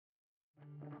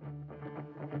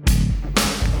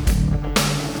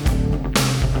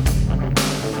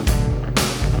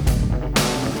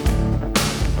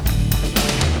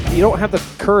you don't have the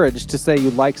courage to say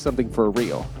you like something for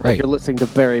real. Like Right. you're listening to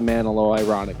Barry Manilow,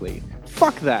 ironically.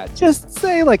 Fuck that. Just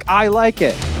say, like, I like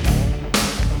it.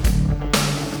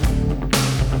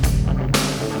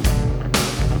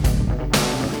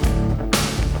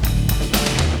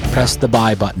 Press the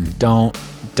buy button. Don't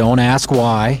ask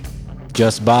why.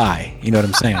 Just buy. You know what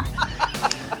I'm saying?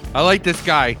 I like this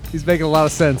guy. He's making a lot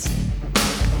of sense.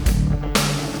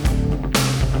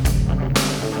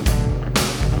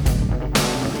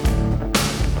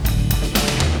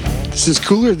 This is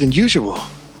cooler than usual.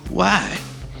 Why?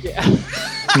 Yeah.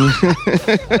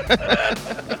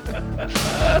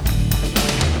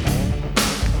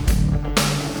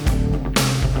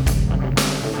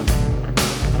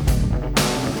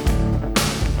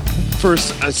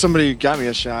 First, somebody got me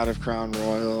a shot of Crown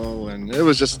Royal, and it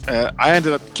was just, I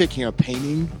ended up kicking a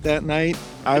painting that night.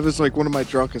 I was like one of my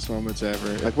drunkest moments ever.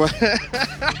 Like, what?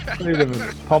 Wait a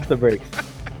minute. Pump the brakes.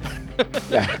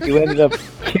 Yeah, you ended up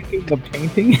kicking the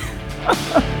painting?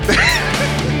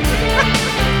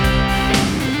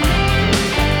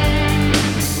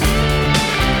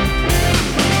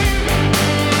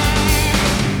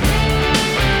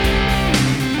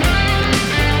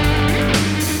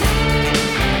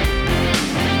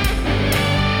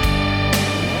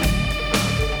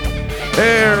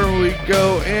 There we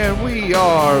go, and we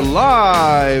are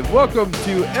live. Welcome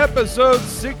to episode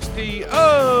 60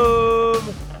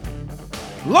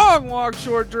 of Long Walk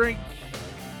Short Drink.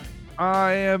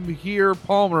 I am here,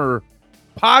 Palmer,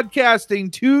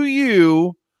 podcasting to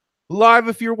you live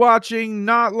if you're watching,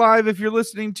 not live if you're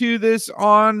listening to this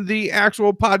on the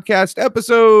actual podcast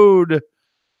episode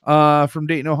from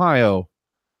Dayton, Ohio.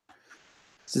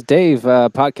 This is Dave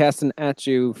podcasting at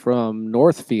you from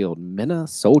Northfield,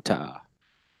 Minnesota.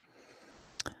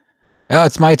 Oh,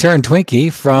 it's my turn,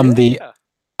 Twinkie, from the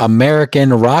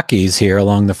American Rockies here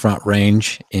along the Front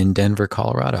Range in Denver,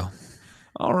 Colorado.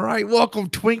 All right, welcome,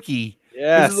 Twinkie.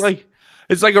 Yes. This is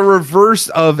it's like a reverse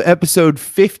of episode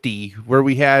 50 where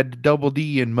we had Double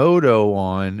D and Moto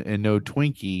on and no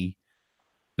Twinkie.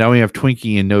 Now we have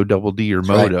Twinkie and no Double D or That's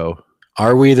right. Moto.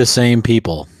 Are we the same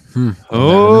people?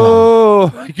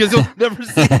 Oh, because you'll never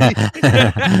see.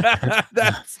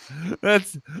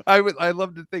 that's. I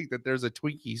love to think that there's a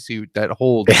Twinkie suit that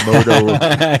holds Moto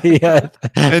Yeah.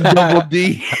 and Double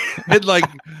D, and like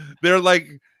they're like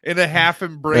in a half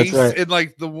embrace, That's right. and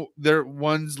like their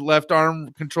one's left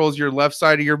arm controls your left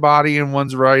side of your body, and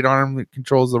one's right arm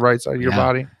controls the right side of your Yeah.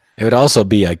 body. It would also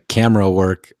be a camera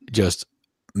work just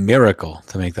miracle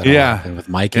to make that all Yeah. happen with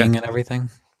miking and everything.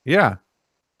 Yeah.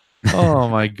 Oh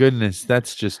my goodness,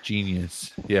 that's just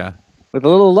genius. Yeah. With a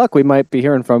little luck, we might be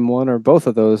hearing from one or both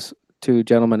of those two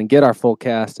gentlemen and get our full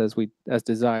cast as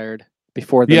desired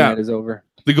before the night is over.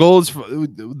 The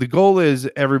goal is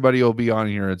everybody will be on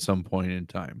here at some point in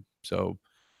time. So,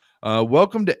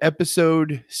 welcome to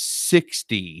episode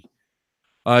 60.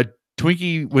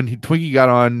 Twinkie, when Twinkie got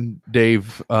on,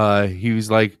 Dave, he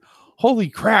was like, "Holy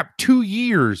crap, 2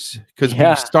 years!" Because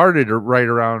we started right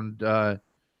around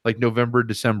like November,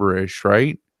 December-ish,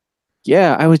 right?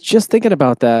 Yeah, I was just thinking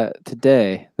about that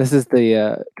today. This is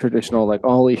the traditional, like,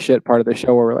 holy shit part of the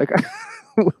show where we're like,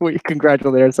 we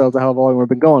congratulate ourselves on how long we've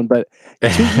been going. But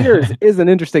 2 years is an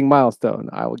interesting milestone.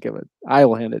 I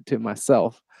will hand it to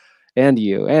myself and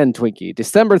you and Twinkie.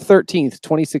 December 13th,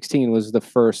 2016 was the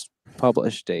first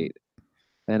published date.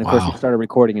 And of course, we started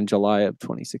recording in July of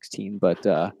 2016. But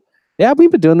yeah, we've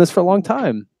been doing this for a long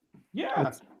time. Yeah.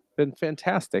 It's been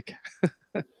fantastic.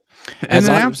 And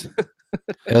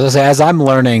As I'm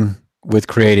learning with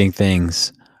creating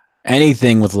things,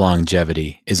 anything with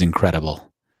longevity is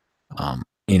incredible.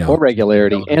 Or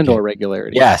regularity or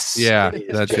regularity. Yes. Yeah,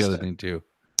 It that's is the just- other thing too.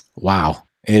 Wow.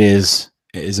 It is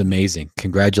amazing.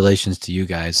 Congratulations to you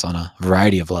guys on a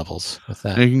variety of levels with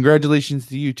that. And congratulations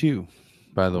to you too,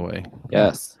 by the way.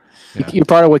 Yes. Yeah. You're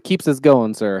part of what keeps us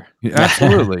going, sir. Yeah,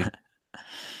 absolutely.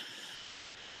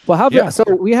 Well, so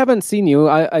we haven't seen you.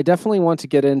 I definitely want to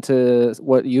get into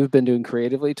what you've been doing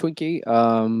creatively, Twinkie.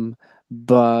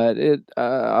 But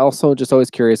also just always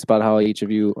curious about how each of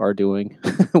you are doing,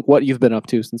 what you've been up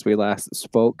to since we last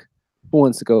spoke. Who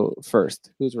wants to go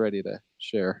first? Who's ready to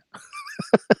share?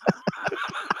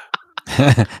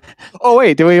 Oh,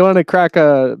 wait, do we want to crack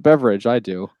a beverage? I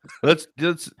do. Let's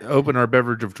open our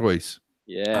beverage of choice.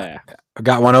 Yeah. I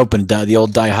got one open, the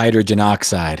old dihydrogen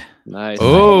oxide. Nice.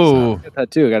 Oh. I got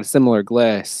that too. I got a similar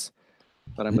glass.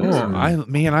 But I'm Oh,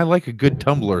 gonna I like a good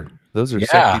tumbler. Those are Yeah.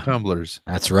 sexy tumblers.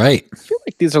 That's right. I feel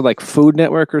like these are like Food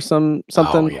Network or something.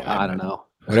 yeah. I don't know.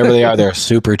 Whatever they are, they're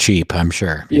super cheap, I'm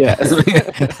sure. Yeah.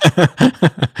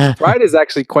 Bride is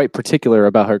actually quite particular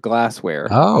about her glassware.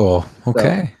 Oh,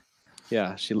 okay.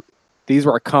 Yeah, these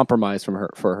were a compromise for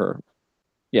her.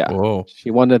 Yeah, Whoa.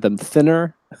 she wanted them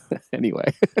thinner.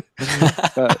 Anyway,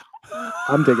 but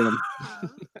I'm digging them.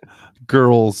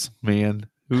 Girls, man,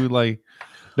 who like?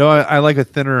 No, I like a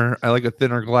thinner. I like a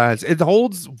thinner glass. It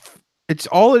holds. It's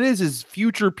all it is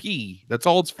future pee. That's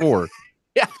all it's for.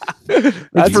 Yeah,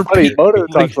 that's for funny. people, Moto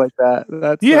like- talks like that.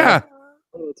 That's Yeah.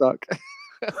 Moto talk.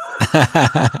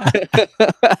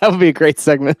 That would be a great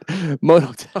segment.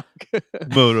 Moto talk.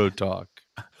 Moto talk.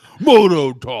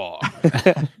 Moto talk.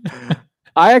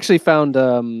 I actually found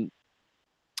I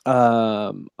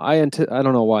don't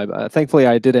know why, but thankfully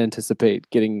I did anticipate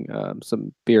getting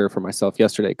some beer for myself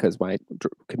yesterday because my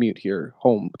commute here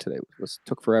home today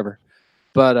took forever.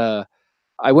 But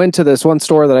I went to this one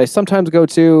store that I sometimes go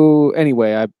to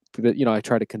anyway. I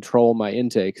try to control my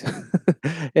intake,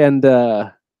 and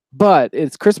but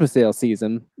it's Christmas sale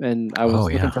season, and I was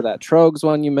looking for that Trogs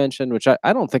one you mentioned, which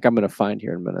I don't think I'm going to find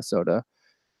here in Minnesota.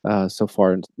 So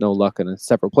far, no luck in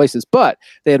several places, but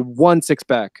they had 1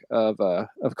 6-pack of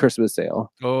Christmas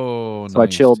sale. Oh, So I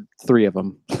chilled 3 of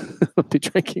them. I'll be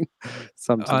drinking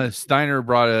sometime. Steiner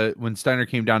when Steiner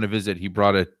came down to visit, he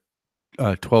brought a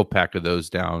 12-pack of those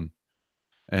down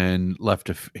and left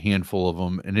a handful of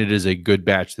them, and it is a good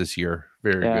batch this year.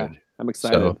 Very good. I'm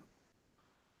excited. So,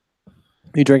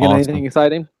 you drinking awesome. anything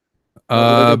exciting?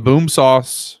 Boom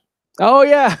Sauce. Oh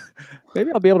yeah,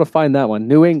 maybe I'll be able to find that one.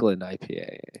 New England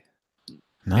IPA.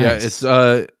 Nice. Yeah, it's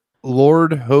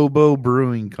Lord Hobo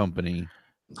Brewing Company.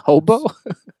 Hobo?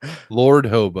 Lord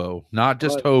Hobo, not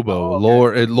just What? hobo. Oh,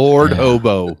 okay. Lord Yeah.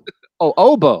 Hobo. Oh,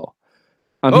 oboe.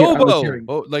 I was Hobo. hearing-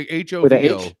 Like HOBO. with an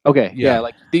H. Okay, Yeah. yeah,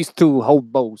 like these 2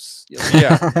 hobos. Yeah.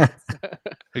 Yeah.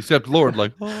 Except Lord,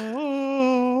 like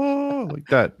like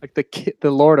that. Like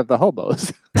the Lord of the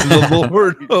hobos. The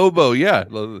Lord Hobo, yeah.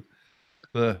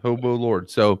 The Hobo Lord.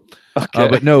 So Okay.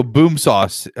 but no, Boom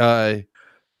Sauce. God,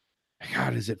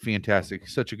 is it fantastic.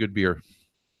 Such a good beer.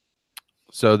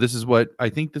 So this is what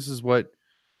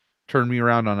turned me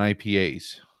around on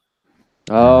IPAs.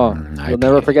 Oh, you'll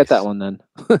never forget that IPAs. one then.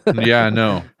 Yeah,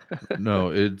 no,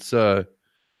 it's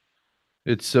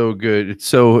so good.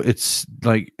 It's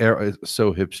like it's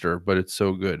so hipster, but it's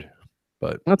so good.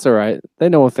 But That's all right. They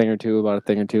know a thing or two about a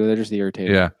thing or two. They're just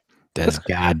irritated. yeah, Those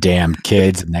goddamn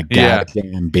kids and their Yeah.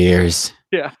 goddamn beers.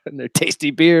 Yeah. And they're tasty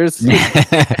beers.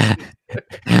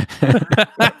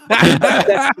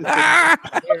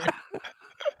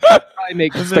 I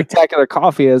make spectacular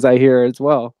coffee, as I hear as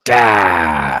well.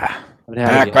 Ah, Haven't had it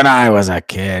back yet. when I was a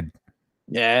kid.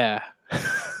 Yeah.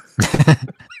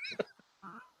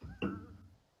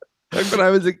 Like when I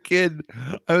was a kid,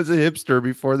 I was a hipster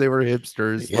before they were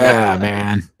hipsters. Yeah,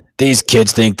 man. These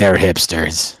kids think they're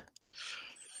hipsters.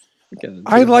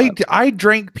 I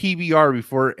drank PBR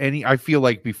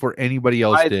before anybody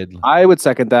else did. I would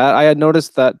second that. I had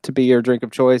noticed that to be your drink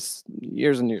of choice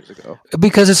years and years ago.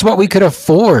 Because it's what we could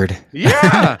afford.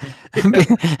 Yeah.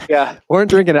 Yeah. Weren't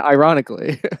drinking it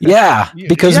ironically. Yeah,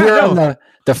 because Yeah, we're no. on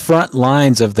the front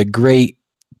lines of the great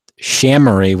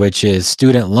shammery, which is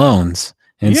student loans.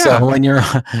 And Yeah.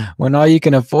 so when all you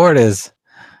can afford is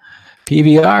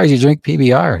PBRs, you drink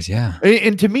PBRs. Yeah.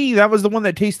 And to me, that was the one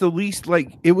that tasted the least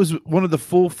like it was one of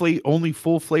the only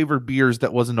full flavored beers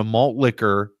that wasn't a malt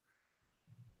liquor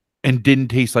and didn't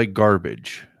taste like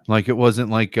garbage. Like it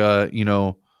wasn't like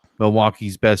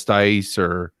Milwaukee's Best Ice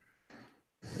or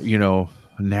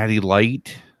Natty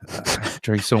Light. I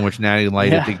drank so much Natty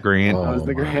Light at the Grant. Oh. That was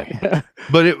the my. great.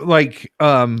 But it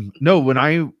no, when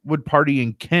I would party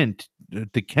in Kent,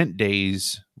 the Kent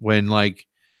days when like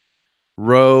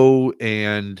Roe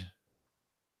and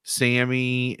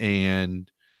Sammy and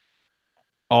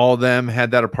all them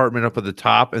had that apartment up at the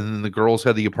top, and then the girls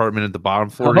had the apartment at the bottom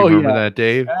floor. Do you Oh, remember yeah. that,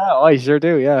 Dave? Oh, I sure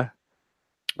do. Yeah.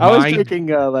 I was My drinking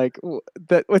that.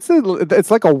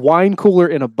 It's like a wine cooler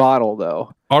in a bottle,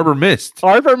 though. Arbor Mist.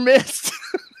 Arbor Mist.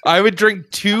 I would drink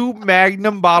 2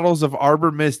 Magnum bottles of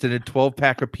Arbor Mist and a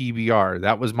 12-pack of PBR.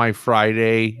 That was my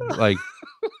Friday,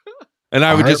 and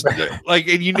I would just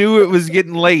and you knew it was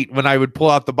getting late when I would pull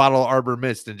out the bottle of Arbor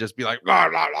Mist and just be like, "Blah,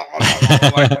 blah, blah, blah,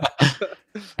 blah, blah."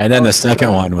 And then the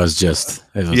second one was it was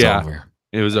Yeah. over.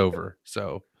 It was over.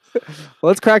 So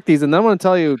Let's crack these, and then I want to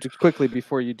tell you just quickly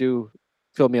before you do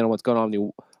fill me in on what's going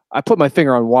on. I put my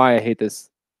finger on why I hate this,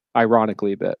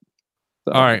 ironically, a bit.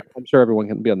 So All right. I'm sure everyone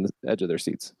can be on the edge of their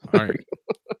seats. all right.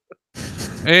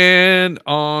 And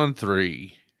on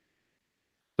 3.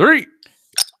 3.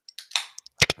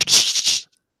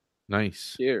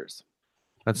 Nice. Cheers.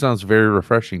 That sounds very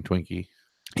refreshing, Twinkie.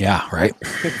 Yeah, right.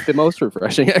 It's the most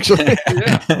refreshing, actually.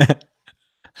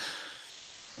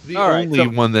 The All right, only so-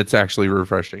 one that's actually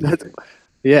refreshing.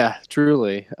 Yeah,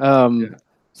 truly.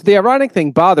 So the ironic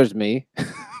thing bothers me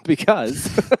because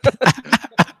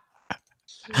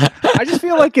I just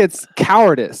feel like it's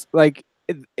cowardice. Like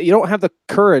you don't have the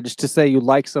courage to say you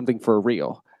like something for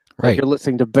real. Like Right. you're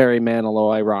listening to Barry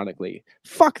Manilow, ironically.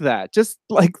 Fuck that. Just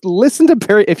like listen to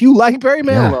Barry. If you like Barry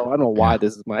Manilow, I don't know why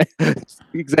this is my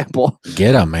example.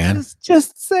 Get him, man.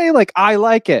 Just say like I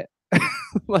like it.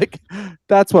 Like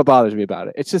that's what bothers me about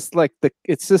it. It's just like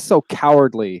it's just so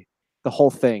cowardly. The whole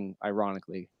thing,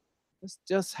 ironically,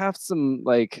 just have some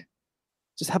like,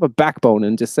 just have a backbone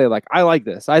and just say like I like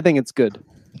this. I think it's good.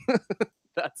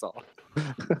 That's all.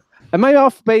 Am I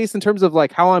off base in terms of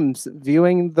like how I'm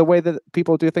viewing the way that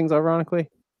people do things? Ironically,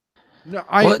 No,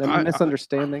 am I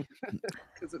misunderstanding.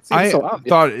 'Cause it seems I so obvious.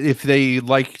 thought if they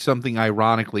like something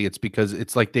ironically, it's because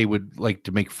it's like they would like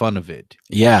to make fun of it.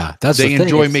 Yeah, that's They the thing.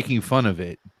 enjoy It's- making fun of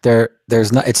it.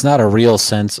 It's not a real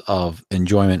sense of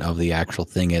enjoyment of the actual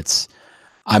thing. It's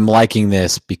I'm liking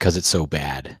this because it's so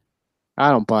bad. I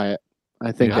don't buy it.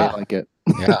 I think Yeah. they like it.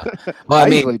 Yeah. Well, I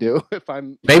mean, usually do. If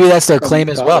I'm maybe that's their From claim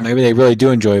as well. color. Maybe they really do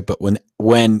enjoy it, but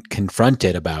when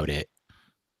confronted about it,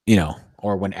 you know,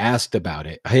 or when asked about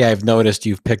it, hey, I've noticed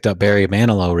you've picked up Barry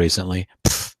Manilow recently.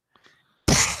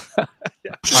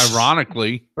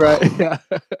 Ironically, right. Yeah.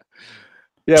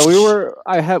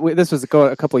 Yeah, this was a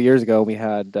couple of years ago. We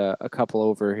had a couple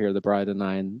over here, the bride and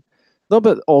I, and a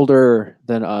little bit older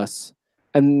than us.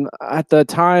 And at the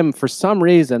time, for some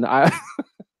reason, I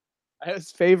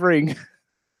was favoring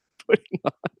putting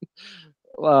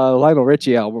on Lionel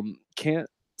Richie album. Can't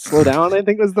Slow Down, I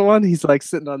think was the one. He's like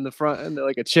sitting on the front end of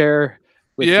like a chair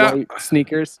with Yeah. white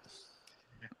sneakers.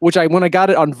 Which when I got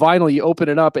it on vinyl, you open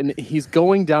it up and he's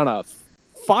going down a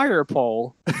fire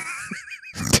pole.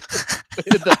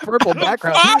 The purple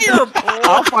background.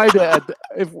 I'll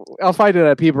find it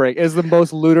at P Break. It's the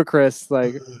most ludicrous.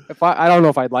 Like, if I don't know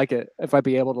if I'd like it, if I'd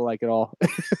be able to like it all,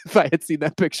 if I had seen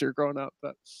that picture growing up.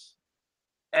 But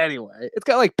anyway, it's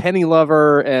got like Penny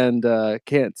Lover and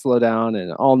Can't Slow Down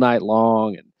and All Night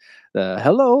Long and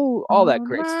Hello, all that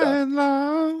great stuff.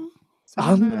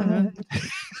 All night.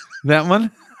 That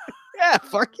one? Yeah,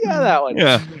 fuck yeah, that one.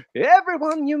 Yeah.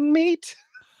 Everyone you meet.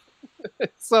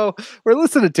 So we're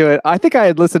listening to it. I think I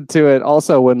had listened to it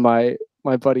also when my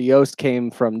buddy Yost came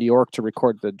from New York to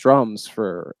record the drums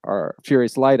for our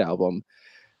Furious Light album.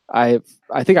 I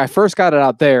think I first got it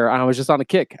out there and I was just on a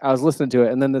kick. I was listening to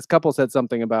it and then this couple said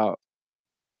something about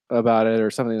it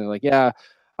or something like, yeah,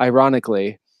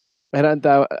 ironically. And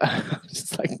I was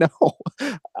just like, no,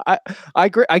 I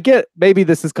agree. I get maybe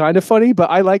this is kind of funny,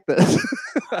 but I like this.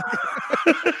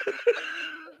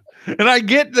 And I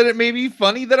get that it may be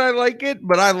funny that I like it,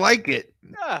 but I like it.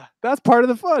 Yeah, that's part of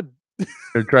the fun.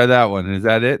 So try that one. Is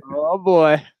that it? Oh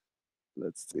boy.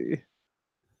 Let's see.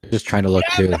 Just trying to look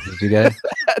too. Did you get it?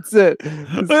 That's it.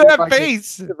 Look at that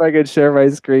face. If I could share my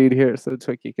screen here so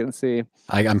Twinkie can see.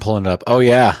 I'm pulling it up. Oh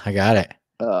yeah, I got it.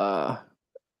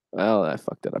 Well, I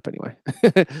fucked it up anyway.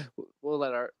 we'll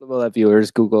let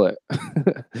viewers Google it.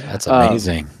 That's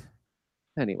amazing.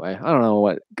 Anyway, I don't know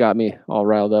what got me all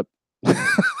riled up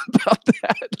about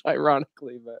that,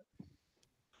 ironically, but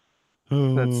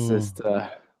that's just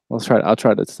I'll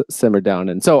try to simmer down.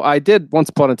 And so I did once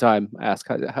upon a time ask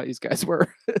how these guys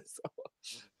were.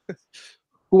 So,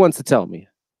 who wants to tell me?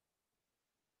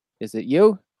 Is it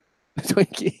you,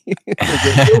 Twinkie? Is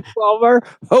it you, Plover?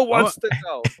 Who wants to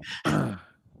know?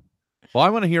 Well, I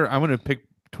want to pick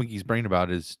Twinkie's brain about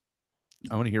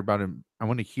I want to hear about him. I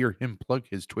want to hear him plug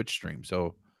his Twitch stream.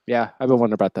 So Yeah, I've been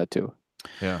wondering about that too.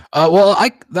 yeah. Well,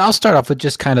 I'll start off with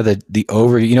just kind of the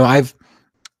overview. You know, I've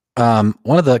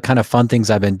one of the kind of fun things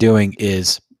I've been doing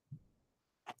is,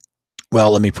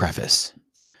 well, let me preface.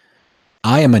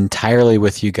 I am entirely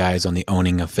with you guys on the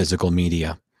owning of physical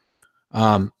media.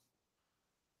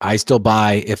 I still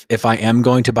buy if I am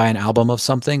going to buy an album of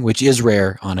something, which is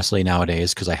rare, honestly,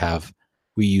 nowadays, because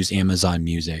we use Amazon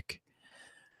Music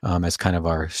as kind of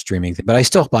our streaming thing. But I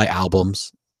still buy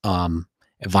albums,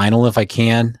 vinyl if I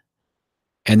can,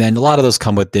 and then a lot of those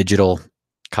come with digital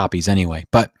copies anyway.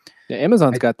 But Yeah,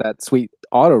 Amazon's got that sweet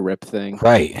auto rip thing.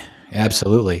 right,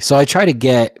 absolutely. So I try to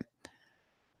get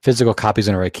physical copies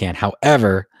whenever I can.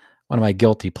 However, one of my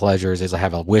guilty pleasures is I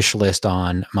have a wish list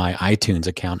on my iTunes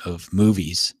account of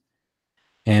movies.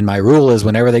 And my rule is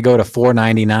whenever they go to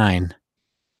 $4.99,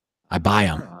 I buy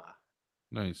them.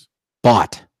 Nice.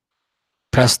 Bought.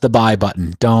 Press the buy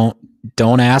button. Don't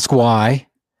ask why.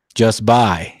 Just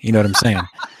buy. You know what I'm saying?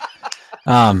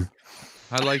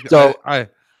 I like So- I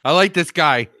like this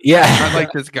guy. Yeah. I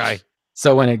like this guy.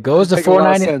 So when it goes to Make a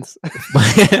lot of $4.99,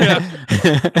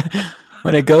 sense.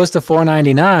 when it goes to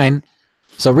 $4.99.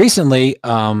 So recently,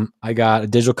 I got a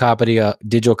digital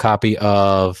copy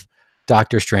of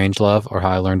Dr. Strangelove, or How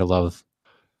I Learned to Love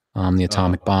the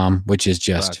Atomic Bomb, which is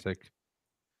just, Classic.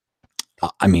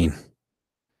 I mean,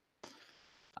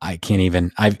 I can't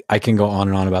even, I can go on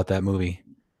and on about that movie.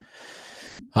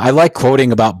 I like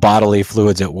quoting about bodily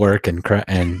fluids at work and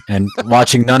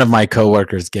watching none of my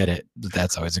coworkers get it.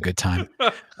 That's always a good time.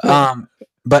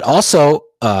 But also,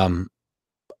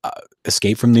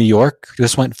 Escape from New York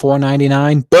just went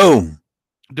 $4.99. Boom.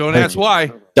 Don't ask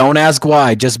why. Don't ask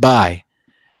why. Just buy.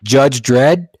 Judge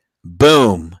Dredd.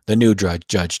 Boom. The new Judge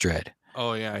Dredd.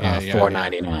 Oh yeah.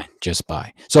 $4.99. Just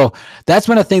buy. So that's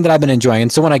been a thing that I've been enjoying.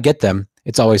 And so when I get them,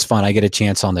 it's always fun. I get a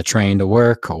chance on the train to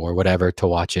work or whatever to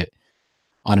watch it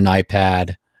on an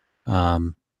iPad,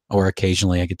 or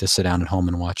occasionally I get to sit down at home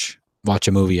and watch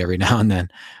a movie every now and then.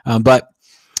 But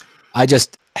I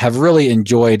just have really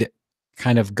enjoyed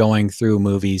kind of going through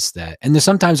movies and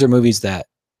sometimes there are movies that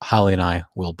Holly and I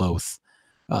will both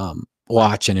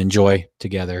watch and enjoy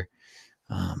together.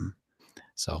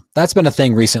 So that's been a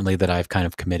thing recently that I've kind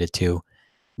of committed to,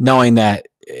 knowing that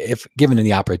if given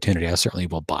the opportunity, I certainly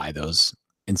will buy those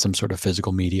in some sort of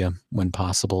physical media when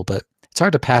possible. But it's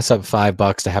hard to pass up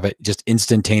 $5 to have it just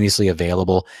instantaneously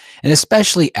available. And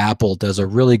especially Apple does a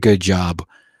really good job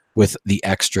with the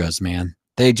extras, man.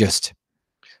 They just...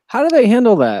 How do they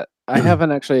handle that? I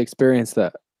haven't actually experienced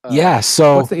that. Yeah,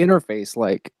 so... What's the interface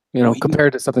like,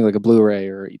 compared to something like a Blu-ray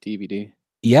or a DVD?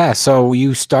 Yeah, so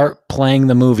you start playing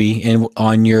the movie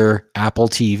on your Apple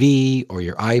TV or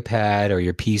your iPad or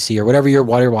your PC or whatever you're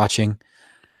watching.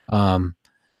 And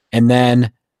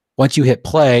then once you hit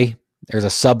play, there's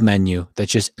a sub menu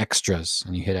that's just extras,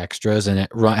 and you hit extras, and it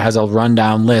has a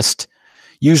rundown list.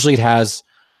 Usually it has,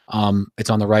 it's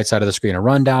on the right side of the screen, a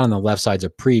rundown, and the left side's a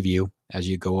preview as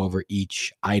you go over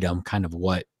each item, kind of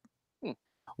what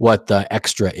the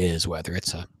extra is, whether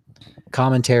it's a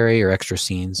commentary or extra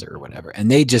scenes or whatever. And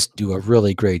they just do a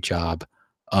really great job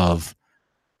of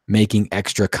making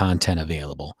extra content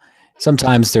available.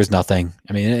 Sometimes there's nothing.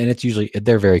 I mean, and it's usually,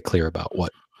 they're very clear about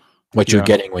what you're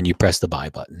getting when you press the buy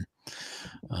button.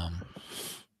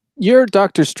 Your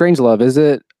Dr. Strangelove, is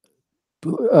it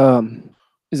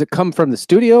come from the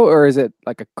studio, or is it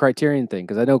like a Criterion thing?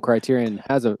 Because I know Criterion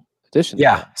has a edition.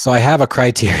 Yeah, so I have a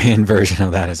Criterion version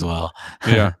of that as well.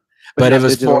 Yeah, but it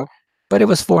was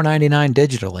 $4.99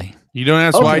 digitally. You don't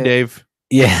ask why, Dave.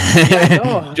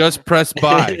 Yeah, just press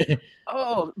buy.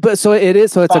 But so it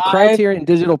is. So it's a Criterion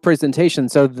digital presentation.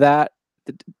 So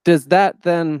does that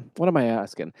then? What am I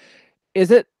asking?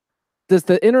 Does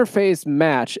the interface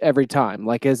match every time?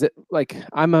 Like, is it like,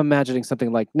 I'm imagining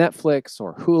something like Netflix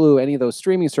or Hulu, any of those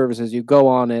streaming services, you go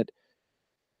on it,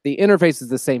 the interface is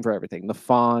the same for everything. The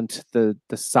font, the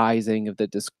sizing of the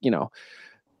disc,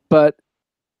 but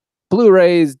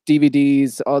Blu-rays,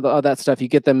 DVDs, all that stuff, you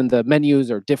get them in the menus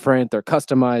are different. They're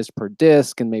customized per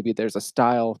disc, and maybe there's a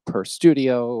style per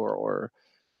studio or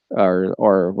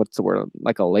what's the word,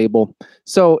 like a label.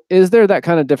 So is there that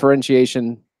kind of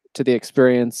differentiation to the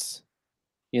experience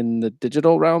in the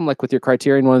digital realm? Like with your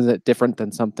Criterion one, is it different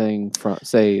than something from,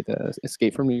 say, the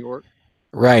Escape from New York?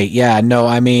 Right. Yeah. No,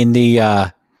 I mean,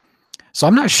 so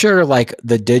I'm not sure, like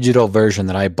the digital version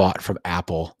that I bought from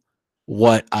Apple,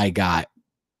 what I got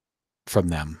from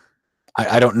them.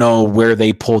 I don't know where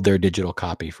they pulled their digital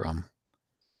copy from.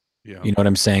 Yeah. You know what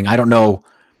I'm saying? I don't know.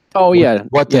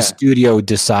 What the studio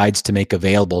decides to make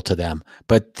available to them.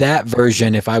 But that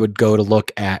version, if I would go to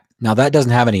look at, now that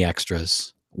doesn't have any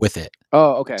extras with it.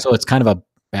 Oh, okay. So it's kind of a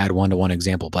bad one-to-one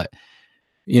example. But,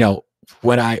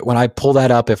 when I pull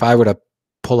that up, if I were to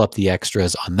pull up the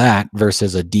extras on that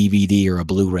versus a DVD or a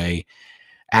Blu-ray,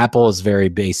 Apple is very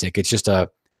basic. It's just a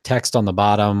text on the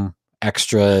bottom,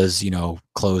 extras,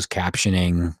 closed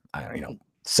captioning,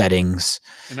 settings.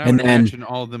 And I would imagine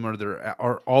all of them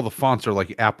are all the fonts are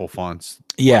like Apple fonts.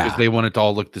 Yeah. Because they want it to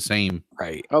all look the same.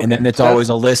 Right. Okay. And then it's always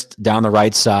a list down the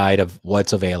right side of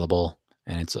what's available.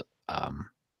 And it's, at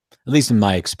least in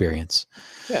my experience.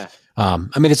 Yeah. I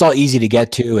mean, it's all easy to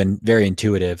get to and very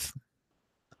intuitive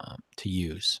to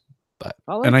use. But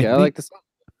I like this.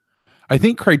 I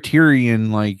think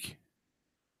Criterion, like,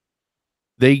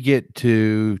 they get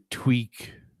to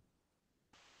tweak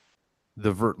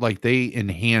they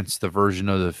enhance the version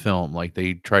of the film. Like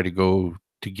they try to go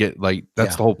to get, like,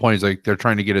 that's the whole point, is like they're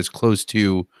trying to get as close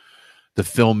to the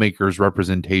filmmaker's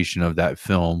representation of that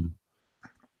film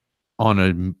on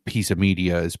a piece of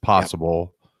media as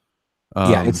possible.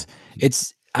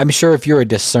 It's I'm sure if you're a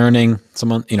discerning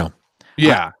someone,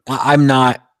 I'm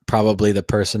not probably the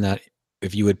person that,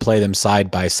 if you would play them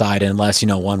side by side, unless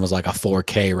one was like a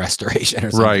 4K restoration or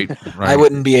something, right. I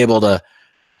wouldn't be able to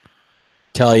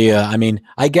tell you. I mean,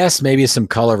 I guess maybe some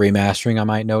color remastering I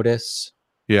might notice.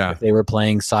 Yeah. if they were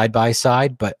playing side by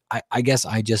side, but I guess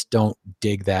I just don't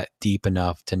dig that deep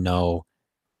enough to know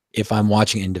if I'm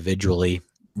watching individually,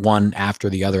 one after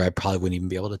the other, I probably wouldn't even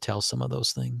be able to tell some of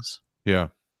those things. Yeah.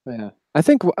 Yeah. I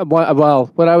think, what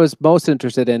I was most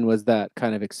interested in was that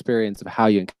kind of experience of how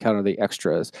you encounter the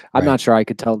extras. I'm Right. not sure I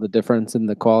could tell the difference in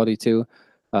the quality too.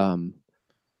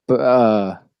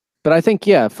 But I think,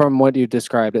 yeah, from what you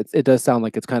described, it does sound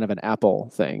like it's kind of an Apple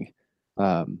thing.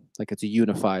 Like it's a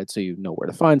unified, so you know where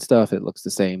to find stuff. It looks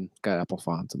the same, got Apple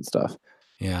fonts and stuff.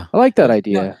 Yeah. I like that Yeah.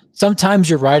 idea. Sometimes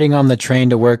you're riding on the train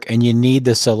to work and you need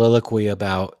the soliloquy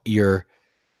about your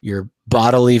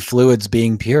bodily fluids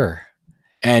being pure.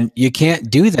 And you can't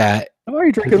do that. Oh, are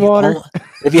you drinking water?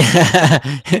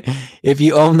 If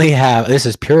you only have, this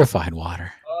is purified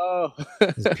water. Oh,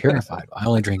 This is purified. I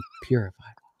only drink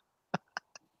purified.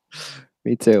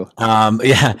 me too.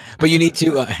 Yeah, but you need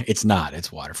to. It's not.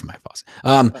 It's water from my faucet.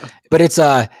 But it's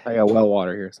I got well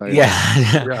water here. So yeah.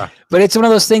 Yeah. But it's one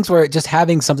of those things where just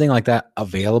having something like that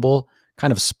available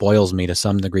kind of spoils me to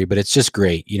some degree. But it's just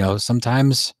great. You know,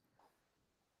 sometimes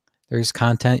there's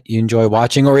content you enjoy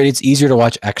watching, or it's easier to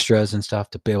watch extras and stuff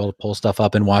to be able to pull stuff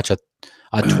up and watch a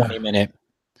 20-minute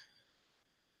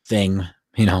thing.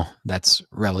 You know, that's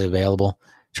readily available.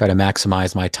 Try to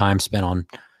maximize my time spent on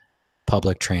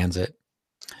public transit.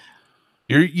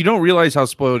 You don't realize how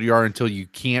spoiled you are until you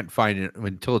can't find it,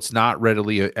 until it's not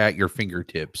readily at your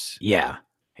fingertips. Yeah.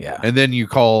 Yeah. And then you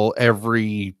call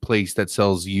every place that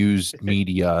sells used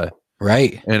media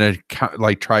Right. in a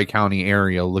like Tri-County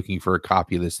area looking for a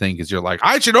copy of this thing because you're like,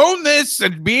 I should own this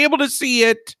and be able to see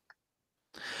it.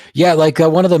 Yeah, like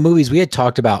one of the movies we had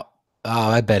talked about,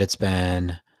 I bet it's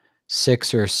been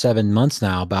 6 or 7 months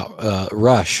now, about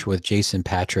Rush with Jason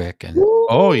Patrick. And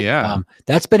Oh, yeah.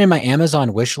 that's been in my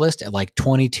Amazon wish list at like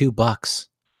 $22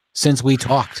 since we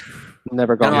talked.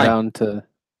 Never gone like- down to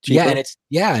Yeah, cheaper.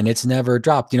 and it's never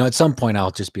dropped. You know, at some point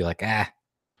I'll just be like, all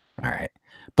right.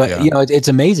 But Yeah. you know, it's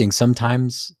amazing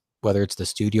sometimes, whether it's the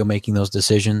studio making those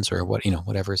decisions or what, you know,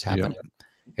 whatever's happening,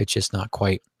 it's just not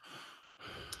quite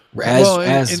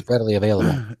as readily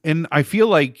available. And I feel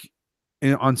like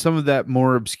on some of that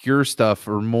more obscure stuff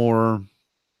or more,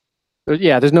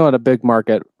 Yeah, there's no other big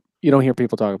market. You don't hear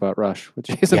people talk about Rush with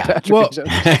Jason Yeah. Patrick. Well,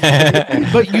 and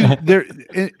but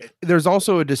there's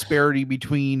also a disparity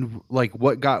between like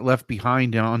what got left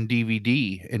behind on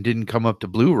DVD and didn't come up to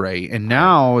Blu-ray, and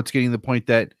now it's getting to the point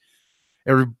that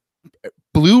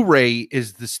Blu-ray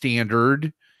is the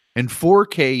standard and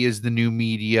 4K is the new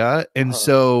media, and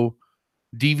so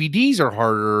DVDs are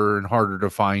harder and harder to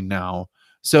find now.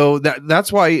 So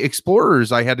that's why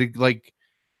Explorers, I had to like,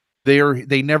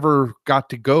 they never got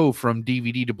to go from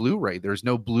DVD to Blu-ray. There's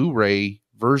no Blu-ray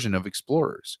version of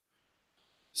Explorers.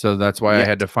 So that's why I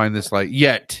had to find this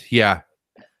yeah.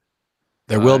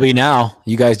 There will be now.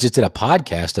 You guys just did a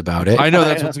podcast about it. I know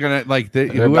that's what's gonna like They're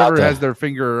whoever about to- has their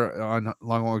finger on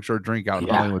Long Short Drink out in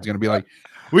Hollywood's gonna be like,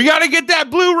 we gotta get that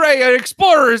Blu-ray and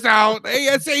Explorers out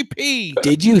ASAP.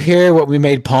 Did you hear what we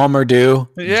made Palmer do?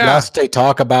 Yeah. Just to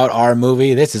talk about our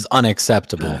movie. This is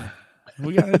unacceptable.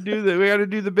 We gotta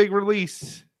do the big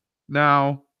release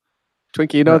now.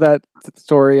 Twinkie, you know that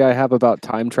story I have about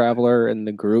Time Traveler and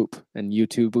the group and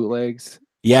YouTube bootlegs?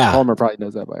 Yeah. Palmer probably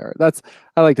knows that by heart.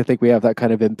 I like to think we have that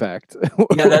kind of impact.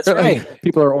 Yeah, that's Where, like, right.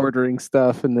 people are ordering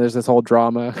stuff and there's this whole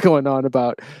drama going on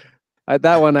about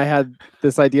that one. I had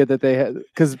this idea that they had,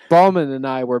 because Ballman and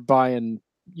I were buying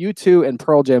U2 and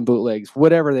Pearl Jam bootlegs,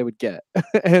 whatever they would get.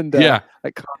 And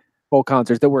like full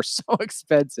concerts that were so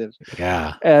expensive.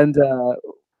 Yeah. And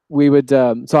we would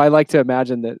so I like to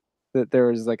imagine that there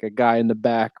was like a guy in the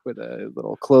back with a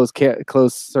little closed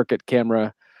circuit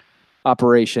camera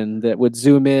operation that would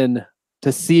zoom in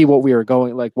to see what we were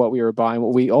what we were buying,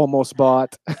 what we almost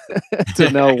bought,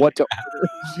 to know what to order.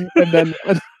 And then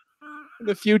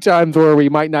the few times where we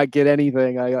might not get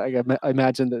anything, I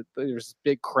imagine that there's a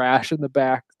big crash in the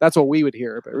back. That's what we would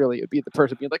hear, but really it'd be the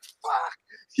person being like, fuck,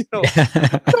 you know,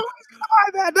 buy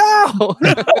that now.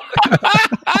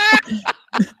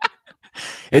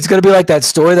 It's going to be like that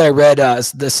story that I read.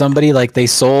 Somebody, like, they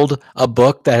sold a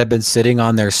book that had been sitting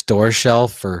on their store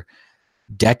shelf for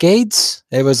decades.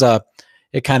 It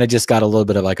kind of just got a little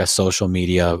bit of like a social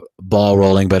media ball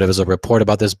rolling, but it was a report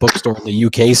about this bookstore in the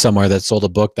UK somewhere that sold a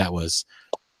book that was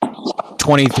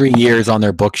 23 years on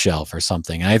their bookshelf or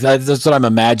something. And that's what I'm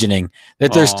imagining,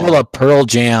 that there's still a Pearl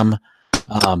Jam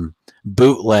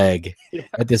bootleg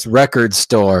at this record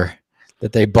store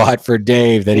that they bought for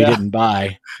Dave that he didn't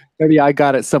buy. Maybe I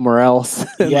got it somewhere else.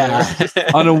 Yeah.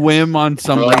 On a whim, on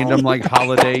some random like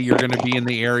holiday, you're gonna be in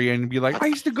the area and be like, I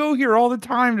used to go here all the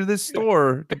time to this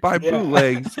store to buy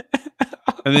bootlegs.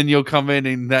 And then you'll come in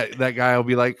and that guy will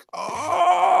be like,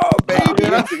 "Oh, baby,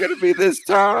 how's it gonna be this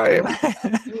time?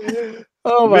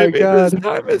 Oh my Maybe god, this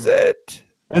time is it."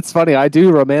 it's funny. I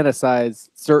do romanticize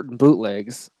certain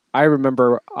bootlegs. I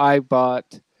remember I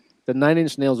bought the Nine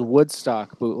Inch Nails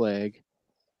Woodstock bootleg.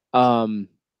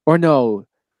 Or no,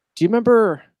 do you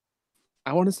remember?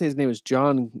 I want to say his name was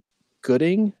John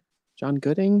Gooding. John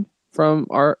Gooding from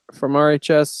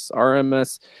RHS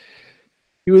RMS.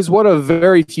 He was one of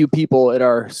very few people at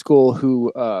our school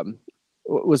who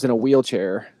was in a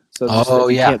wheelchair. So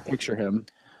you can't picture him.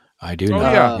 I do know.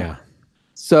 Yeah.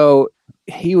 So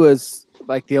he was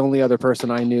like the only other person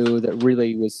I knew that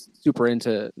really was super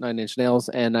into Nine Inch Nails,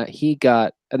 and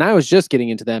I was just getting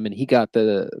into them, and he got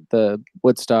the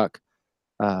Woodstock,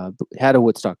 had a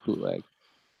Woodstock bootleg,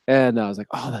 and I was like,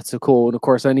 oh, that's so cool. And of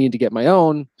course, I needed to get my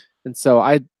own, and so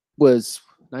I was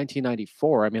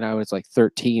 1994. I mean, I was like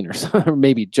 13 or something, or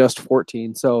maybe just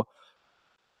 14. So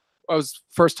I was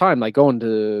first time like going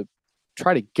to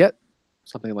try to get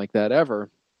something like that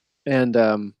ever,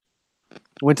 and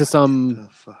went to some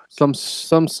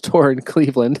store in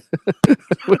Cleveland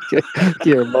with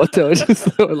Guillermoto, just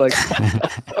like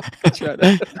try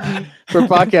to, for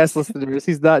podcast listeners,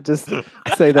 he's not just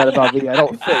saying that about me. I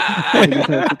don't think.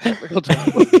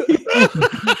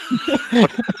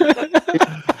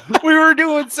 We were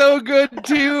doing so good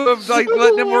too, of like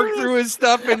letting him work through his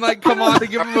stuff and like come on to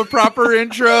give him a proper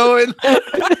intro and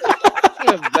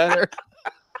better.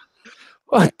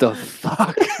 What the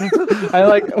fuck? I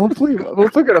like. Hopefully, we're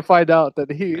gonna find out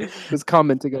that he was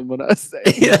commenting on what I was saying.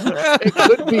 It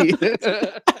could be.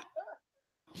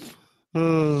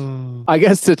 I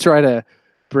guess to try to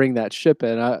bring that ship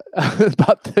in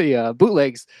about the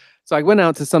bootlegs. So I went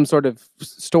out to some sort of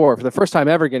store for the first time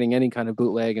ever getting any kind of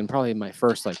bootleg, and probably my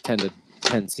first like 10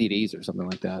 CDs or something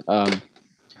like that.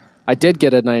 I did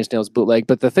get a Nine Inch Nails bootleg,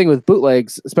 but the thing with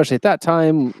bootlegs, especially at that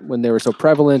time when they were so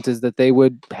prevalent, is that they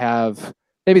would have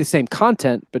maybe the same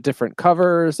content but different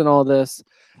covers and all this,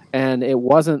 and it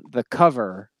wasn't the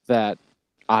cover that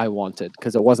I wanted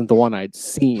because it wasn't the one I'd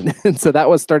seen, and so that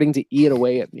was starting to eat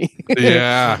away at me.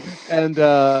 yeah.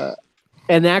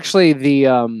 And actually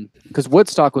the because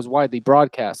Woodstock was widely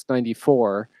broadcast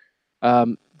 94,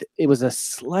 it was a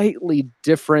slightly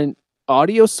different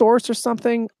audio source or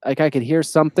something. Like I could hear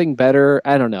something better.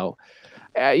 I don't know.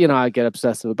 I get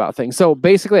obsessive about things. So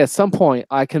basically, at some point,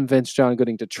 I convinced John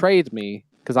Gooding to trade me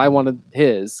because I wanted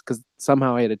his, because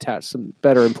somehow I had attached some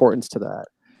better importance to that.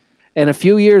 And a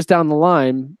few years down the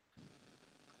line,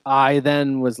 I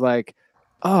then was like,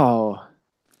 oh,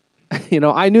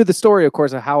 I knew the story, of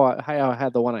course, of how I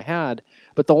had the one I had,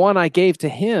 but the one I gave to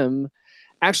him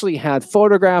actually had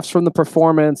photographs from the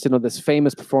performance, this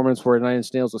famous performance where Nine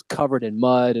Inch Nails was covered in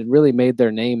mud and really made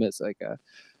their name as like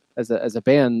as a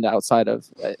band outside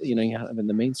of in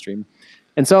the mainstream.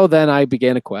 And so then I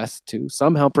began a quest to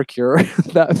somehow procure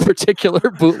that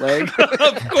particular bootleg.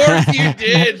 Of course you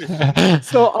did.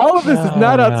 So all of this is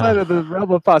not outside of the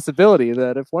realm of possibility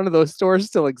that if one of those stores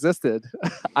still existed,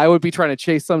 I would be trying to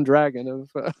chase some dragon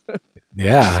of.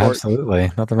 Yeah,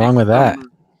 absolutely. Nothing wrong with that.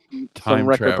 Time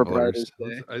Travelers.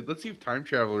 Let's see if Time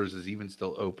Travelers is even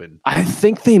still open. I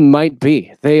think they might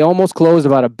be. They almost closed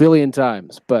about 1 billion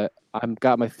times, but I've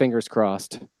got my fingers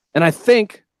crossed. And I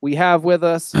think we have with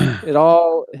us in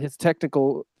all his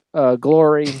technical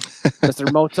glory,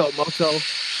 Mr. Moto,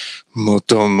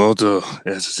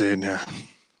 as I say now.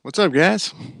 What's up,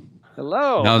 guys?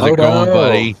 Hello. How's it going,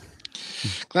 buddy?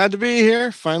 Glad to be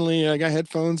here. Finally, I got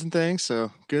headphones and things,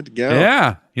 so good to go.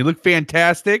 Yeah, you look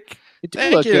fantastic. You do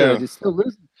Thank look you. good.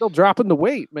 You're still dropping the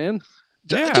weight, man.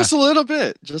 Yeah. Just a little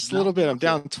bit. Just a little bit. I'm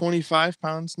down 25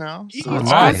 pounds now. So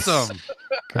Nice. Awesome.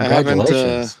 I haven't.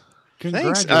 Congratulations.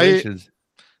 Congratulations.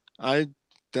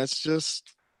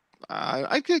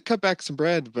 I could cut back some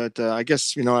bread, but I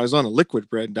guess I was on a liquid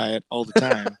bread diet all the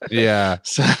time. Yeah.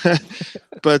 So,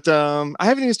 but I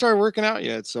haven't even started working out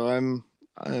yet, so I'm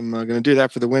going to do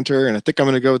that for the winter, and I think I'm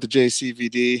going to go with the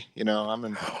JCVD. I'm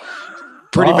in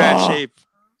pretty bad shape,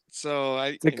 so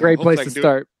It's a great place to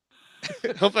start.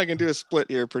 Hope I can do a split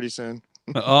here pretty soon.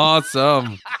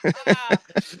 Awesome.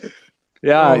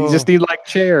 Yeah, you just need like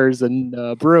chairs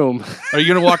and broom. Are you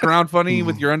gonna walk around funny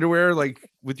with your underwear, like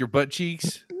with your butt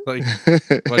cheeks, like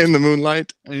in the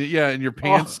moonlight? Yeah, in your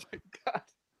pants. Oh,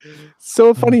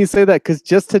 so funny you say that, because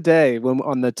just today, when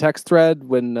on the text thread,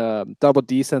 when Double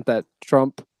D sent that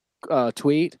Trump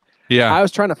tweet, Yeah, I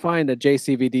was trying to find a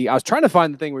JCVD. I was trying to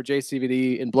find the thing where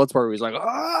JCVD in Bloodsport was like,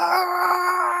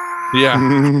 yeah.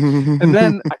 and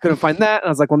then I couldn't find that, and I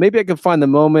was like, well, maybe I could find the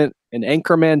moment in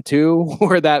Anchorman 2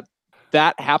 where that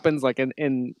that happens like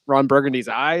in Ron Burgundy's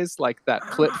eyes, like that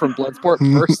clip from Bloodsport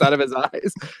bursts out of his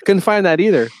eyes. Couldn't find that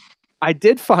either. I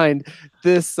did find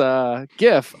this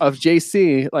GIF of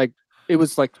JC, like it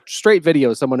was like straight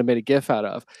video someone had made a GIF out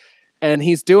of, and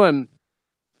he's doing.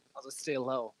 I'll just stay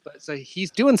low, but so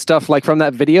he's doing stuff like from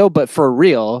that video, but for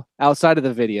real, outside of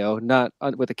the video, not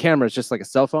with the camera. It's just like a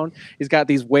cell phone. He's got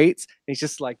these weights, and he's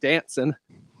just like dancing,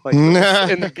 like in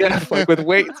the GIF, like with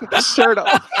weights, with his shirt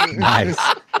off. Nice.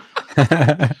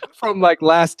 From like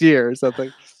last year or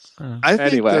something. I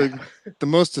think Anyway. the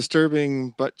most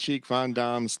disturbing butt cheek Von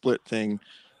Damme split thing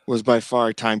was by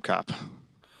far Time Cop.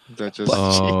 That just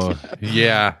Oh,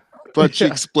 yeah. butt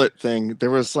cheek split thing. There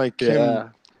was like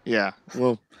him, Yeah.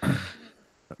 well,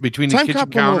 Between the Time kitchen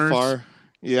Cop went a little counters. far.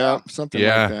 Yeah, something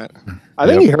Yeah. like that. I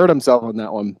think he hurt himself on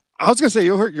that one. I was gonna say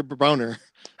you'll hurt your boner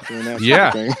doing that.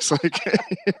 Yeah. thing. It's like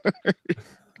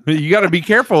You got to be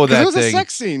careful with 'cause that it was a thing.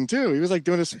 sex scene too. He was like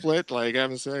doing a split, like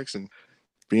having sex and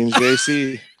being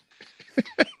JC.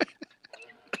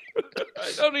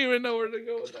 I don't even know where to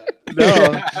go with that.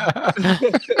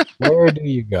 No. Where do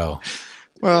you go?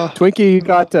 Well, Twinkie, you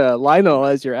got Lionel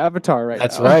as your avatar right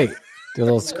That's now. right. Do a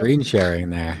little screen sharing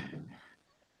there.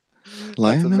 That's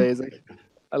Lionel? amazing.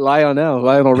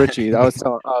 Lionel Richie. I was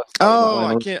telling. Oh,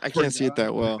 I Lionel. can't see it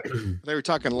that well. They were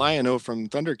talking Lion-O from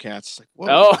Thundercats. Like,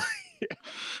 whoa. Oh,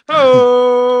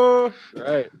 Oh,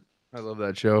 right. I love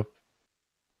that show.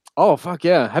 Oh, fuck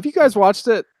yeah. Have you guys watched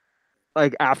it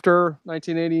like after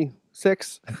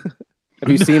 1986? Have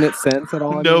you seen it since at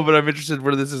all? I No, mean? but I'm interested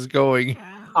where this is going.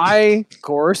 I, of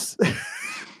course,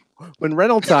 when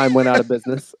Rental Time went out of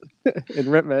business in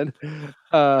Rittman,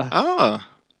 Oh,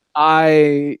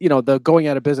 the going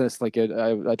out of business, like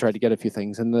I tried to get a few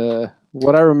things, and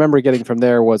what I remember getting from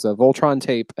there was a Voltron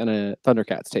tape and a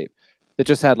Thundercats tape that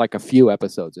just had like a few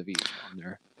episodes of each on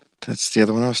there. that's the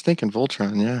other one I was thinking.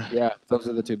 Voltron, yeah. Yeah, those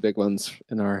are the two big ones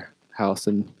in our house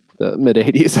in the mid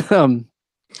 '80s.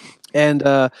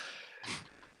 And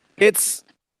it's,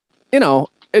 it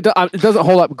doesn't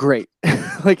hold up great.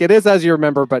 Like it is as you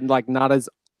remember, but like not as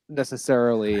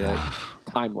necessarily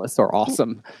timeless or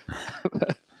awesome.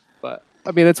 But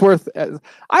I mean, it's worth.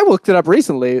 I looked it up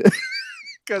recently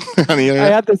because On the I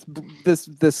internet. had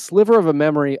this sliver of a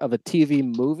memory of a TV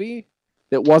movie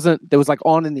that was like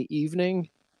on in the evening,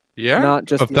 Yeah. not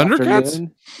just Of the Thundercats?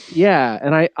 afternoon. Yeah,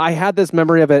 and I had this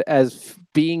memory of it as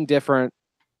being different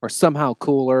or somehow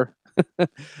cooler.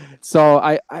 So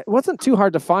it wasn't too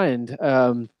hard to find,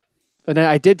 and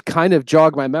I did kind of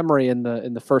jog my memory in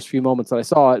the first few moments that I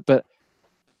saw it, but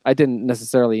I didn't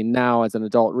necessarily now as an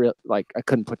adult I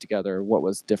couldn't put together what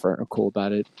was different or cool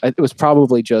about it. It was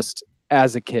probably just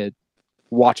as a kid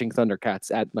watching Thundercats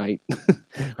at night,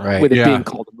 Right. with it Yeah. being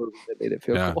called a movie that made it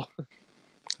feel Yeah. cool.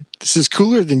 This is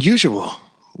cooler than usual.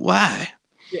 Why?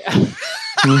 Yeah.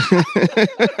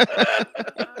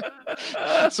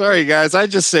 Sorry, guys. I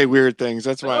just say weird things.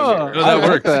 That's why I'm here. No, that I like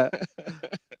works. that.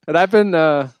 But I've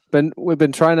we've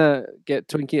been trying to get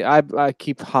Twinkie. I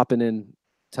keep hopping in,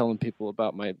 telling people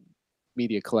about my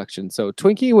media collection. So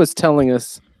Twinkie was telling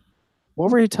us,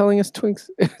 what were you telling us, Twinks?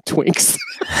 Twinks.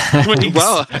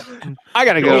 Well, I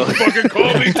gotta go. fucking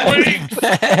call me Twink.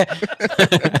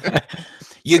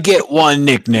 You get one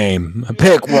nickname.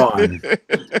 Pick one.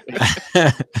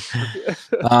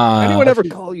 Anyone ever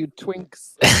call you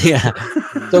Twinks? Yeah.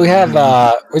 So we have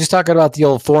we're just talking about the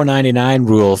old $4.99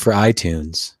 rule for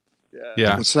iTunes.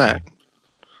 Yeah. what's that?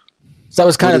 So that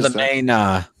was kind What of the is that? main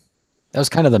that was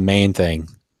kind of the main thing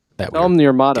that Tell we them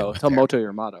your motto. with Tell there. Moto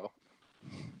your motto.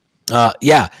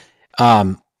 yeah.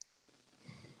 I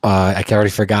already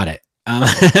forgot it.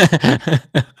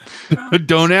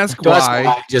 Don't ask Just why.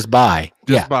 buy, just buy.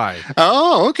 Just Yeah, buy.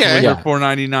 Oh, okay. Yeah. For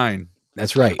 $4.99.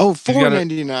 that's right. Oh, He's got a-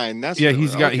 $4.99. That's Yeah, what it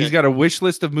was. he's got a wish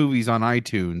list of movies on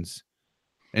iTunes.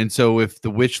 And so if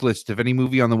any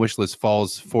movie on the wish list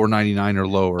falls $4.99 or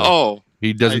lower, Oh,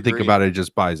 he doesn't I think agree. about it,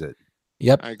 just buys it.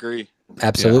 Yep, I agree.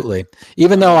 absolutely.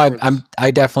 Even though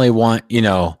I definitely want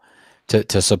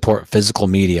to support physical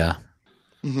media,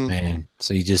 Mhm. man.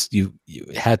 So you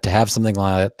had to have something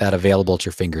like that available at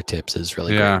your fingertips is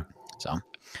really Yeah. great. So,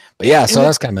 but yeah, so And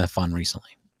that's kind of been fun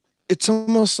recently. It's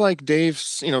almost like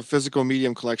Dave's, physical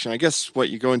medium collection. I guess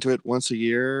you go into it once a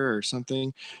year or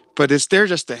something, but it's there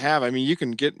just to have. I mean, you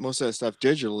can get most of that stuff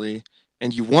digitally,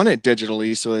 and you want it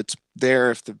digitally, so it's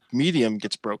there if the medium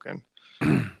gets broken.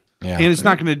 Yeah, And it's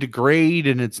not going to degrade,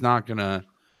 and it's not going to.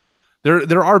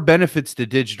 There are benefits to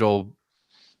digital,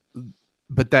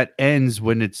 but that ends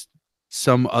when it's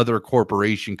some other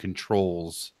corporation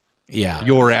controls yeah.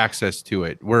 your access to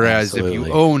it. Whereas if Absolutely.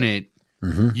 you own it,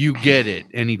 Mhm. you get it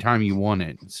anytime you want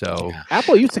it. So Yeah.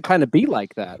 Apple used to kind of be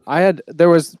like that. There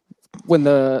was when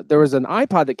there was an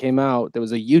iPod that came out, there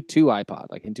was a U2 iPod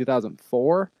like in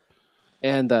 2004,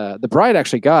 and the bride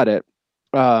actually got it,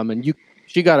 and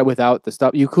she got it without the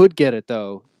stuff. You could get it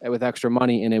though with extra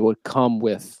money, and it would come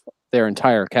with their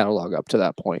entire catalog up to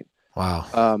that point.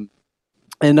 Wow.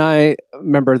 And I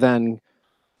remember then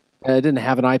I didn't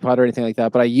have an iPod or anything like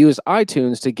that, but I used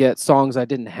iTunes to get songs I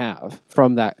didn't have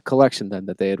from that collection then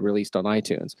that they had released on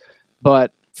iTunes.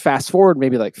 But fast forward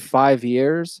maybe like 5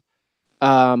 years,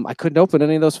 I couldn't open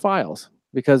any of those files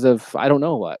because of I don't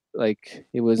know what. Like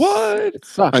it was it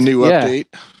sucked. A new update.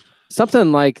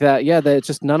 Something like that. Yeah, that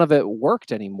just none of it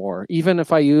worked anymore. Even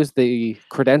if I used the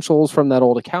credentials from that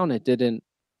old account, it didn't.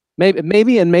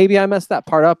 Maybe I messed that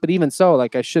part up. But even so,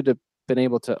 like I should have been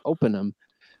able to open them.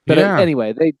 But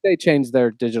anyway, they changed their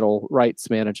digital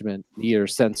rights management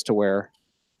years since to where,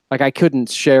 like, I couldn't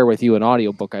share with you an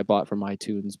audiobook I bought from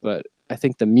iTunes, but I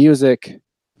think the music,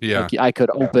 like, I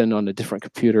could open on a different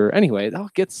computer. Anyway, it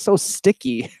all gets so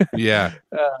sticky. Yeah.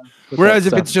 Whereas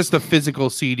if it's just a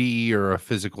physical CD or a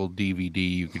physical DVD,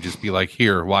 you could just be like,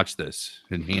 "Here, watch this,"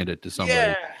 and hand it to somebody.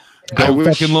 Yeah. Don't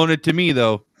fucking loan it to me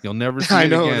though. You'll never see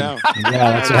it again. Now. Yeah,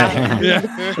 that's right.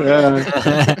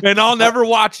 Yeah. And I'll never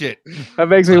watch it. That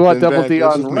makes me want Sinbad Double D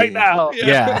lives on with right me. now.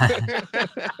 Yeah.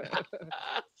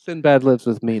 Sinbad lives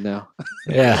with me now.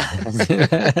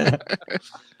 Yeah.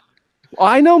 Well,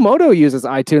 I know Moto uses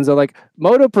iTunes. So like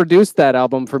Moto produced that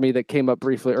album for me that came up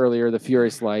briefly earlier, The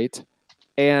Furious Light.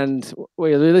 And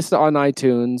we released it on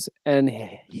iTunes, and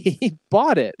he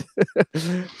bought it.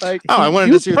 Like, I wanted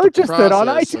you to see what the purchased it on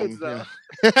process iTunes, and- though.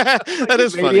 yeah. That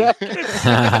is funny.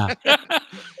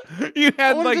 You I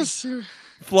had wanted like to see-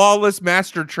 flawless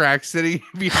master track sitting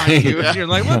behind you, and you're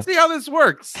like, "Let's see how this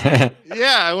works."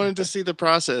 yeah, I wanted to see the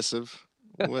process of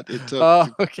what it took. Oh,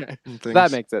 okay. and things.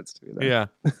 That makes sense to me. Then.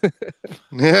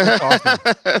 Yeah. Yeah.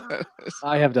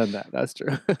 I have done that. That's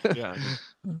true. Yeah.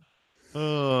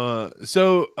 So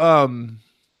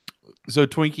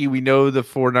Twinkie, we know the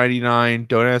 $4.99.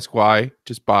 Don't ask why,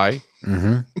 just buy.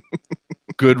 Mm-hmm.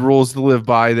 Good rules to live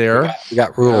by there. We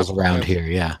got rules around here.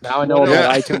 Yeah. Now I know all Yeah.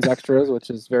 the iTunes extras, which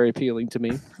is very appealing to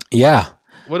me. Yeah.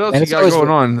 What else And you it's got always- going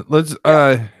on? Let's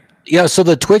Yeah, so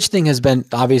the Twitch thing has been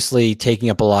obviously taking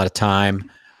up a lot of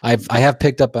time. I have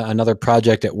picked up another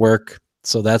project at work,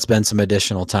 so that's been some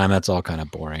additional time. That's all kind of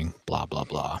boring, blah blah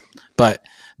blah. But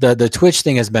the Twitch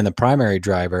thing has been the primary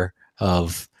driver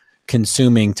of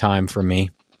consuming time for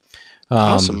me.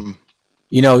 Awesome.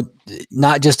 You know,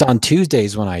 not just on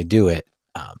Tuesdays when I do it,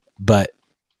 but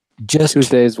just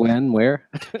Tuesdays when? Where?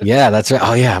 Yeah, that's right.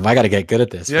 Oh yeah, I got to get good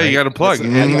at this. yeah, right? you got to plug.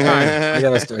 I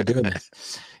gotta start doing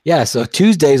this. Yeah, so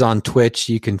Tuesdays on Twitch,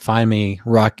 you can find me.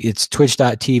 It's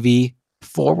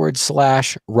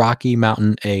twitch.tv/Rocky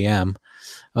Mountain AM.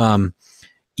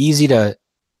 Easy to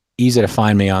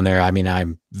find me on there. I mean,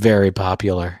 I'm very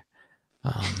popular.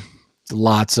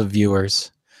 Lots of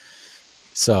viewers,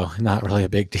 so not really a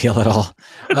big deal at all.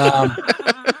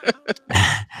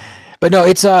 But no,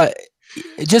 it's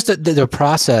just the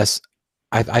process.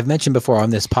 I've mentioned before on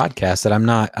this podcast that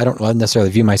I don't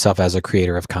necessarily view myself as a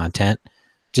creator of content,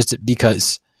 just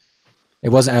because it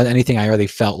wasn't anything I really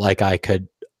felt like I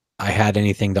had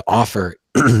anything to offer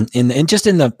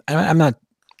I'm not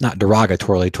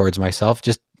derogatorily towards myself,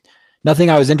 just nothing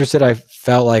I was interested. I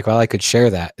felt like, well, I could share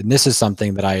that. And this is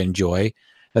something that I enjoy,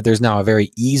 that there's now a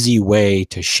very easy way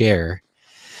to share,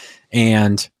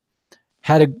 and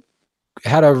had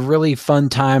a really fun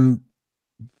time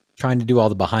trying to do all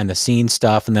the behind the scenes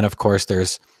stuff. And then of course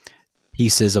there's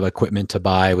pieces of equipment to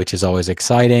buy, which is always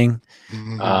exciting.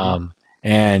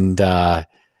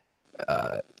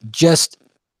 Just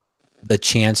the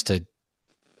chance to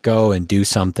go and do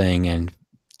something and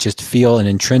just feel an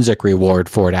intrinsic reward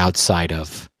for it outside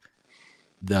of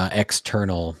the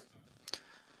external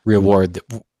reward,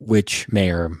 which may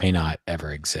or may not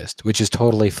ever exist, which is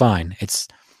totally fine. It's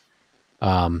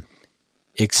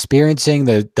experiencing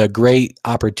the great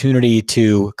opportunity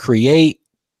to create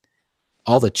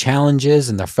all the challenges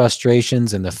and the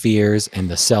frustrations and the fears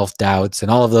and the self-doubts and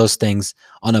all of those things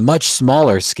on a much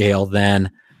smaller scale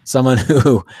than someone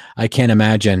who I can't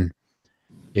imagine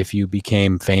if you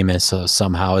became famous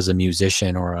somehow as a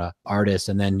musician or an artist,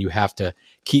 and then you have to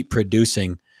keep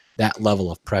producing that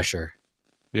level of pressure.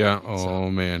 Yeah.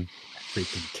 Oh man.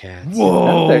 Freaking cats.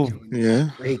 Whoa.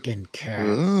 Yeah. Freaking cat.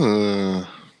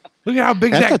 Look at how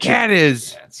big I that thought you- cat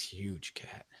is. That's huge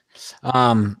cat.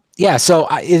 Yeah. So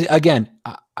I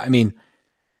mean,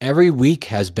 every week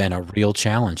has been a real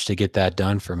challenge to get that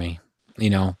done for me. You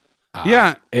know.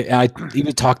 Yeah. I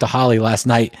even talked to Holly last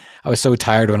night. I was so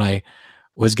tired when I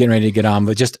was getting ready to get on,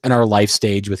 but just in our life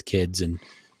stage with kids and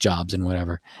jobs and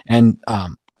whatever. And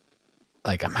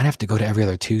like I might have to go to every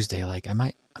other Tuesday. Like I'm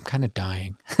kind of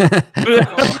dying.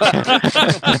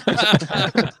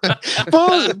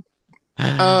 Well,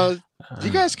 you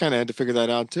guys kind of had to figure that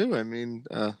out too. I mean,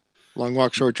 Long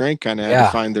Walk Short Drink kind of had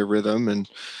to find their rhythm,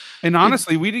 and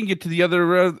honestly, we didn't get to the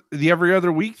every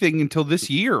other week thing until this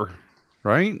year,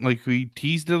 right? Like we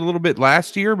teased it a little bit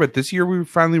last year, but this year we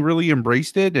finally really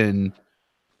embraced it, and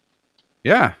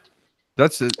yeah,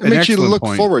 that's it makes you look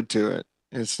forward to it.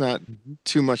 It's not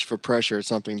too much for pressure. It's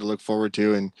something to look forward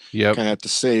to, and you kind of have to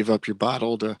save up your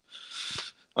bottle to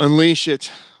unleash it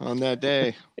on that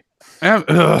day.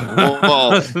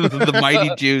 The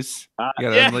mighty juice. You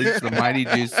gotta unleash the mighty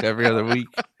juice every other week.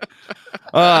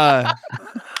 Well,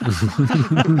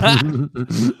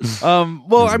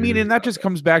 I mean, and that just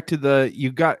comes back to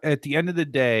you got at the end of the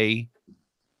day,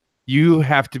 you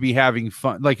have to be having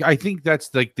fun. Like, I think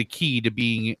that's like the key to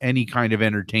being any kind of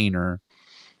entertainer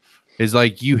is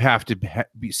like you have to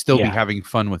still be having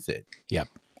fun with it. Yep,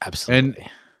 absolutely. And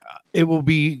it will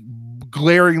be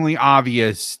glaringly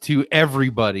obvious to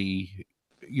everybody,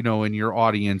 in your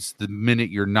audience the minute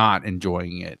you're not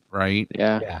enjoying it, right?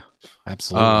 Yeah,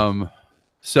 absolutely.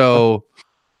 So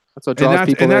that's what draws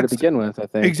people there to begin with, I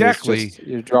think. Exactly.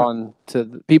 You're drawn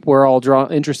to people are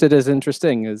all interested as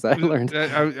interesting, as I learned.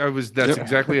 That's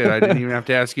exactly it. I didn't even have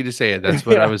to ask you to say it. That's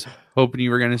what I was hoping you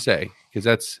were going to say, because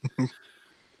that's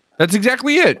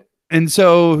exactly it. And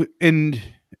so, and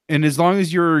as long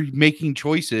as you're making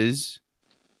choices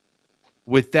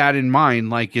with that in mind,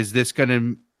 like,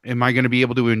 am I going to be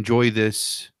able to enjoy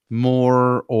this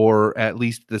more or at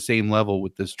least the same level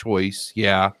with this choice?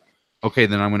 Yeah. Okay,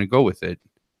 then I'm going to go with it.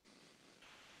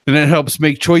 And that helps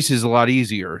make choices a lot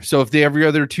easier. So if the every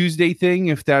other Tuesday thing,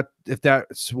 if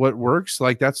that's what works,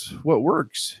 like that's what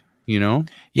works,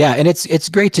 Yeah, and it's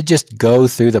great to just go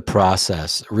through the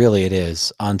process. Really, it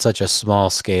is on such a small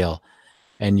scale,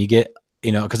 and you get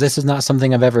because this is not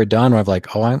something I've ever done where I'm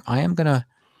like, oh, I'm gonna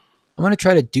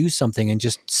try to do something and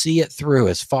just see it through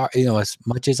as far as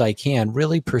much as I can.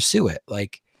 Really pursue it.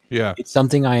 Like, yeah, it's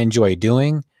something I enjoy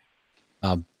doing.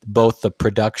 Both the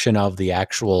production of the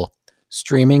actual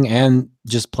streaming and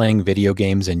just playing video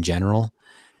games in general.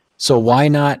 So why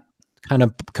not kind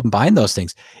of combine those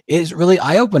things? It's really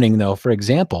eye-opening, though. For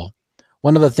example,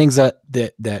 one of the things that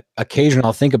occasionally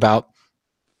I'll think about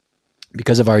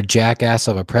because of our jackass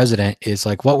of a president is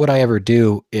like, what would I ever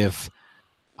do if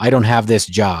I don't have this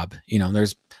job? I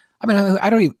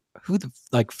don't even, who the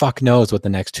fuck knows what the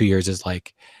next 2 years is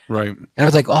like. Right. And I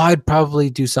was like, oh, I'd probably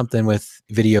do something with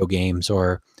video games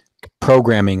or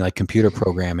programming, like computer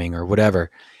programming or whatever.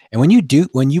 And when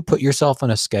you put yourself on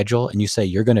a schedule and you say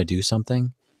you're going to do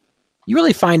something, you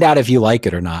really find out if you like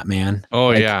it or not, man.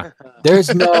 Oh, yeah.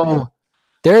 There's no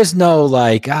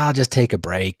like, I'll just take a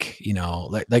break,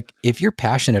 like if you're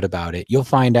passionate about it, you'll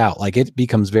find out. Like, it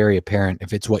becomes very apparent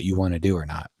if it's what you want to do or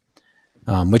not,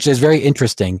 which is very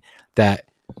interesting. That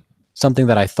something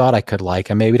that I thought I could like,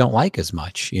 I maybe don't like as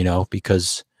much,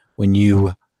 because when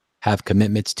you have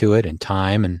commitments to it and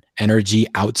time and energy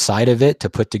outside of it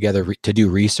to put together, to do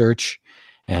research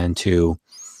and to,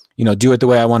 do it the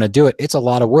way I want to do it, it's a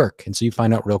lot of work. And so you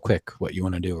find out real quick what you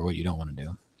want to do or what you don't want to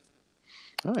do.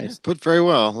 Nice. Put very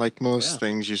well, like most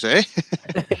things you say.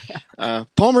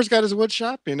 Palmer's got his wood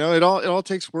shop. It all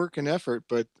takes work and effort,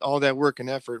 but all that work and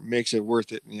effort makes it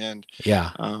worth it in the end.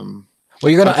 Yeah.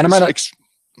 Well, you're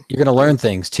gonna learn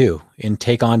things too, and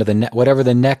take on to whatever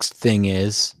the next thing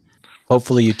is.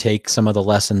 Hopefully, you take some of the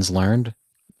lessons learned.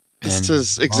 This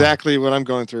is exactly what I'm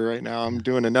going through right now. I'm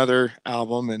doing another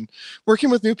album and working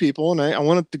with new people, and I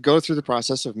wanted to go through the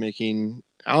process of making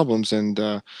albums. And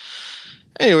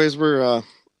anyways,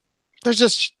 there's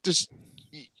just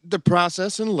the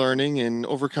process and learning and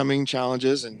overcoming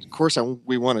challenges. And of course,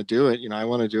 we want to do it. I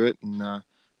want to do it. And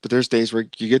but there's days where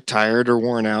you get tired or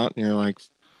worn out, and you're like,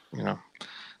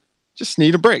 just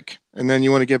need a break. And then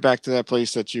you want to get back to that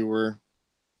place that you were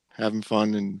having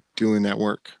fun and doing that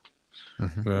work.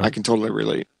 Mm-hmm. Yeah. I can totally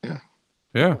relate. Yeah.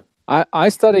 Yeah. I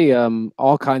study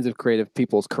all kinds of creative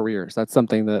people's careers. That's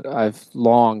something that I've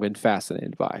long been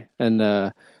fascinated by. And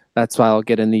that's why I'll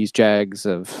get in these jags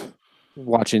of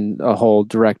watching a whole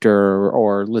director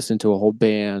or listen to a whole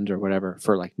band or whatever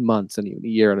for like months and even a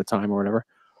year at a time or whatever.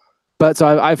 But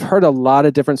so I've heard a lot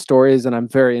of different stories, and I'm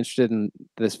very interested in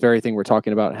this very thing we're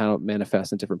talking about, how it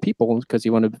manifests in different people, because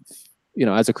you want to,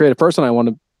 as a creative person, I want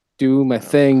to do my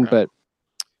thing, but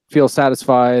feel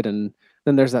satisfied. And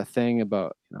then there's that thing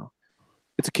about,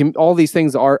 it's all these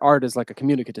things, art is like a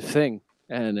communicative thing,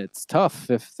 and it's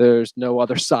tough if there's no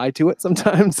other side to it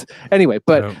sometimes. Anyway,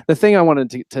 but the thing I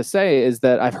wanted to say is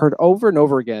that I've heard over and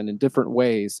over again in different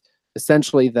ways,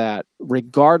 essentially, that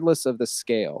regardless of the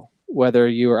scale, whether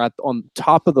you're on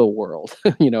top of the world,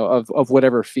 of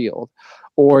whatever field,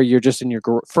 or you're just in your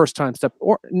first time step,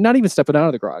 or not even stepping out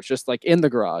of the garage, just like in the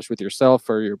garage with yourself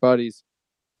or your buddies.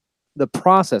 The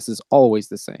process is always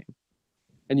the same,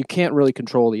 and you can't really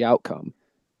control the outcome.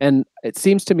 And it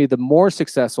seems to me the more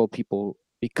successful people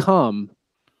become,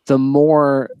 the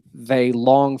more they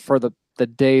long for the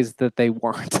days that they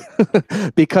weren't,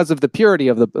 because of the purity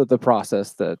of the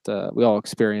process that we all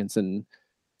experience, and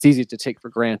it's easy to take for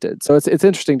granted. So it's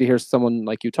interesting to hear someone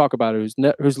like you talk about it,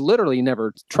 who's literally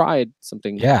never tried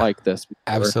something like this before.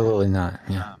 Absolutely not.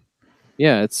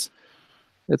 Yeah, it's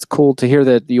cool to hear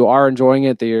that you are enjoying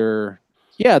it. That you're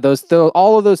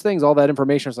all of those things, all that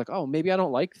information is like, oh, maybe I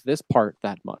don't like this part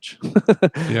that much.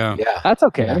 Yeah. That's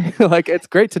okay. Like, it's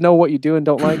great to know what you do and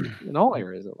don't like in all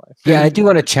areas of life. Yeah, I do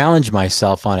want to challenge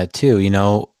myself on it too.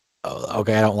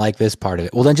 Okay, I don't like this part of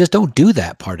it. Well, then just don't do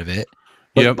that part of it.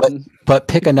 But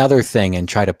pick another thing and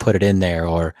try to put it in there,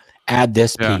 or add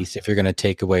this piece if you're going to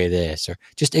take away this, or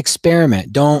just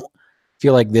experiment. Don't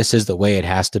feel like this is the way it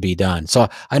has to be done. So,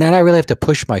 and I really have to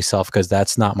push myself, because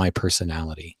that's not my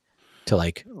personality, to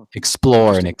like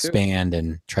explore and expand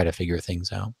and try to figure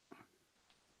things out.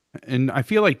 And I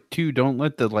feel like too, don't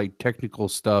let the like technical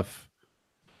stuff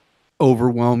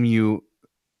overwhelm you.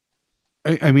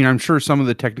 I mean, I'm sure some of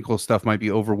the technical stuff might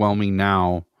be overwhelming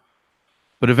now,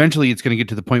 but eventually it's going to get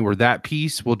to the point where that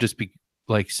piece will just be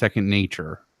like second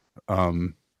nature. I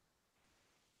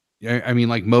mean,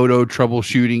 like Moto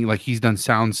troubleshooting, like he's done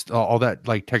sounds, all that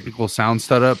like technical sound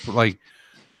setup, like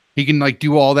he can like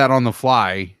do all that on the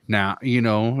fly now,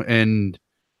 and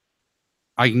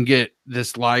I can get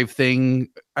this live thing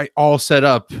all set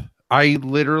up.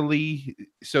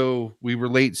 So we were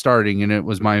late starting, and it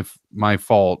was my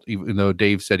fault, even though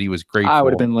Dave said he was grateful. I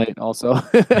would have been late also.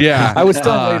 Yeah. I was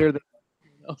still later than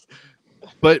else.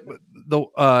 But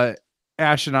the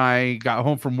Ash and I got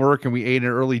home from work, and we ate an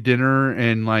early dinner,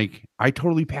 and like I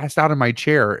totally passed out in my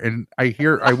chair, and I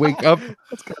wake up.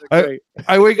 That's kind of great.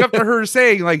 I wake up to her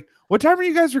saying like, "What time are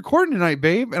you guys recording tonight,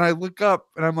 babe?" And I look up,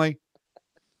 and I'm like,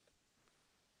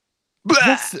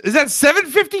 is that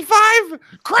 7:55?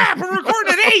 Crap, we're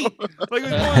recording at 8. Like,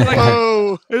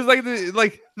 it was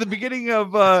like the beginning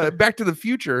of Back to the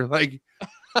Future. Like,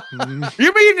 you mean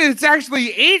it's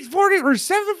actually 8:40 or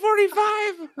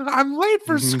 7:45? I'm late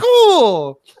for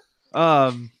school.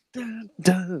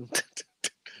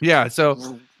 Yeah,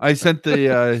 so I sent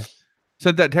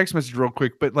that text message real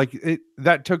quick, but like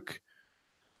that took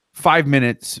 5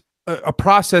 minutes. A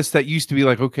process that used to be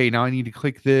like, okay, now I need to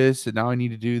click this, and now I need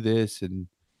to do this, and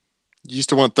you used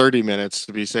to want 30 minutes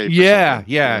to be safe. Yeah.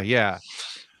 Yep.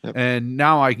 And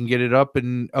now I can get it up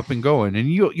and going, and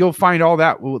you'll find all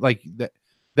that like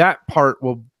that part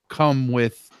will come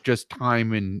with just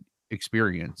time and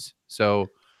experience. So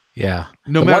yeah,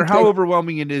 no matter how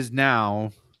overwhelming it is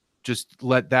now, just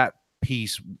let that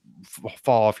piece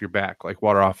fall off your back like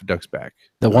water off a duck's back.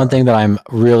 The one thing that I'm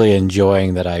really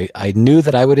enjoying, that I knew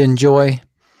that I would enjoy,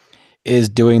 is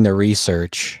doing the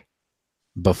research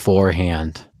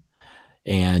beforehand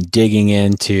and digging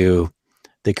into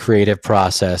the creative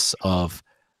process of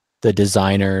the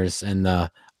designers and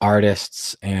the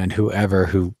artists and whoever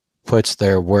who puts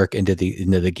their work into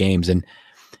the games. And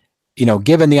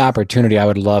given the opportunity, I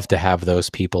would love to have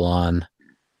those people on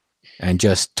and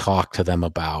just talk to them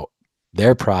about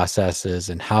their processes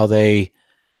and how they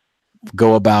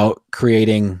go about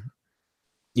creating,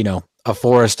 a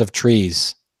forest of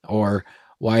trees, or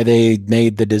why they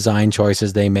made the design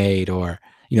choices they made, or,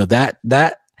 that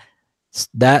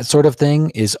sort of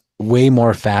thing is way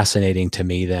more fascinating to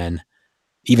me than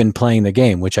even playing the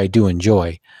game, which I do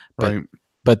enjoy.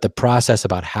 But the process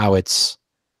about how it's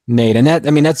made, and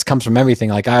that comes from everything.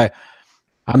 Like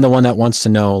I'm the one that wants to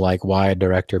know like why a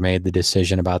director made the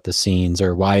decision about the scenes,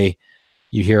 or why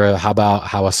you hear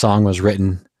how a song was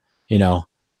written. It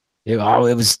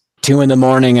was 2 a.m.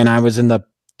 and I was in the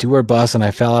tour bus and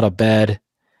I fell out of bed,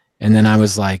 and then I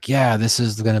was like, yeah, this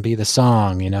is going to be the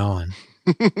song, and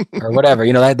or whatever.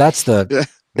 That's the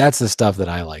stuff that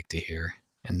I like to hear.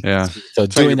 And so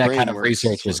doing that kind of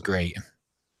research is great.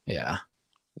 Yeah.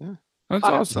 That's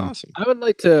awesome. I would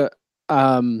like to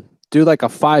do like a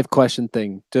 5-question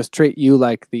thing. Just treat you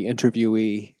like the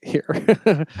interviewee here.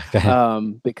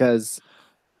 Because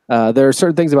there are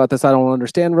certain things about this I don't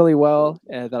understand really well,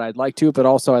 that I'd like to, but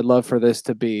also I'd love for this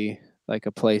to be like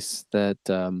a place that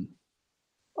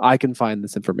I can find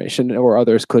this information, or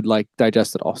others could like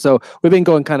digest it all. So we've been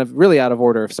going kind of really out of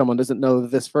order. If someone doesn't know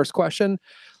this first question,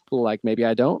 like maybe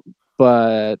I don't,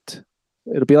 but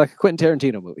it'll be like a Quentin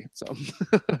Tarantino movie. So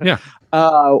yeah.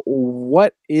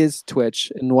 What is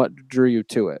Twitch and what drew you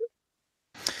to it?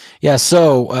 Yeah.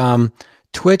 So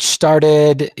Twitch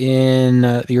started in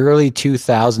the early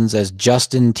 2000s as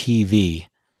Justin TV.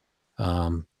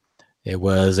 It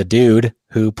was a dude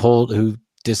who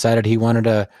decided he wanted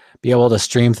to be able to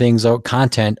stream things or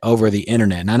content over the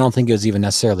internet. And I don't think it was even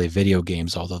necessarily video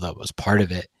games, although that was part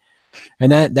of it.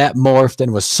 And that morphed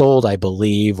and was sold, I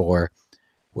believe, or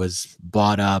was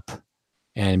bought up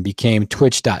and became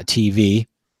Twitch.tv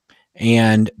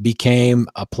and became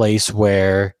a place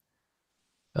where,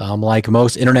 like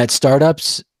most internet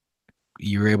startups,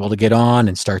 you were able to get on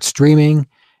and start streaming,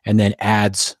 and then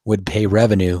ads would pay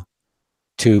revenue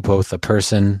to both the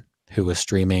person who was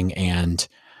streaming and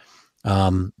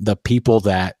the people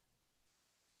that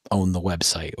own the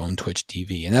website, own Twitch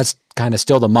TV. And that's kind of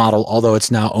still the model, although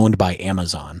it's now owned by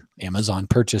Amazon. Amazon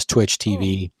purchased Twitch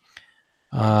TV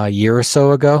a year or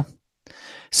so ago.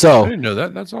 So I didn't know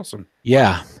that. That's awesome.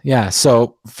 Yeah.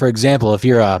 So, for example, if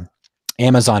you're a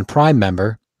Amazon Prime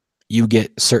member, you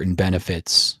get certain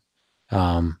benefits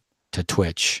to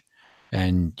Twitch,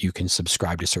 and you can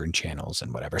subscribe to certain channels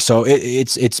and whatever. So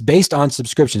it's based on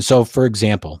subscription. So, for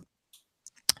example,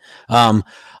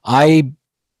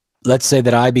 let's say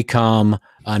that I become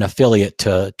an affiliate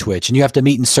to Twitch, and you have to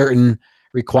meet in certain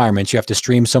requirements. You have to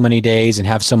stream so many days and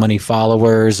have so many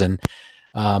followers, and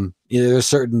there's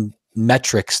certain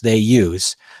metrics they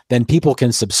use. Then people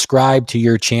can subscribe to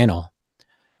your channel,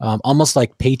 almost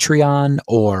like Patreon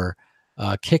or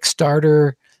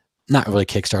Kickstarter. Not really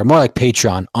Kickstarter, more like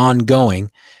Patreon,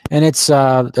 ongoing. And it's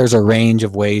there's a range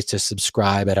of ways to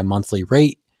subscribe at a monthly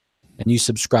rate, and you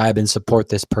subscribe and support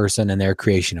this person and their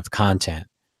creation of content.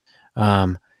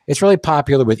 It's really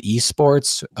popular with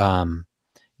esports,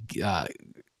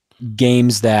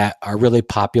 games that are really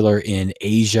popular in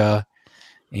Asia,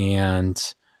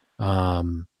 and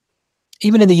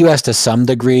even in the US to some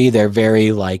degree. They're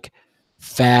very like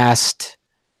fast.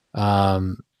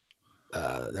 They're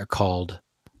called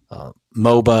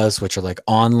MOBAs, which are like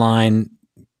online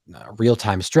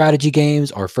real-time strategy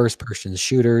games or first-person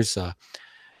shooters.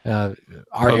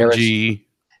 PUBG.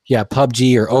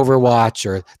 PUBG or Overwatch,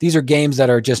 or these are games that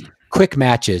are just quick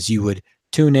matches. You would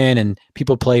tune in and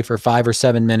people play for 5 or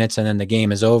 7 minutes, and then the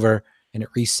game is over and it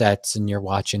resets, and you're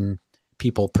watching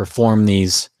people perform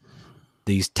these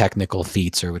technical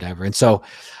feats or whatever. And so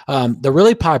the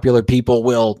really popular people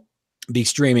will be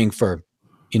streaming for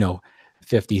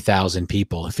 50,000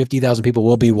 people. 50,000 people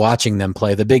will be watching them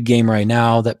play. The big game right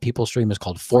now that people stream is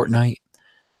called Fortnite,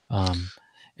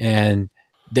 and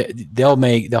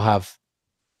they'll have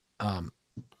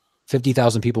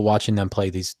 50,000 people watching them play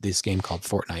this game called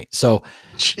Fortnite. So,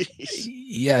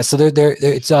 yeah, so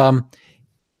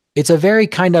it's a very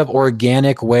kind of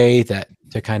organic way to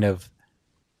kind of,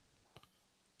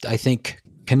 I think,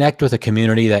 connect with a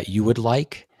community that you would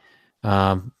like.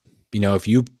 If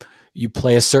you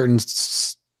play a certain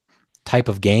type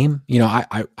of game,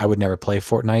 I would never play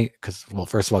Fortnite because, well,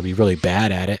 first of all, I'd be really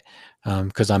bad at it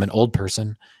because I'm an old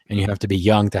person, and you have to be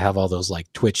young to have all those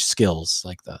like Twitch skills,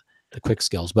 like the quick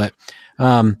skills. But,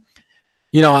 I'm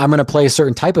going to play a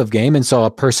certain type of game. And so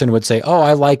a person would say, oh,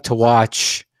 I like to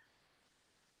watch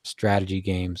strategy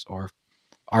games or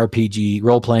RPG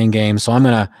role-playing games. So I'm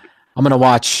going to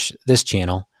watch this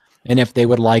channel. And if they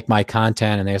would like my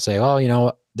content and they say,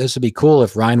 oh, this would be cool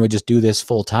if Ryan would just do this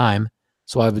full time.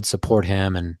 So I would support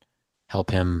him and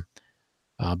help him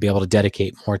be able to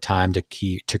dedicate more time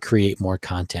to create more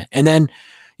content. And then,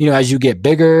 as you get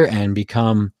bigger and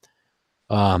become,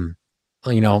 now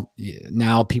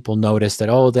people notice that,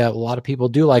 that a lot of people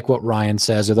do like what Ryan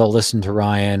says, or they'll listen to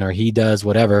Ryan, or he does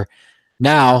whatever.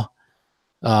 Now,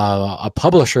 a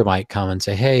publisher might come and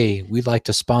say, hey, we'd like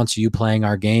to sponsor you playing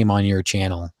our game on your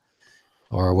channel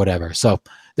or whatever. So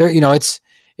there, it's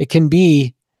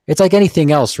like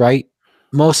anything else, right?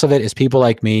 Most of it is people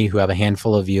like me who have a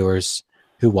handful of viewers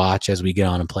who watch as we get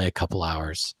on and play a couple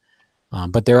hours.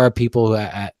 But there are people who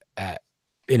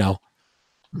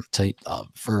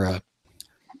for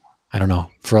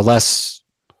a less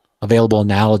available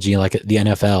analogy, like the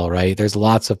NFL, right? There's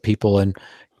lots of people in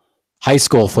high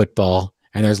school football,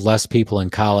 and there's less people in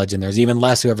college, and there's even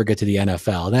less who ever get to the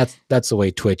NFL. And that's the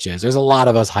way Twitch is. There's a lot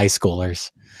of us high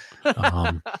schoolers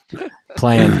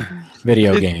playing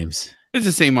video games. It's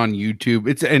the same on YouTube.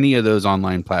 It's any of those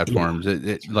online platforms.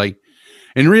 Yeah.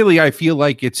 And really, I feel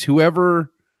like it's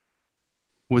whoever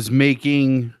was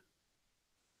making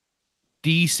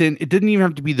decent. It didn't even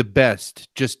have to be the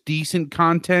best, just decent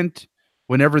content.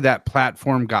 Whenever that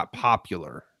platform got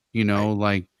popular,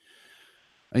 like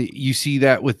you see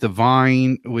that with the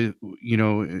Vine, with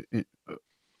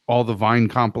all the Vine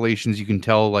compilations. You can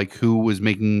tell like who was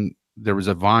making. There was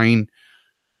a Vine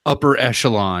upper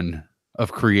echelon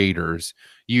of creators.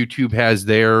 YouTube has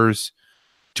theirs,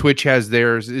 Twitch has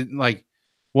theirs. Like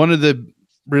one of the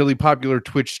really popular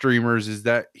Twitch streamers is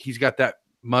that he's got that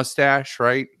mustache,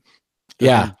 right?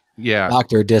 Yeah. Yeah.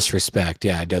 Dr. Disrespect.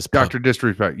 Yeah, it does. Dr.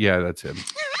 Disrespect. Yeah, that's him.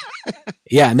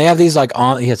 Yeah, and they have these like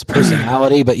he has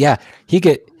personality, but yeah, he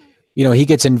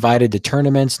gets invited to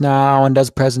tournaments now and does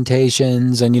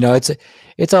presentations, and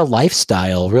it's a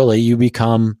lifestyle, really. You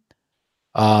become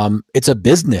it's a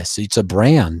business, it's a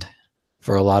brand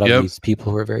for a lot of these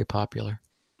people who are very popular.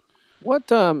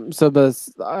 What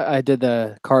I did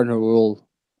the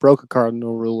broke a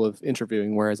cardinal rule of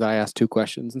interviewing, whereas I asked 2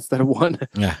 questions instead of 1.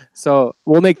 Yeah. So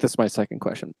we'll make this my second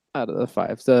question out of the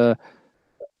 5. So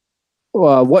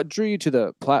what drew you to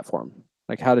the platform?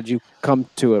 Like, how did you come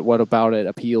to it? What about it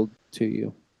appealed to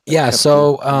you? Yeah.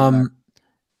 So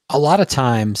a lot of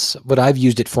times what I've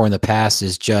used it for in the past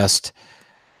is just,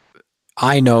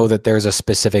 I know that there's a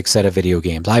specific set of video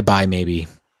games. I buy maybe,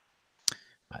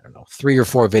 I don't know, 3 or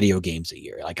 4 video games a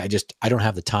year. Like I don't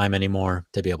have the time anymore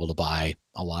to be able to buy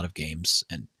a lot of games,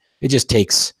 and it just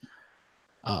takes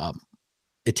a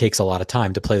lot of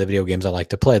time to play the video games I like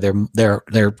to play.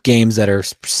 They're games that are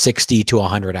 60 to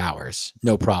 100 hours,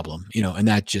 no problem, and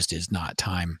that just is not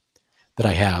time that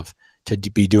I have to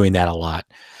be doing that a lot.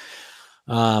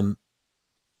 And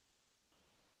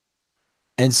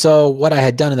so what I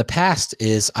had done in the past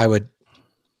is I would,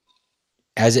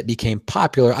 as it became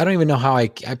popular, I don't even know how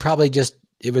it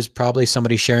was probably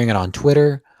somebody sharing it on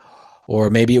Twitter, or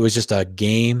maybe it was just a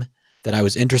game that I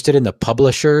was interested in, the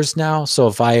publishers now. So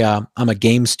if I'm a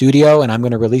game studio and I'm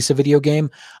going to release a video game,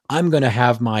 I'm going to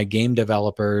have my game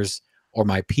developers or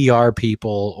my PR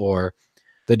people or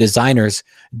the designers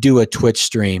do a Twitch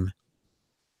stream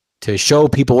to show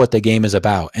people what the game is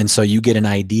about. And so you get an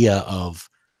idea of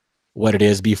what it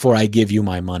is before I give you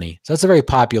my money. So that's a very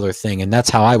popular thing. And that's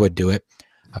how I would do it.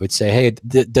 I would say, hey,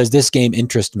 does this game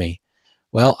interest me?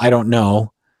 Well, I don't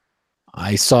know.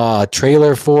 I saw a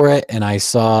trailer for it and I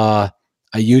saw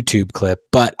a YouTube clip,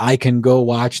 but I can go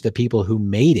watch the people who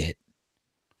made it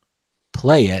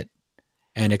play it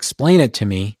and explain it to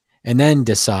me, and then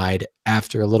decide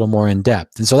after a little more in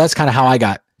depth. And so that's kind of how I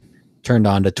got turned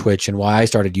on to Twitch and why I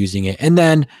started using it. And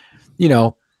then,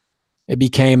 it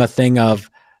became a thing of,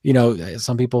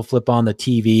 some people flip on the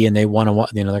TV and they want to,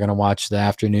 they're going to watch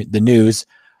the news.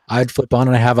 I'd flip on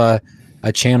and I have a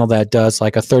channel that does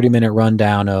like a 30-minute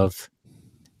rundown of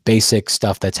basic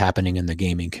stuff that's happening in the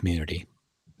gaming community.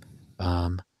 They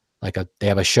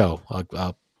have a show,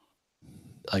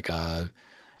 it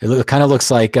kind of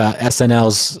looks like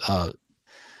SNL's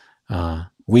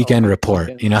Weekend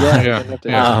Report,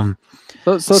 Yeah.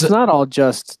 So it's not all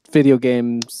just video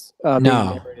games being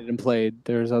No. narrated and played.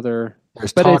 There's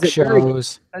talk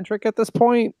shows. Centric at this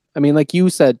point. I mean, like you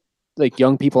said, like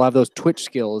young people have those Twitch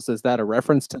skills. Is that a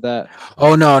reference to that?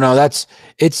 Oh no,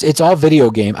 it's all video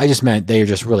game. I just meant they're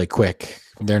just really quick.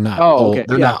 They're not old. Okay.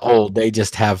 They're not old. They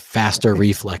just have faster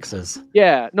reflexes.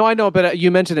 Yeah, no, I know, but you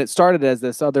mentioned it started as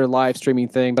this other live streaming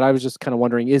thing, but I was just kind of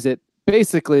wondering, is it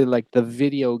basically like the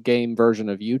video game version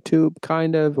of YouTube,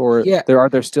 kind of, or are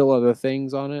there still other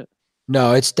things on it?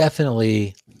 No, it's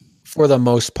definitely, for the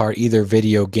most part, either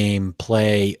video game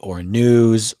play or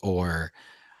news, or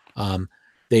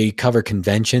they cover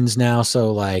conventions now.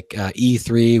 So like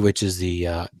E3, which is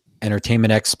the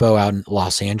Entertainment Expo out in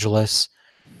Los Angeles.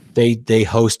 They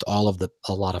host a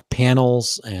lot of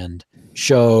panels and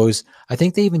shows. I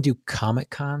think they even do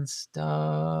Comic-Con stuff.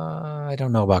 I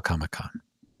don't know about Comic-Con.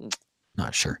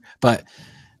 Not sure. But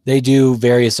they do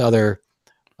various other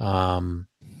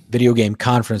video game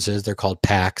conferences. They're called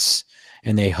PAX,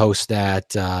 and they host that.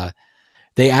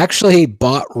 They actually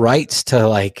bought rights to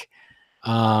like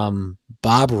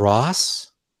Bob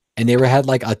Ross, and they had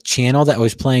like a channel that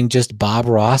was playing just Bob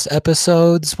Ross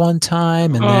episodes one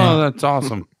time. And that's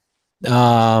awesome.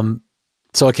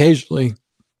 So occasionally,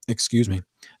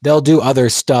 they'll do other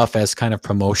stuff as kind of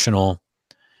promotional.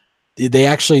 They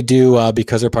actually do,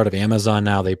 because they're part of Amazon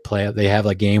now, they have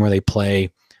a game where they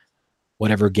play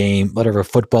whatever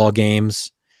football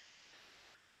games.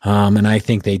 And I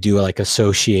think they do like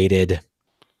associated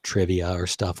trivia or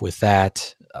stuff with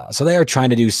that. So they are trying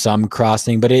to do some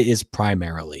crossing, but it is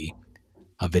primarily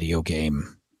a video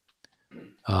game.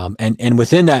 And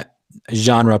within that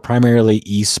genre, primarily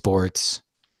esports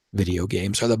video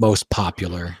games are the most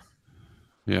popular.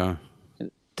 Yeah.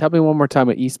 Tell me one more time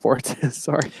what esports is.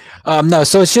 Sorry. No,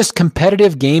 so it's just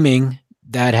competitive gaming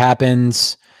that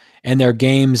happens, and they're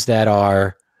games that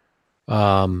are,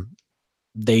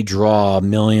 they draw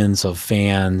millions of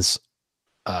fans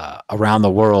around the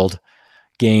world.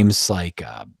 Games like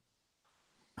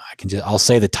I'll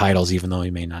say the titles, even though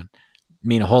you may not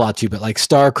mean a whole lot to you, but like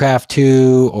StarCraft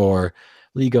 2 or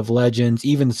League of Legends,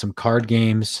 even some card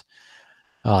games,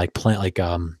 they're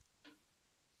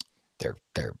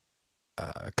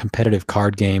competitive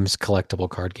card games, collectible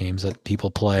card games that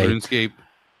people play. RuneScape.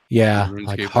 Yeah,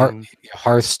 RuneScape like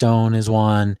Hearthstone is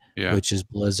one, Yeah. which is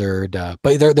Blizzard.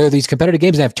 But they're these competitive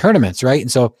games that have tournaments, right?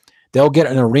 And so they'll get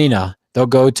an arena. They'll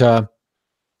go to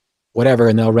whatever,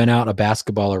 and they'll rent out a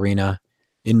basketball arena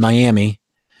in Miami,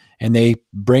 and they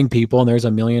bring people, and there's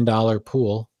 $1 million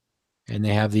pool, and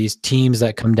they have these teams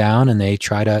that come down, and they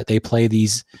play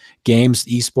these games,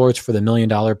 esports, for the $1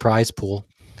 million prize pool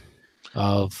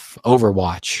of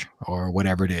Overwatch or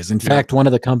whatever it is. In fact, one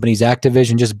of the companies,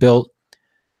 Activision, just built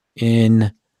in,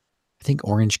 I think,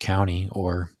 Orange County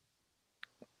or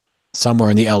somewhere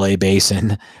in the LA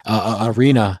basin,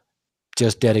 arena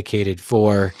just dedicated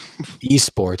for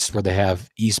esports, where they have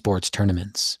esports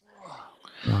tournaments.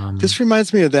 This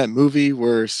reminds me of that movie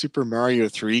where Super Mario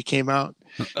 3 came out.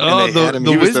 Oh, And they had him.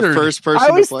 the He was wizard. the first person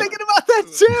I was to play. thinking about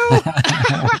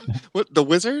that too. What, the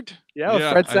wizard? Yeah, with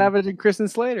Yeah, Fred I- Savage and Kristen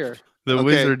Slater. The Okay.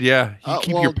 wizard, yeah. You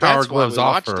keep your power that's why we gloves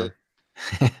off watched her.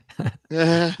 it.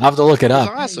 Yeah, I'll have to look it it was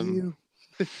up. awesome.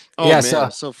 Oh Yeah, man, so-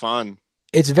 so fun.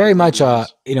 It's very much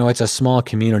Yes. it's a small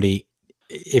community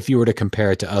if you were to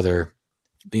compare it to other,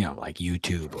 like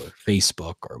YouTube or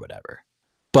Facebook or whatever.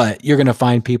 But you're going to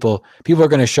find people are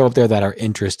going to show up there that are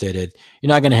interested. You're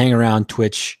not going to hang around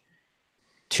Twitch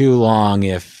too long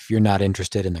if you're not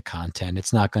interested in the content.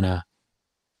 It's not going to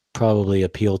probably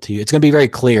appeal to you. It's going to be very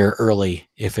clear early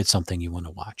if it's something you want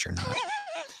to watch or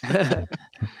not.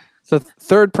 So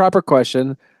third proper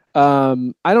question. I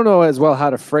don't know as well how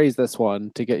to phrase this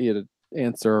one to get you to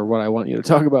answer what I want you to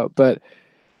talk about, but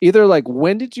either like,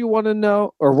 when did you want to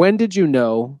know, or when did you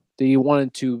know that you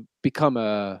wanted to become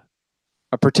a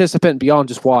participant beyond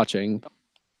just watching?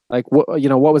 Like, what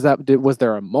was that? Was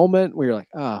there a moment where you're like,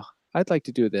 oh, I'd like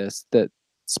to do this, that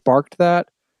sparked that?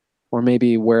 Or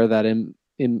maybe where that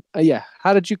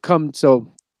how did you come to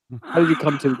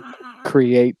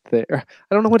create I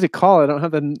don't know what to call it. I don't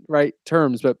have the right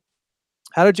terms, but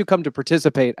how did you come to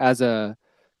participate as a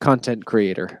content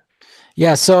creator?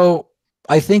 Yeah, so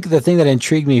I think the thing that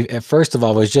intrigued me first of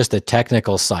all was just the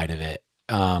technical side of it.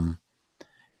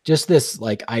 Just this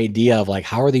like idea of like,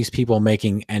 how are these people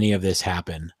making any of this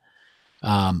happen?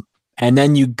 And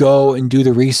then you go and do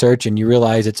the research and you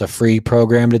realize it's a free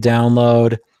program to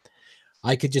download.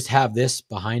 I could just have this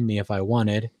behind me if I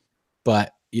wanted,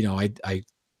 but I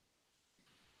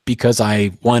because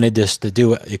I wanted this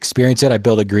to experience it, I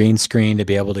built a green screen to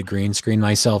be able to green screen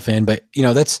myself in. But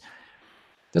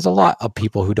there's a lot of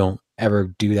people who don't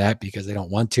ever do that because they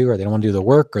don't want to, or they don't want to do the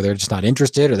work, or they're just not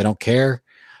interested, or they don't care.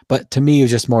 But to me, it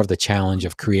was just more of the challenge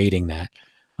of creating that.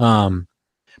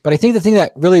 But I think the thing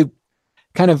that really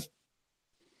kind of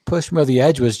pushed me over the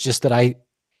edge was just that I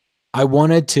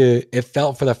wanted to, it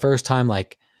felt for the first time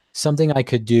like something I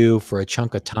could do for a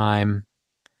chunk of time,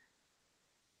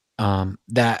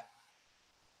 that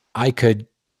I could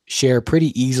share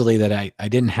pretty easily, that I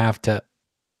didn't have to,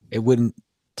 it wouldn't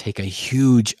take a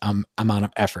huge amount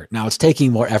of effort. Now it's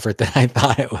taking more effort than I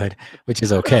thought it would, which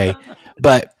is okay.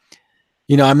 But,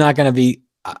 I'm not going to be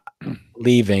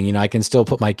leaving, I can still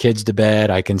put my kids to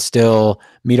bed. I can still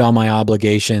meet all my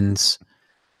obligations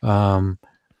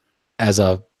as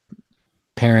a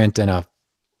parent and a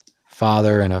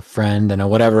father and a friend and a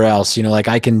whatever else, like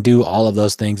I can do all of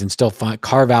those things and still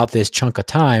carve out this chunk of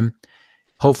time,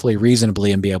 hopefully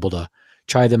reasonably, and be able to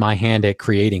try my hand at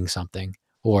creating something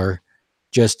or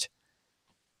just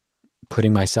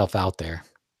putting myself out there.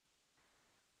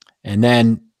 And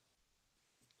then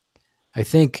I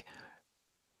think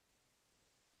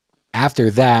after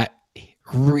that,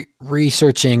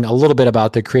 researching a little bit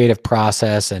about the creative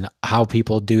process and how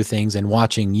people do things, and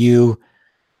watching you,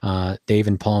 Dave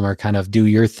and Palmer, kind of do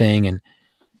your thing,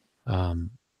 and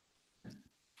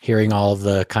hearing all of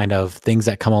the kind of things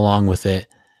that come along with it.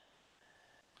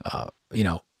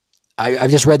 I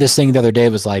just read this thing the other day.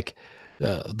 It was like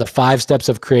the 5 steps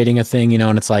of creating a thing,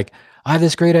 and it's like, I have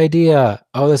this great idea.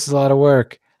 Oh, this is a lot of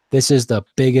work. This is the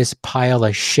biggest pile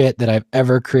of shit that I've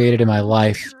ever created in my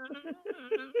life.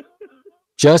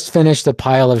 Just finish the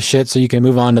pile of shit so you can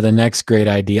move on to the next great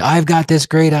idea. I've got this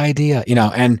great idea,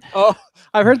 and Oh,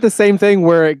 I've heard the same thing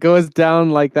where it goes down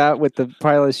like that with the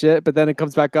pile of shit, but then it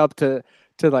comes back up to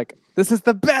like, this is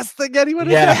the best thing anyone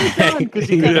has ever done, because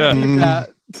you Yeah. need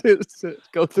that to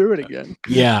go through it again.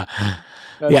 yeah.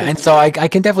 That's Yeah, and so I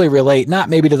can definitely relate, not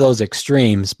maybe to those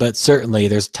extremes, but certainly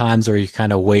there's times where you're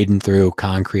kind of wading through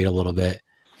concrete a little bit.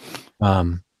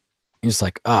 You're just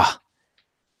like, I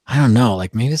don't know,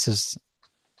 like maybe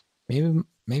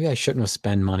maybe I shouldn't have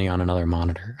spent money on another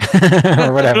monitor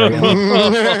or whatever.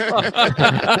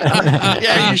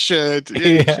 Yeah, you should. Yeah,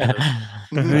 you should.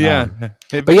 Yeah.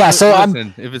 But yeah, so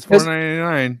listen, if it's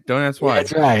 $4.99, don't ask why.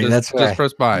 That's right. Just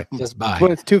press buy. Just buy.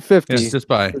 When it's $250. Yes, just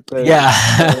buy.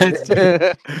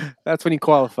 Yeah. That's when you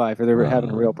qualify for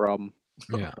having a real problem.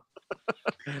 Yeah.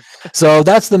 So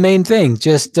that's the main thing.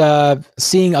 Just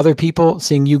seeing other people,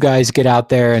 seeing you guys get out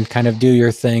there and kind of do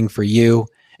your thing for you,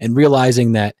 and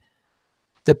realizing that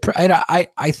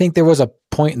I think there was a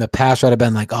point in the past where I'd have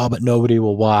been like, oh, but nobody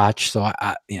will watch. So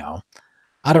I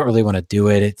don't really want to do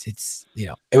it. It's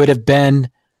it would have been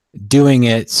doing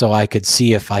it so I could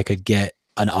see if I could get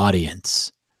an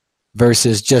audience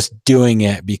versus just doing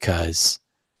it because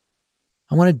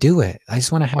I want to do it. I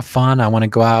just want to have fun. I want to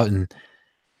go out and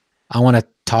I want to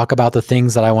talk about the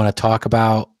things that I want to talk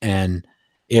about. And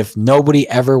if nobody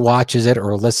ever watches it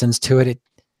or listens to it,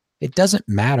 it doesn't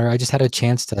matter. I just had a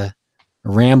chance to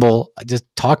ramble, just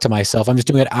talk to myself. I'm just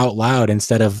doing it out loud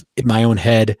instead of in my own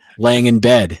head, laying in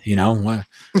bed, There's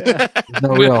no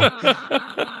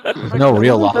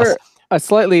real loss. A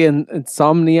slightly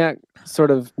insomniac sort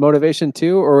of motivation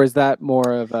too, or is that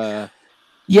more of a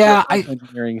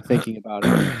engineering thinking about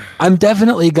it? I'm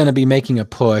definitely going to be making a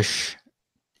push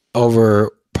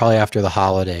over probably after the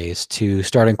holidays to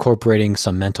start incorporating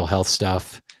some mental health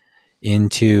stuff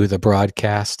into the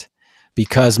broadcast,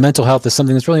 because mental health is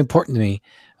something that's really important to me.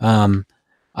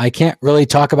 I can't really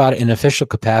talk about it in official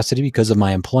capacity because of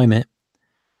my employment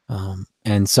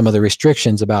and some of the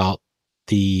restrictions about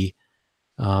the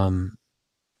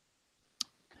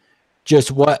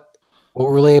just what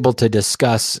we're able to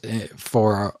discuss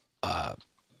for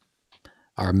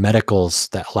our medicals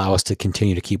that allow us to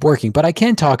continue to keep working. But I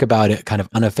can talk about it kind of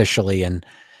unofficially and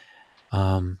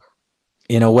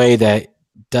in a way that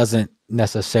doesn't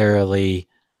necessarily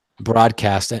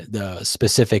broadcast the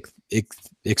specific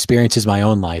experiences of my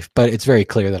own life. But it's very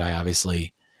clear that I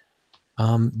obviously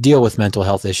deal with mental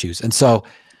health issues. And so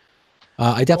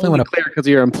I definitely want to clear because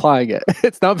you're implying it.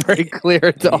 It's not very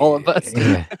clear to all of us.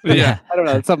 Yeah. I don't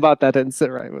know. Something about that didn't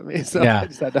sit right with me. So I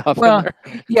just had to hop in there.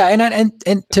 Yeah,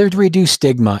 and to reduce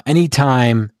stigma,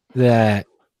 anytime that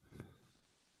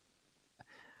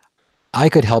I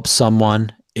could help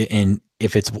someone,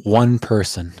 if it's one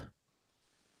person,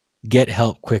 get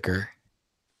help quicker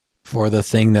for the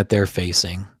thing that they're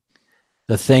facing,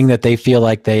 the thing that they feel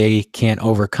like they can't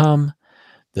overcome,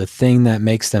 the thing that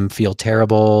makes them feel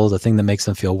terrible, the thing that makes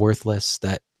them feel worthless,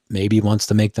 that maybe wants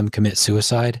to make them commit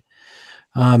suicide.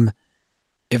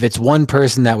 If it's one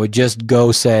person that would just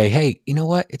go say, hey, you know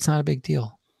what? It's not a big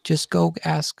deal. Just go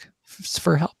ask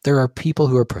for help. There are people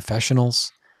who are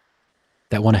professionals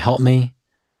that want to help me.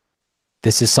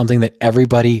 This is something that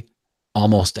everybody,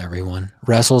 almost everyone,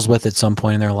 wrestles with at some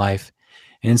point in their life.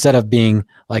 And instead of being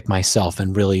like myself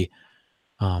and really,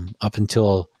 up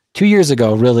until 2 years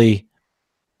ago, really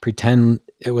pretend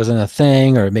it wasn't a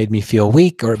thing, or it made me feel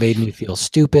weak, or it made me feel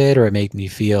stupid, or it made me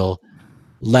feel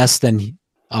less than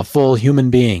a full human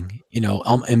being,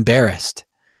 I'm embarrassed.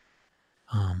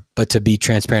 But to be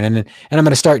transparent, and I'm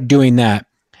going to start doing that.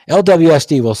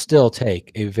 LWSD will still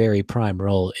take a very prime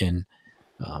role in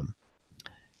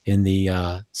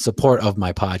the support of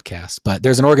my podcast. But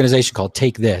there's an organization called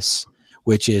Take This,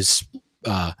 which is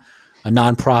a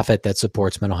nonprofit that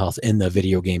supports mental health in the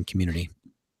video game community.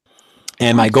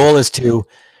 And my goal is to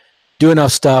do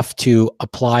enough stuff to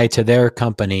apply to their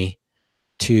company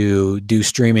to do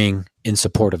streaming in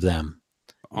support of them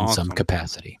in some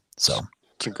capacity. So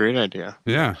it's a great idea.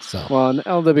 Yeah. So Well, and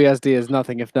LWSD is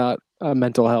nothing if not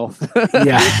mental health.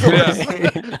 Yeah.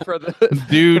 For the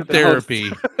Dude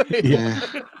therapy. Yeah.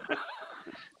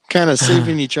 Kind of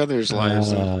saving each other's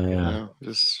lives. Yeah.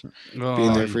 Just Oh,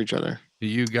 being there for each other.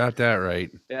 You got that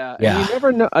right. Yeah. Yeah. And you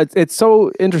never know. It's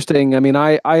so interesting. I mean,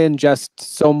 I ingest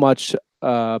so much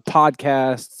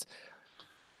podcasts.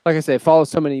 Like I say, follow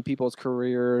so many people's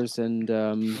careers and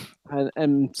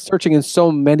searching in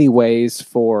so many ways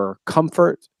for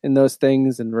comfort in those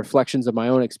things and reflections of my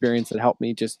own experience that help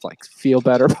me just like feel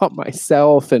better about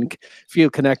myself and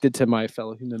feel connected to my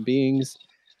fellow human beings.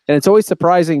 And it's always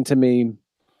surprising to me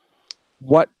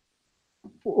what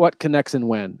connects and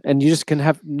when, and you just can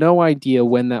have no idea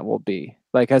when that will be,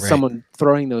 like as someone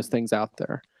throwing those things out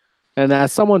there. And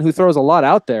as someone who throws a lot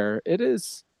out there, it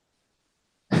is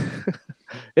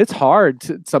it's hard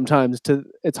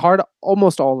it's hard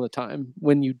almost all the time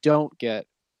when you don't get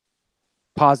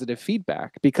positive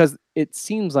feedback, because it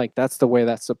seems like that's the way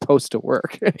that's supposed to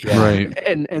work. Right.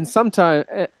 And sometimes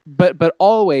but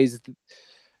always,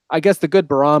 I guess the good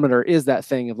barometer is that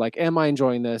thing of like, am I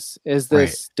enjoying this? Is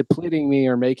this depleting me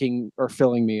or making or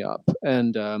filling me up?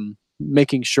 And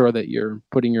making sure that you're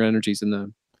putting your energies in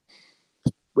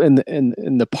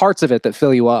the parts of it that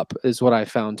fill you up is what I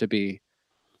found to be,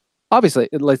 obviously,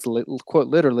 quote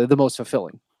literally, the most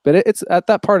fulfilling. But it's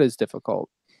that part is difficult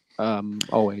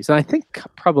always, and I think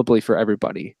probably for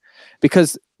everybody,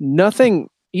 because nothing,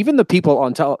 even the people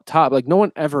on top, like no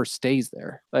one ever stays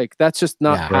there. Like that's just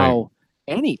not how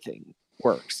anything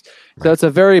works. So it's a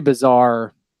very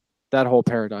bizarre. That whole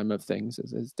paradigm of things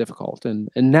is difficult, and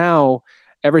now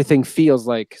everything feels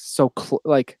like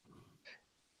like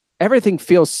everything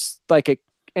feels like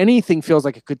anything feels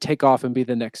like it could take off and be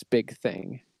the next big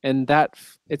thing, and that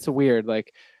it's a weird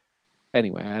like.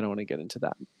 Anyway, I don't want to get into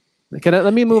that.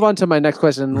 Let me move on to my next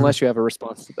question, unless you have a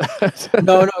response to that.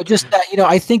 No, just that,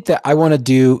 I think that I want to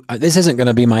do, this isn't going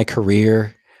to be my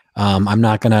career. I'm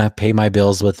not going to pay my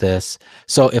bills with this.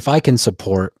 So if I can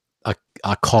support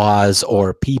a cause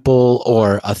or people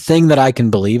or a thing that I can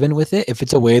believe in with it, if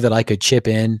it's a way that I could chip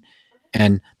in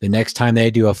and the next time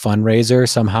they do a fundraiser,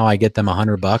 somehow I get them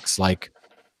 $100, like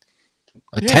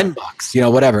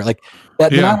 $10, whatever, like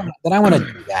that, then I want to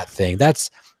do that thing. That's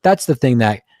the thing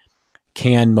that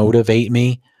can motivate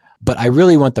me, but I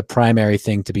really want the primary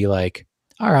thing to be like,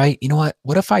 all right, you know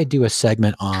what if I do a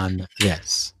segment on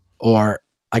this? Or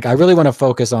like, I really want to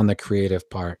focus on the creative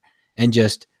part and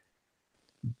just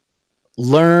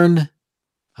learn.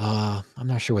 I'm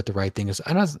not sure what the right thing is.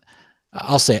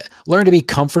 I'll say it. Learn to be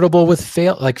comfortable with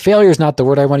failure is not the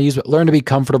word I want to use, but learn to be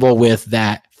comfortable with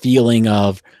that feeling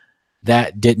of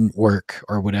that didn't work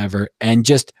or whatever. And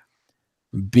just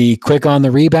be quick on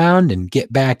the rebound and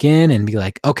get back in and be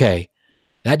like, okay,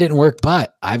 that didn't work,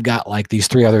 but I've got like these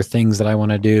 3 other things that I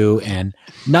want to do, and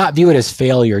not view it as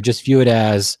failure, just view it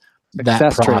as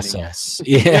that process.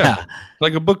 Yeah.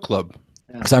 Like a book club.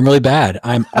 Because I'm really bad.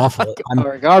 I'm awful.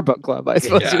 Our book club, I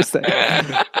suppose you're saying.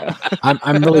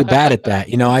 I'm really bad at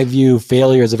that. I view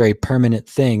failure as a very permanent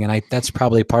thing, and that's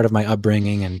probably part of my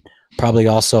upbringing and probably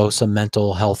also some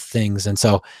mental health things. And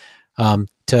so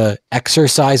to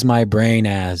exercise my brain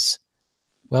as,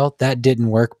 well, that didn't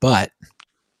work, but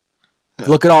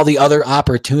look at all the other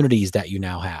opportunities that you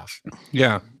now have.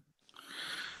 Yeah.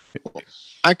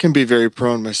 I can be very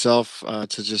prone myself to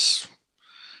just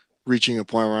reaching a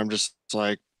point where I'm just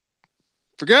like,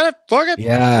 forget it, fuck it.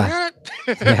 Yeah.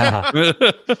 Forget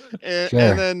it. And, Sure.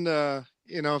 and then,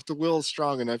 if the will is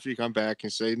strong enough, you come back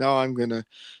and say, no, I'm going to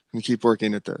keep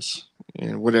working at this,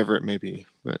 and whatever it may be.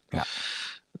 But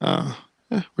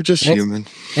we're just human.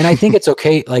 And I think it's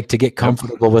okay, like, to get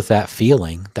comfortable with that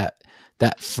feeling,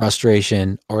 that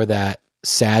frustration or that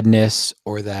sadness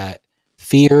or that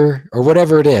fear or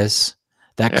whatever it is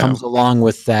that comes along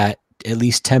with that, at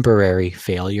least temporary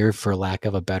failure, for lack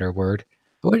of a better word.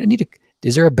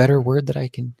 Is there a better word that I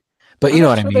can? But you know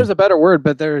what I mean. There's a better word,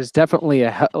 but there's definitely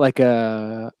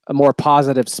a more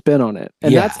positive spin on it,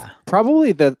 and that's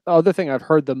probably the other thing I've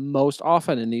heard the most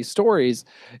often in these stories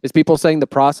is people saying the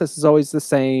process is always the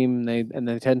same. They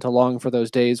tend to long for those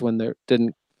days when they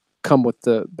didn't come with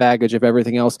the baggage of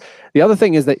everything else. The other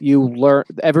thing is that you learn.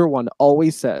 Everyone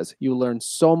always says you learn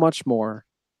so much more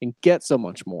and get so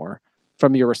much more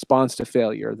from your response to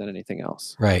failure than anything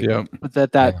else. Right. Yeah. But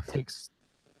that takes.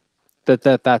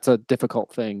 That's a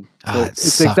difficult thing. So It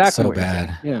sucks exactly so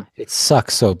bad. Yeah, it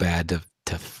sucks so bad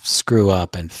to screw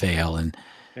up and fail, and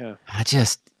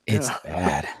it's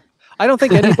bad. I don't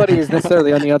think anybody is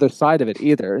necessarily on the other side of it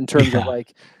either, in terms of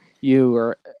like you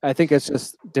or. I think it's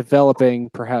just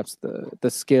developing perhaps the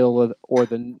skill or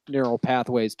the neural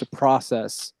pathways to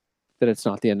process that it's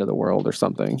not the end of the world or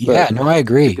something. But no, I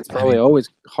agree. It's probably always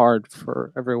hard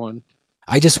for everyone.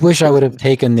 I just wish I would have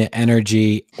taken the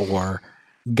energy or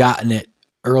gotten it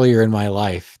earlier in my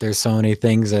life. There's so many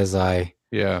things as I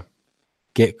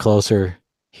get closer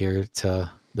here to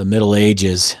the Middle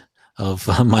Ages of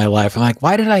my life. I'm like,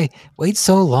 why did I wait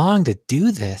so long to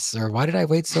do this? Or why did I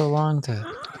wait so long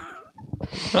to...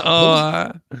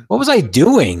 what was I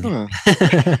doing?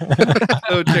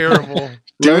 So terrible.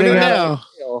 Learning now.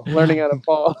 Learning how to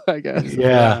fall, I guess.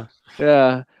 Yeah.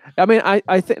 I mean,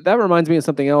 I think that reminds me of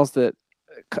something else that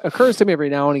occurs to me every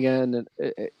now and again, and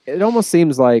it almost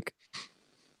seems like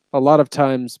a lot of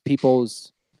times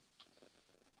people's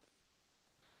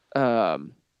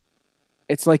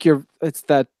it's like it's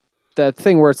that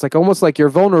thing where it's like almost like your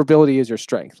vulnerability is your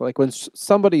strength. Like when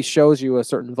somebody shows you a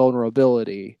certain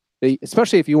vulnerability,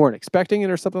 especially if you weren't expecting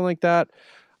it or something like that,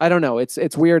 I don't know,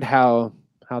 it's weird how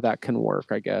that can work,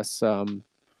 I guess.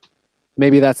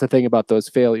 Maybe that's the thing about those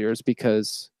failures,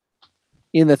 because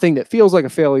in the thing that feels like a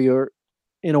failure,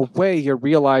 in a way, you're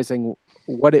realizing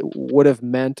what it would have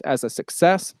meant as a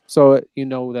success. So,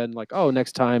 then like, oh,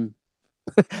 next time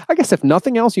I guess if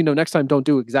nothing else, next time don't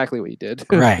do exactly what you did.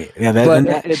 Right. Yeah.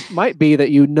 But it might be that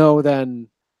then,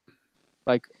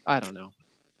 like, I don't know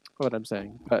what I'm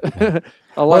saying, but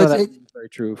a lot of that is very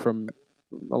true from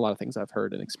a lot of things I've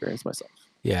heard and experienced myself.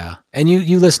 Yeah. And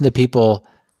you listen to people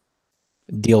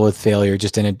deal with failure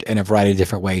just in a variety of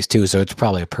different ways too. So it's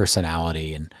probably a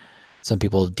personality, and some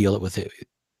people deal with it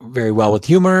very well with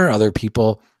humor. Other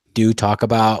people do talk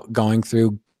about going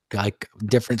through like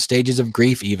different stages of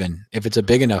grief, even if it's a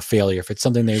big enough failure, if it's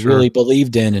something they really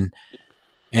believed in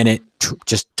and it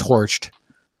just torched,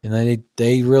 and then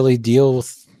they really deal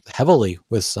heavily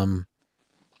with some,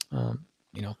 the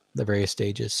various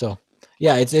stages. So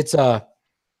yeah, it's an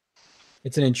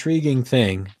intriguing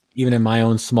thing, even in my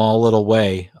own small little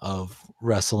way of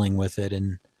wrestling with it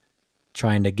and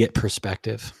trying to get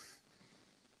perspective.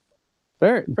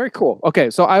 Very, very cool.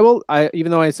 Okay, so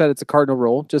even though I said it's a cardinal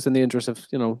rule, just in the interest of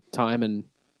time and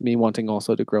me wanting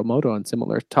also to grow Moto on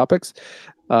similar topics,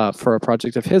 for a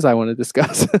project of his I want to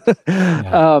discuss.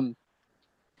 Yeah.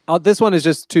 This one is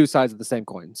just two sides of the same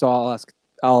coin, so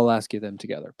I'll ask you them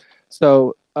together.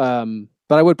 So,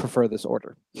 but I would prefer this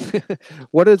order.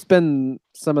 What has been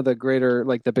some of the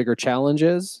the bigger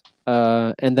challenges,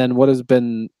 and then what has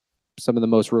been some of the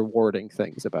most rewarding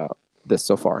things about this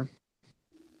so far?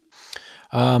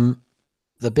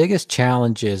 The biggest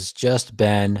challenge has just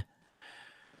been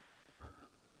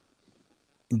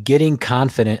getting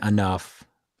confident enough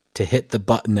to hit the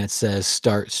button that says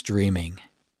start streaming.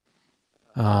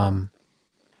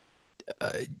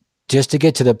 Just to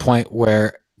get to the point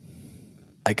where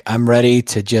like I'm ready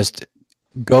to just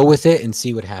go with it and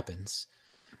see what happens.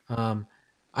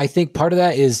 I think part of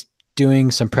that is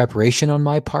doing some preparation on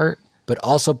my part, but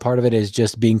also part of it is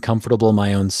just being comfortable in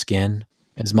my own skin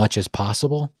as much as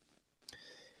possible,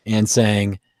 and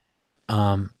saying,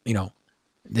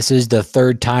 this is the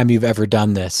third time you've ever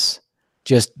done this.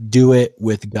 Just do it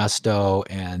with gusto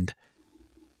and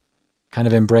kind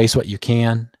of embrace what you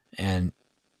can and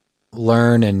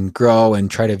learn and grow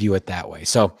and try to view it that way.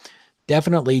 So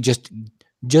definitely just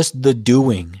the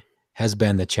doing has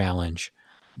been the challenge.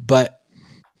 But,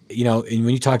 and when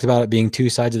you talked about it being two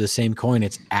sides of the same coin,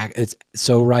 it's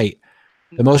so right.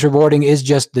 The most rewarding is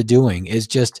just the doing, is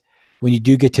just when you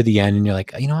do get to the end and you're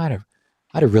like, I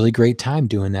had a really great time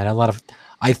doing that.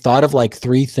 I thought of like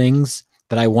 3 things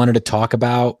that I wanted to talk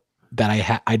about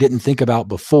that I didn't think about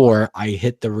before I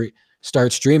hit the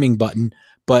start streaming button,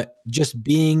 but just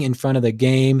being in front of the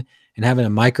game and having a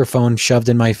microphone shoved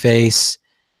in my face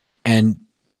and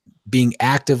being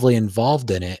actively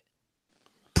involved in it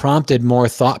prompted more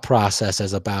thought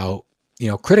processes about,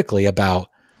 critically about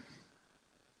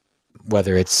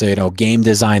whether it's, game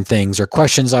design things or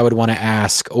questions I would want to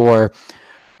ask, or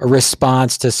a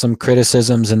response to some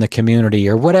criticisms in the community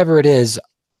or whatever it is.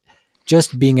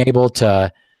 Just being able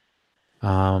to,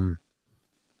 I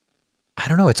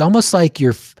don't know. It's almost like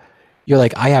you're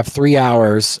like, I have 3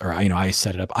 hours, or, I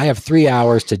set it up. I have 3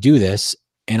 hours to do this,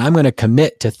 and I'm going to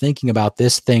commit to thinking about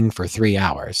this thing for 3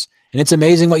 hours. And it's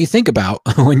amazing what you think about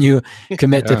when you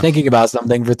commit to thinking about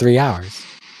something for 3 hours.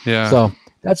 Yeah. So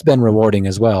that's been rewarding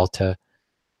as well, to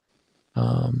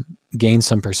gain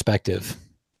some perspective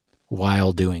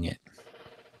while doing it.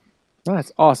 Oh,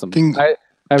 that's awesome. Things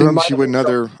you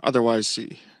wouldn't otherwise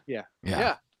see. Yeah.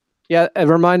 It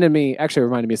reminded me of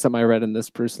something I read in this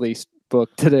Bruce Lee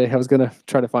book today. I was going to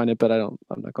try to find it, but I'm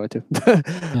not going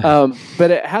to.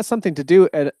 But it has something to do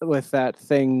with that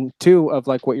thing too, of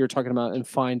like what you're talking about and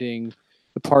finding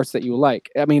the parts that you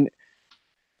like. I mean,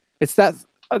 it's that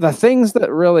the things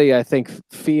that really, I think,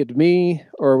 feed me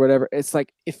or whatever. It's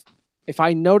like, if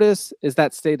I notice is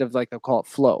that state of, like, they'll call it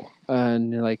flow,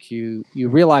 and you're like, you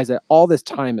realize that all this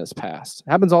time has passed.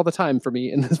 It happens all the time for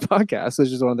me in this podcast, which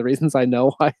is one of the reasons I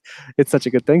know why it's such a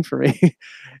good thing for me.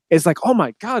 It's like, oh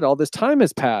my God, all this time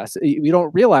has passed. You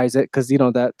don't realize it because,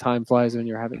 that time flies when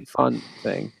you're having fun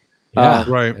thing. Yeah,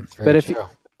 right. But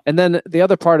and then the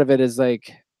other part of it is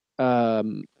like, a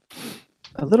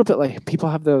little bit like people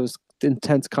have those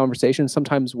intense conversations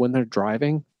sometimes when they're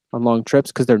driving on long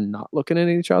trips because they're not looking at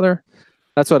each other.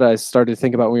 That's what I started to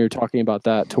think about when we were talking about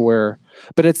that,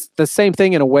 but it's the same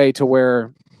thing in a way, to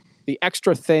where the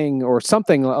extra thing or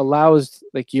something allows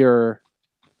like your,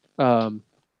 the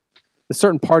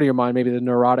certain part of your mind, maybe the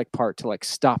neurotic part, to like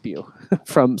stop you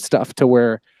from stuff, to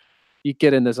where you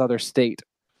get in this other state.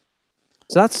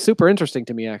 So that's super interesting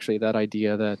to me, actually, that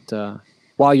idea that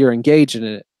while you're engaged in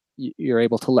it, you're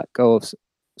able to let go of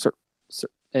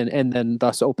and then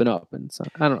thus open up. And so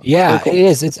I don't know. Yeah, cool. It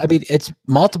is. It's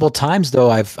multiple times though.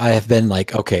 I have been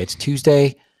like, okay, it's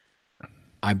Tuesday.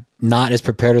 I'm not as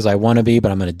prepared as I want to be, but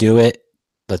I'm going to do it.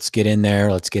 let's get in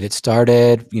there, let's get it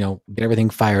started, get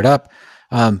everything fired up.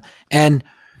 And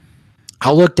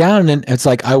I'll look down and it's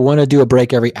like, I want to do a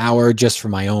break every hour just for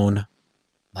my own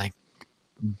like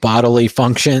bodily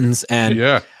functions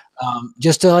and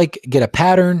just to like get a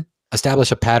pattern,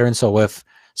 establish a pattern. So if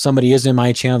somebody is in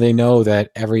my channel, they know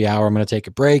that every hour I'm going to take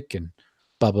a break and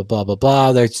blah, blah, blah, blah,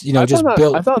 blah. That's, just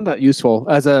build. I found that useful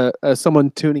as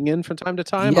someone tuning in from time to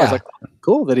time. I was like, oh,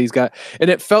 cool that he's got, and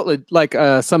it felt like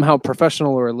somehow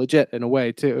professional or legit in a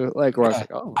way too. Like, where I was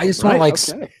like, oh, I just want like,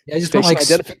 I just want like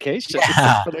identification.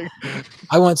 Yeah.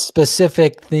 I want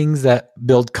specific things that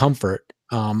build comfort.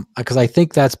 Because I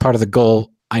think that's part of the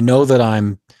goal. I know that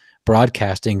I'm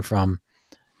broadcasting from,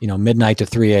 midnight to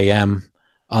 3 a.m.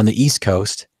 on the East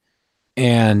Coast.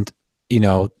 And,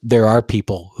 there are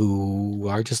people who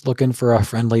are just looking for a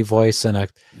friendly voice and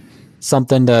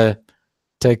something to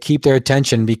keep their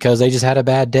attention because they just had a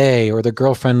bad day or their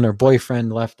girlfriend or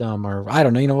boyfriend left them or I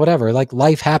don't know, whatever, like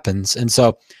life happens. And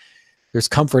so there's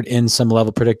comfort in some level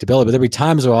of predictability, but there'll be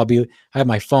times where I have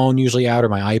my phone usually out or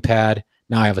my iPad.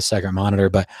 Now I have a second monitor,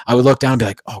 but I would look down and be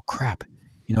like, oh crap,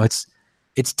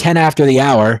 it's 10 after the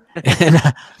hour and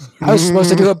I was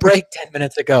supposed to do a break 10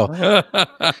 minutes ago.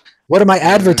 What are my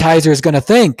advertisers going to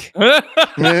think?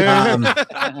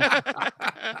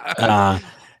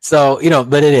 So,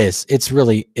 but it's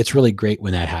really great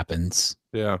when that happens.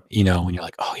 Yeah. When you're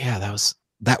like, oh yeah,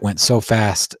 that went so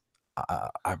fast.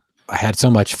 I had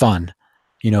so much fun,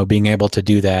 being able to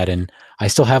do that. And I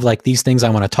still have like these things I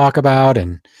want to talk about.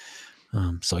 And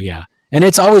so, yeah. And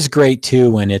it's always great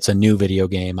too, when it's a new video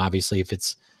game. Obviously, if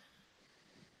it's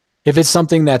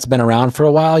something that's been around for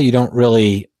a while, you don't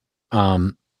really,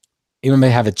 even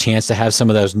may have a chance to have some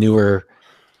of those newer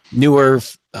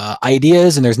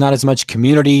ideas, and there's not as much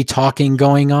community talking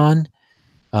going on.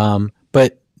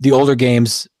 But the older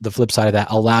games, the flip side of that,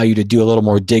 allow you to do a little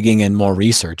more digging and more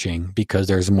researching because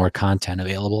there's more content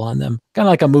available on them. Kind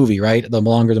of like a movie, right? The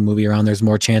longer the movie around, there's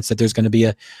more chance that there's going to be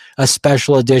a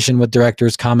special edition with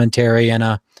director's commentary and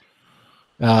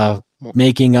a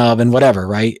making of and whatever,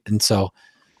 right? And so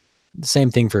the same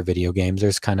thing for video games.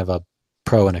 There's kind of a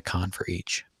pro and a con for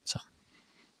each. So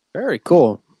very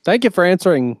cool. Thank you for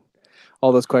answering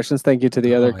all those questions. Thank you to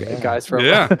the other guys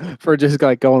for just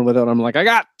like going with it. I'm like, I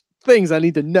got things I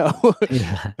need to know.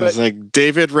 Yeah. It's like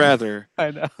David Rather.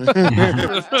 I know.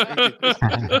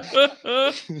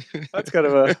 That's kind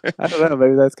of I don't know,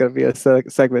 maybe that's going to be a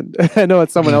segment. I know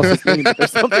it's someone else's thing, but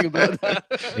there's something about that.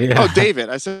 Yeah. Oh, David.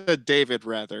 I said David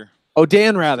Rather. Oh,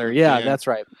 Dan Rather. Yeah, that's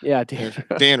right. Yeah,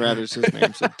 Dan Rather's his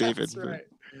name, so David. That's right.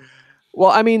 Well,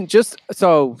 I mean, just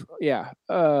so, yeah.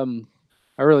 I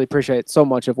really appreciate so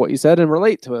much of what you said and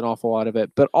relate to an awful lot of it.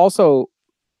 But also,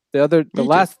 the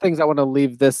last things I want to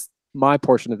leave my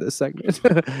portion of this segment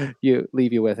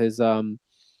leave you with is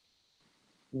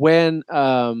when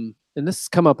and this has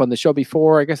come up on the show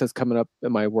before. I guess it's coming up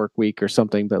in my work week or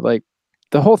something. But like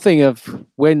the whole thing of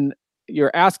when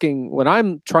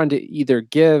I'm trying to either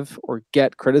give or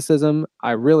get criticism,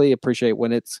 I really appreciate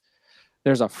when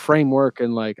there's a framework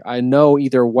and like I know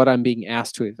either what I'm being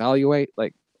asked to evaluate,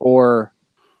 like or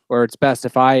it's best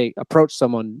if I approach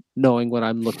someone knowing what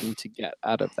I'm looking to get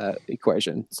out of that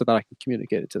equation so that I can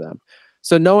communicate it to them.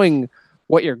 So knowing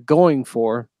what you're going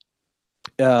for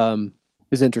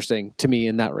is interesting to me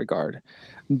in that regard.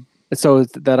 So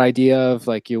that idea of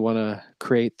like you want to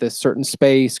create this certain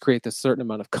space, create this certain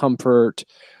amount of comfort,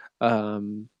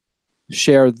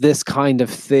 share this kind of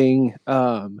thing.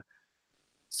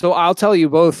 So I'll tell you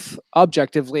both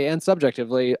objectively and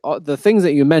subjectively, the things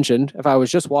that you mentioned, if I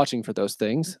was just watching for those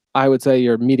things, I would say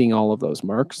you're meeting all of those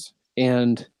marks.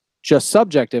 And just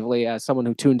subjectively, as someone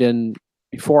who tuned in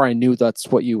before I knew that's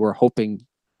what you were hoping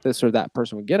this or that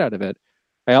person would get out of it,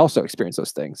 I also experienced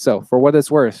those things. So for what it's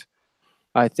worth,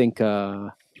 I think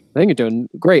you're doing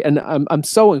great. And I'm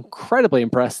so incredibly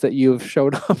impressed that you've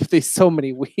showed up these so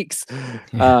many weeks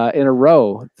in a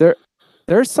row.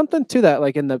 There's something to that,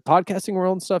 like in the podcasting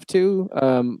world and stuff too.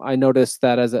 I noticed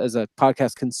that as a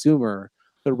podcast consumer,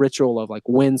 the ritual of like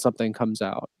when something comes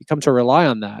out, you come to rely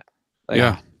on that.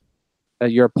 Like,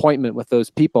 your appointment with those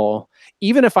people,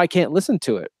 even if I can't listen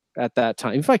to it at that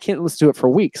time, if I can't listen to it for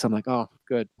weeks, I'm like, oh,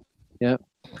 good. Yeah.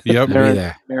 Yep.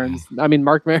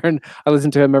 Mark Maron, I listen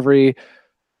to him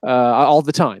all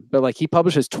the time, but like he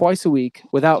publishes twice a week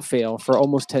without fail for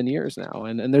almost 10 years now.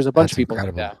 And there's a bunch of people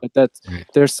incredible. like that, but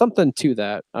there's something to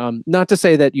that. Not to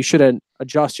say that you shouldn't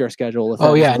adjust your schedule.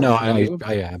 Yeah,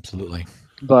 absolutely.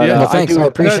 But thanks. I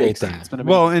appreciate that.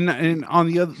 Well, and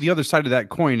on the other side of that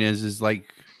coin is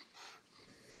like,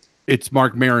 it's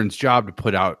Mark Maron's job to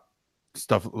put out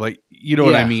stuff like, you know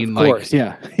what I mean? Of course.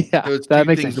 Yeah. Those that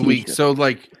makes things a week. So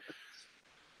like,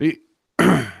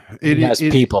 Yes,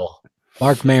 people.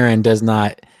 Mark Maron does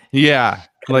not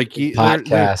like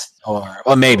podcast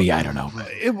or maybe, I don't know.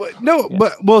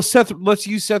 But Seth, let's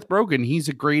use Seth Rogen. He's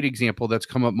a great example that's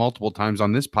come up multiple times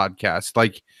on this podcast.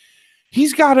 Like,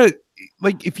 he's got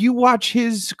if you watch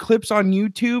his clips on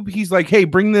YouTube, he's like, hey,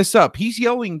 bring this up. He's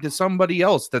yelling to somebody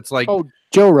else that's like, oh,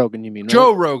 Joe Rogan, you mean? Right?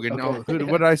 Joe Rogan. Okay. Oh,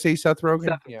 what did I say? Seth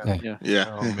Rogen?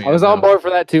 Yeah. Oh, man, I was on board for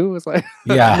that too. It was like,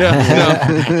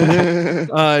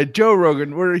 Joe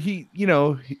Rogan, where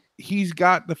he's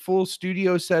got the full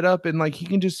studio set up, and like he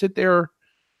can just sit there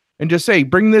and just say,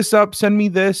 bring this up, send me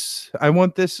this. I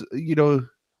want this, can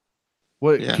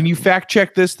you fact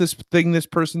check this thing this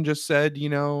person just said,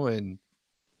 and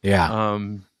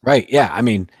right. Yeah. I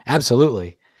mean,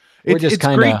 absolutely. It's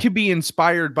great to be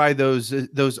inspired by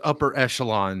those upper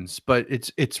echelons, but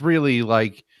it's really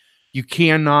like you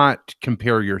cannot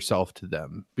compare yourself to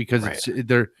them because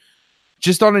they're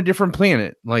just on a different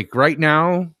planet. Like right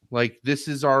now, like this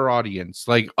is our audience.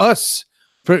 Like us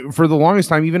for the longest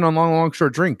time, even on Long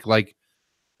Short Drink, like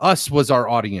us was our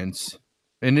audience,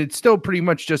 and it's still pretty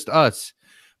much just us.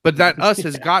 But that us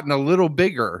has gotten a little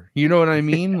bigger. You know what I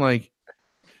mean? Like,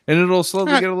 and it'll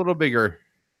slowly get a little bigger.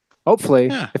 Hopefully,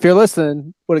 if you're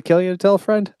listening, would it kill you to tell a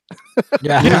friend?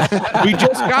 Yeah. We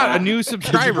just got a new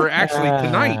subscriber actually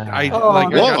tonight. I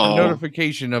got a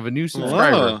notification of a new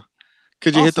subscriber. Whoa.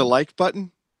 Could you hit the like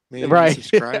button? Maybe Right.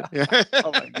 subscribe.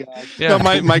 Oh my god. Yeah.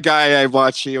 No, my guy I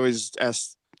watch, he always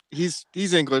asks.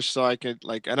 He's English, so I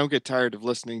don't get tired of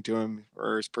listening to him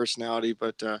or his personality.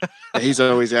 But he's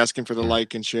always asking for the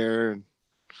like and share. And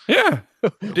Yeah.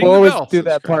 We'll always do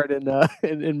that part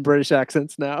in British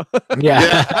accents now.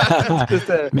 Yeah. Just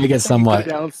to make it somewhat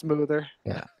go down smoother.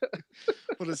 Yeah.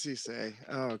 What does he say?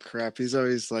 Oh crap! He's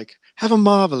always like, "Have a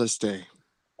marvelous day.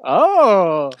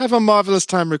 Oh, Have a marvelous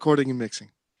time recording and mixing."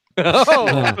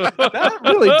 that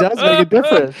really does make a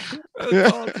difference.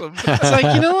 That's awesome. It's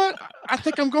like, you know what? I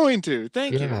think I'm going to.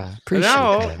 Thank you. Appreciate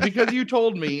Now, that. because you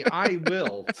told me, I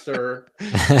will, sir.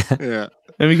 Yeah.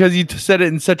 And because you said it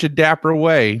in such a dapper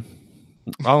way,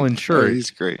 I'll ensure it.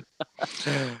 He's great.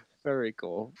 Very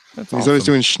cool. That's He's always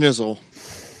doing schnizzle.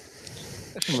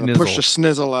 I'm gonna push the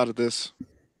Schnizzle. schnizzle out of this.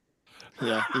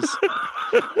 Yeah. He's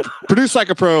produced like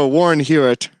a pro, Warren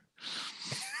Hewitt.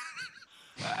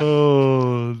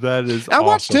 Oh, that is I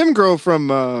watched him grow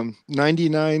from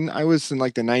 99. I was in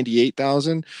like the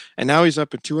 98,000, and now he's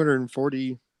up at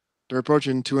 240. They're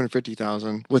approaching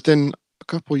 250,000 within a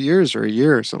couple years or a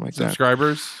year or something like that.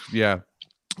 Subscribers? Yeah.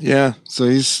 Yeah. So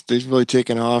he's really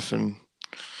taken off, and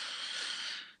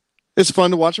it's fun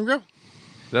to watch him grow.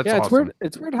 That's yeah, it's awesome. weird.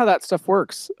 It's weird how that stuff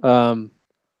works. I've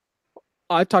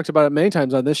talked about it many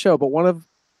times on this show, but one of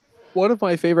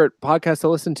my favorite podcasts to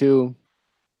listen to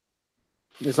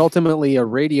is ultimately a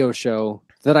radio show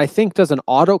that I think does an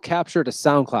auto capture to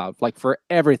SoundCloud, like for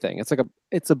everything.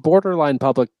 It's a borderline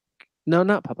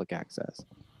not public access.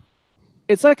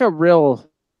 It's like a real.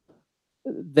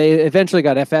 They eventually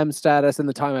got FM status in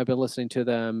the time I've been listening to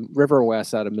them. River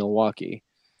West out of Milwaukee.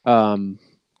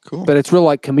 Cool. But it's real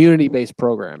like community-based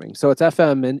programming. So it's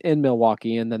FM in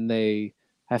Milwaukee, and then they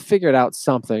have figured out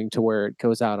something to where it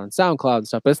goes out on SoundCloud and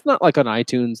stuff. But it's not like on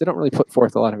iTunes. They don't really put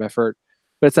forth a lot of effort.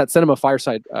 But it's that Cinema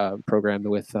Fireside program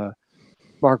with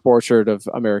Mark Borchardt of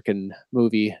American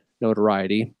Movie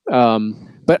notoriety.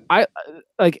 But I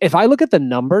like if I look at the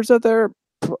numbers of their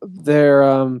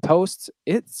posts,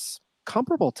 it's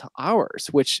comparable to ours,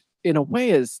 which in a way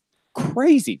is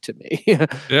crazy to me.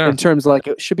 In terms of like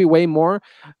it should be way more.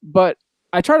 But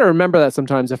I try to remember that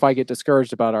sometimes if I get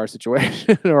discouraged about our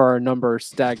situation or our number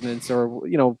stagnance or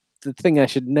the thing I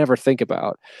should never think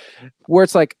about, where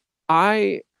it's like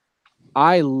I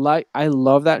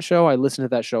love that show. I listen to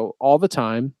that show all the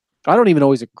time. I don't even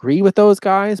always agree with those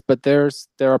guys, but they're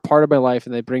a part of my life,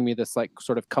 and they bring me this like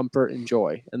sort of comfort and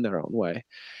joy in their own way.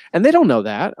 And they don't know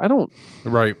that. I don't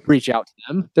reach out to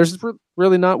them. There's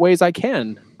really not ways I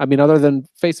can. I mean, other than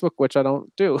Facebook, which I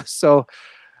don't do. So,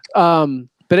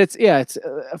 but it's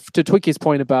to Twicky's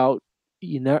point about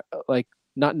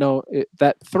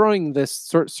that throwing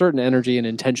this certain energy and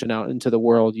intention out into the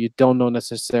world. You don't know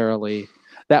necessarily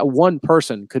that one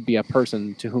person could be a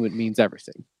person to whom it means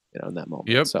everything, in that moment.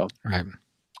 Yep. So Right.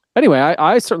 Anyway,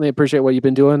 I certainly appreciate what you've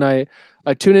been doing. I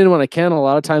tune in when I can. A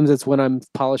lot of times it's when I'm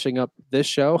polishing up this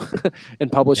show and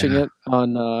publishing it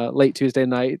on late Tuesday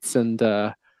nights. And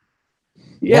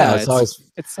it's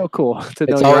so cool to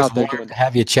know It's you're always out there warm doing to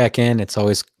have you check in. It's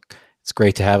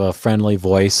great to have a friendly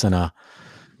voice and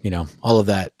all of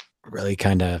that really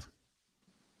kind of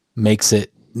makes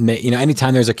it,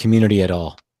 anytime there's a community at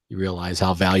all, you realize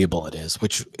how valuable it is,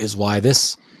 which is why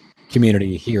this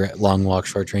community here at Long Walk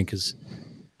Short Drink is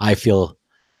I feel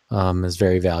is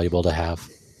very valuable to have.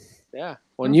 Yeah.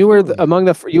 When you were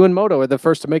Absolutely. you and Moto were the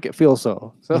first to make it feel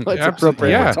so. So it's Absolutely,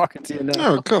 appropriate yeah. we're talking to you now.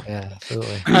 Oh, cool. Yeah,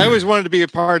 absolutely. I always wanted to be a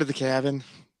part of the cabin.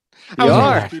 I You was one of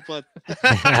are. those people.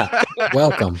 That,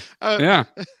 Welcome. Yeah.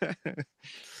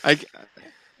 I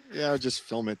would just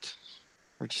film it,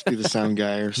 or just be the sound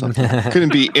guy or something.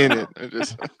 Couldn't be in it. I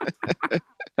just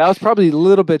That was probably a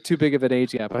little bit too big of an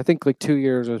age gap. I think like 2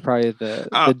 years was probably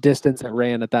the distance it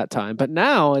ran at that time. But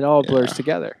now it all blurs Yeah.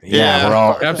 together. Yeah, we're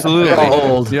all Absolutely. we're all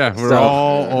old. Yeah, we're so-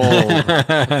 all old.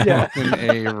 Yeah.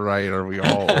 Fucking A, right? Are we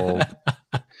all old?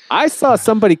 I saw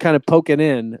somebody kind of poking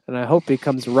in, and I hope he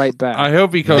comes right back. I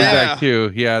hope he comes Yeah. back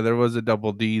too. Yeah, there was a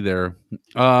double D there.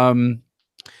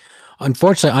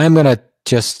 Unfortunately, I'm gonna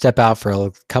just step out for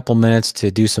a couple minutes to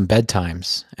do some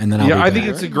bedtimes, and then I'll Yeah, be I think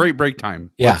back. it's a great break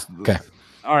time. Yeah, Let's- okay.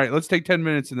 All right, let's take 10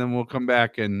 minutes and then we'll come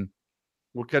back and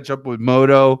we'll catch up with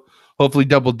Moto. Hopefully,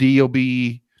 Double D will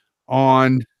be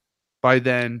on by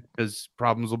then because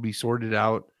problems will be sorted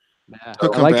out. Yeah. he'll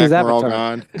I come like back. his We're all avatar.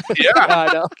 gone. Yeah.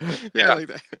 I know. Yeah, like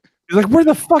that. He's like, where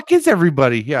the fuck is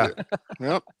everybody? Yeah.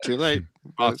 Nope, too late.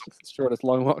 Awesome. Shortest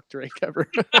long walk drink ever.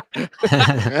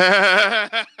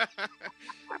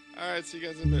 All right, see you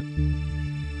guys in a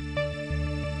bit.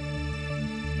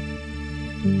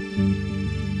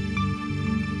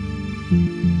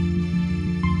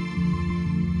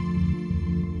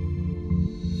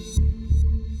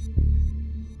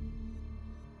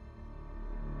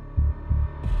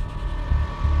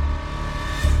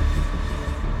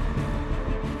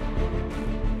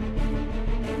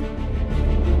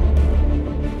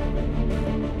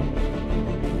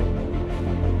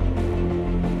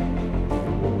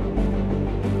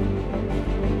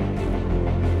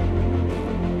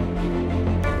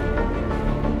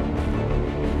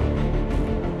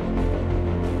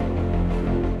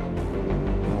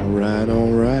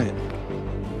 All right.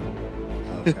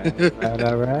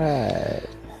 All right.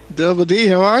 Double D,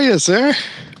 how are you, sir?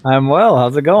 I'm well.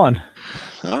 How's it going?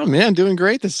 Oh man, doing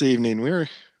great this evening. We're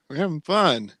having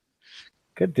fun.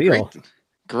 Good deal.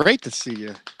 Great to see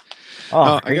you. Oh,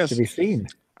 I great guess- to be seen.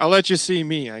 I'll let you see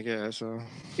me, I guess. So.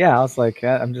 Yeah, I was like,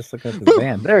 I'm just looking at this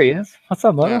van. There he is. What's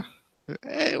up, Moto?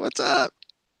 Hey, what's up?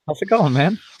 How's it going,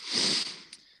 man?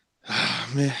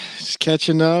 Man, just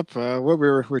catching up. What we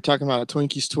were talking about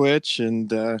Twinkie's Twitch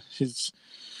and his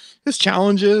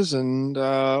challenges and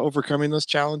overcoming those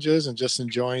challenges and just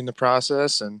enjoying the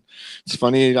process. And it's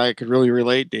funny, I could really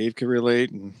relate. Dave could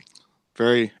relate, and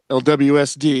very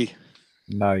LWSD.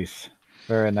 Nice.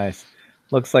 Very nice.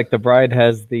 Looks like the bride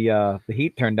has the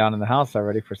heat turned down in the house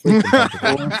already for sleeping.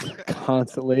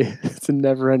 Constantly. It's a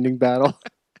never-ending battle.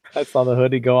 I saw the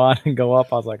hoodie go on and go up.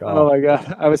 I was like, Oh my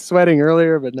god. I was sweating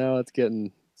earlier, but now it's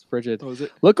frigid. Was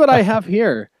it? Look what I have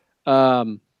here.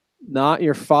 Not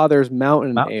Your Father's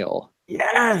Mountain Mount- Ale.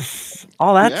 yes.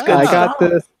 Oh, that's Yeah. good. I got stuff.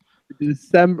 this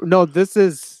December. No, this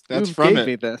is That's you from gave it.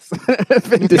 me this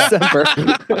in December.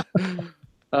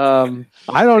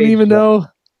 I don't even Aged know.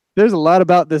 There's a lot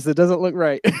about this that doesn't look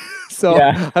right. So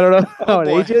Yeah. I don't know how it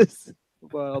boy. ages.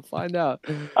 Well, I'll find out.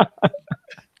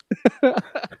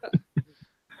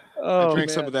 I drank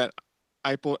some of that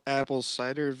apple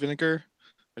cider vinegar.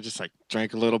 I just like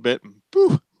drank a little bit and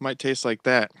boo, might taste like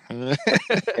that. Yeah,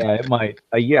 it might.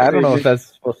 A year. I don't know if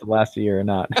that's supposed to last a year or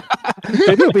not.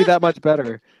 Maybe it'll be that much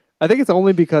better. I think it's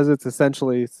only because it's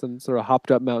essentially some sort of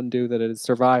hopped up Mountain Dew that it has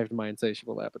survived my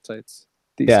insatiable appetites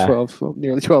these Yeah.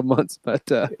 nearly 12 months. But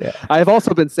Yeah. I've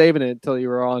also been saving it until you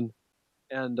were on.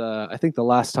 And I think the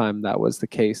last time that was the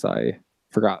case, I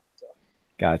forgot.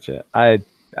 Gotcha.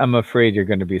 I'm afraid you're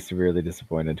going to be severely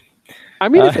disappointed. I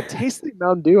mean, if it tastes like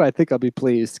Mountain Dew, I think I'll be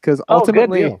pleased because Oh, good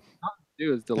ultimately, deal. Mountain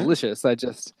Dew is delicious. I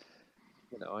just,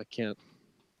 I can't.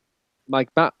 Like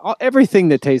everything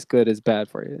that tastes good is bad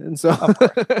for you, and so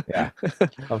Yeah,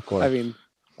 of course. I mean,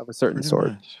 of a certain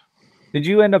sort. Did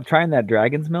you end up trying that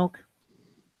dragon's milk?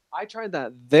 I tried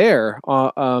that there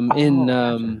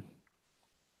gotcha.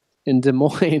 in Des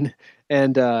Moines,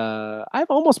 and I've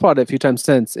almost bought it a few times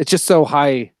since. It's just so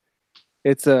high.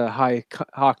 It's a high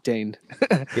octane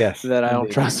Yes. that I don't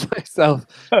indeed. trust myself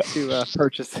to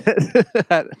purchase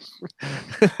it.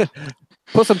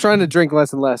 Plus, I'm trying to drink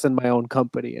less and less in my own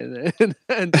company, and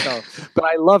so. But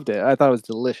I loved it. I thought it was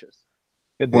delicious.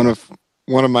 Good One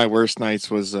deal. of my worst nights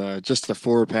was just a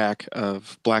 4-pack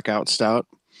of Blackout Stout.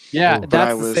 Yeah, But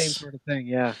that's I the was- same sort of thing.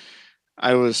 Yeah.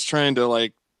 I was trying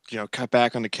to cut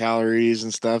back on the calories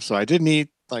and stuff, so I didn't eat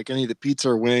like any of the pizza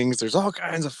or wings. There's all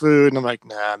kinds of food, and I'm like,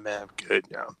 nah, man, I'm good.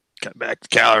 Cut back the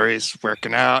calories,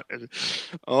 working out. And,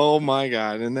 oh my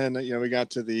god! And then we got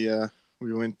to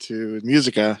we went to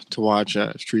Musica to watch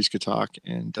If Trees Could Talk,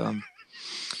 and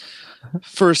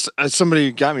first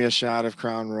somebody got me a shot of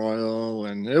Crown Royal,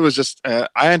 and it was just I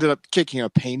ended up kicking a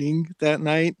painting that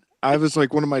night. I was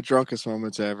like one of my drunkest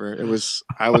moments ever.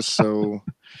 I was so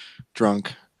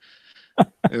drunk.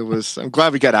 I'm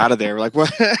glad we got out of there. Like,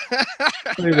 what?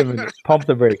 Wait a minute. Pump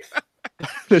the brakes.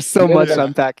 There's so much to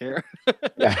unpack here.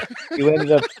 Yeah. You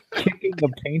ended up kicking the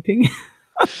painting.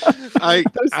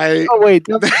 Oh wait,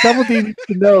 Double D needs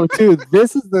to know too.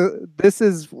 This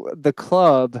is the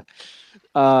club.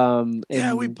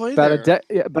 Yeah, we played about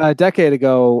a decade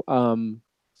ago.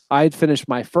 I had finished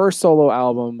my first solo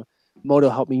album. Moto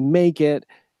helped me make it.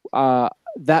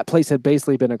 That place had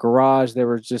basically been a garage. They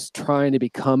were just trying to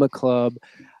become a club.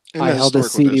 I held a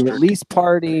CD release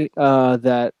party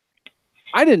that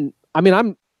I didn't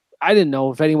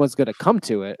know if anyone's going to come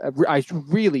to it. I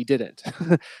really didn't.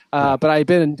 But I'd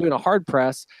been doing a hard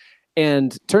press,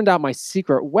 and turned out my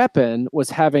secret weapon was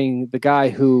having the guy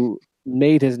who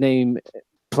made his name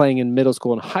playing in middle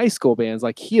school and high school bands.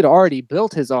 Like, he had already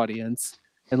built his audience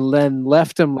and then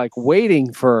left him like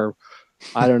waiting for,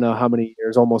 I don't know how many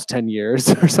years, almost 10 years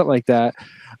or something like that.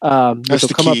 That's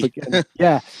the come key. up again.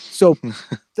 Yeah. So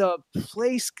the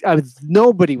place,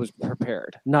 nobody was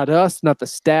prepared. Not us, not the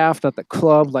staff, not the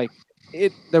club. Like,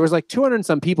 there was like 200 and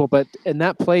some people, but in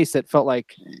that place, it felt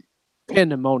like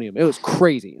pandemonium. It was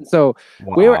crazy. And so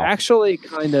we were actually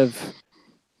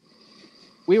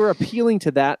we were appealing to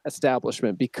that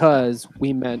establishment because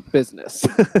we meant business.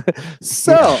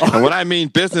 So and when I mean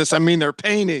business, I mean their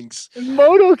paintings.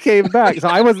 Moto came back. So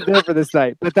I wasn't there for this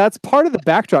night, but that's part of the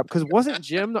backdrop, because wasn't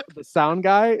Jim the sound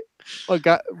guy? Isn't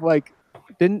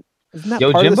that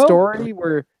Yo, part Jimbo? of the story?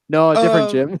 Where no, a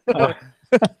different Jim.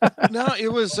 No,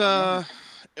 it was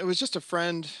just a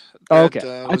friend. Oh, that,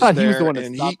 okay. I was thought he was there, the one that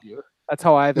and stopped you. That's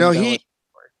how I. No,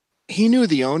 he knew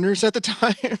the owners at the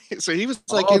time, so he was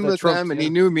like in with them, and he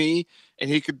knew me, and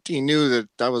he knew that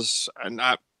I was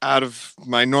not out of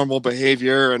my normal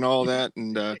behavior and all that.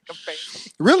 And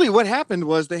really, what happened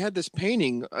was they had this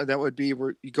painting that would be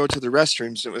where you go to the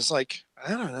restrooms. It was like,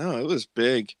 I don't know, it was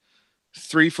big,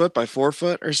 3 foot by 4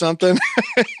 foot or something.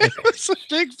 It was a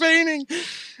big painting,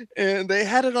 and they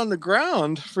had it on the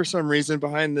ground for some reason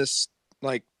behind this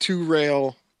like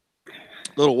 2-rail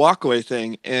little walkway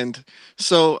thing. And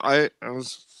so I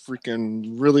was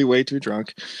freaking really way too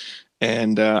drunk,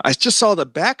 and I just saw the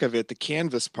back of it, the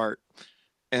canvas part,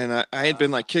 and I had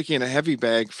been like kicking a heavy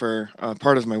bag for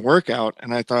part of my workout,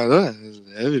 and I thought, oh, this is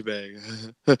a heavy bag.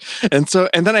 and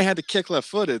then I had to kick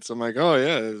left-footed, so I'm like, oh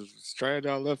yeah, let's try it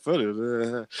out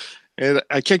left-footed. And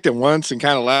I kicked it once and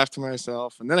kind of laughed to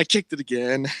myself, and then I kicked it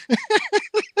again.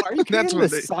 Are you kicking the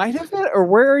side of it, or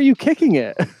where are you kicking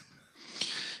it?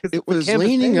 It was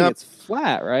leaning up. It's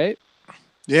flat, right?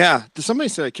 Yeah. Somebody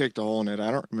said I kicked a hole in it.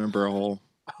 I don't remember a hole,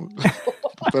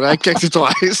 but I kicked it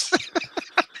twice.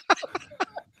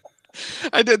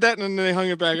 I did that, and then they hung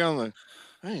it back on. Like,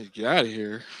 I need to get out of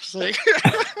here. It's like,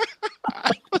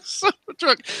 I was so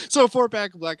drunk. So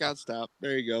 4-pack blackout stop.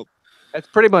 There you go. It's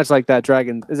pretty much like that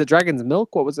dragon. Is it Dragon's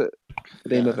Milk? What was it? The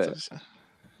name of it?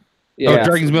 Yeah,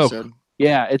 Dragon's Milk.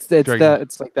 Yeah, it's like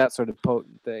that sort of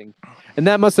potent thing. And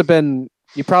that must have been,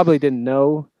 you probably didn't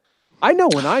know. I know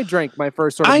when I drank my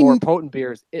first sort of more potent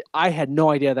beers, I had no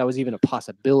idea that was even a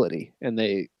possibility, and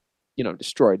they,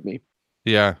 destroyed me.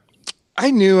 Yeah.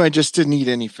 I knew, I just didn't eat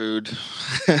any food,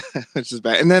 which is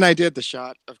bad. And then I did the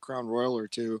shot of Crown Royal or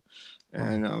two,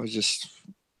 and I was just...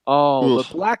 Oh, oof.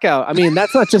 The blackout. I mean,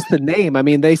 that's not just the name. I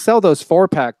mean, they sell those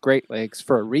 4-pack Great Lakes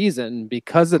for a reason,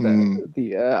 because of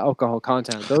the alcohol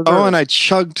content. And I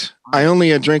chugged. I only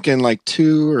had drinking like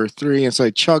 2 or 3, and so I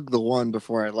chugged the one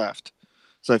before I left.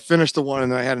 So I finished the one,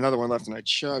 and then I had another one left, and I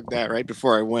chugged that right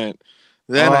before I went.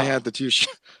 Then I had the 2.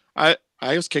 I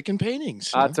was kicking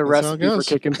paintings. That's a recipe for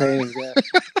kicking paintings. Yeah.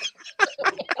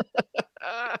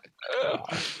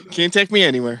 Can't take me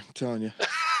anywhere. I'm telling you.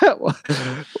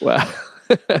 Wow.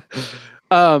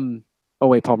 Oh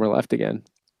wait, Palmer left again.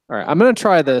 All right, I'm gonna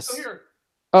try this.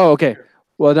 Oh, okay.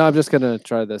 Well, now I'm just gonna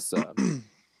try this. Not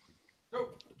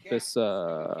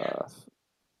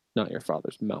Your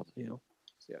Father's Mountain. See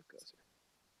how it goes.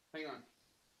 Hang on.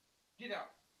 Get out.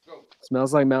 Go.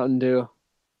 Smells like Mountain Dew.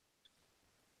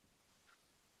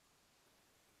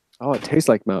 Oh, it tastes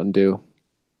like Mountain Dew.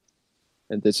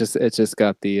 And it's just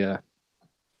got the.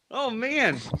 Oh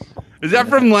man, is that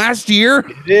from last year?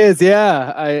 It is,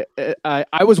 yeah.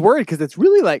 I was worried because it's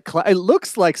really like it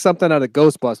looks like something out of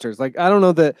Ghostbusters. Like, I don't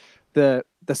know, the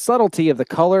subtlety of the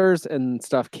colors and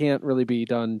stuff can't really be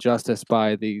done justice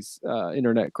by these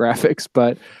internet graphics.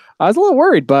 But I was a little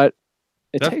worried. But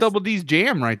that's Double D's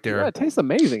jam right there. Yeah, it tastes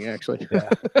amazing, actually.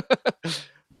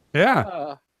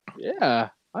 Yeah. Yeah,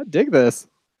 I dig this.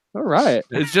 All right.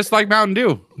 It's just like Mountain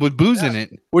Dew with booze in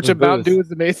it. Which With Mountain booze. Dew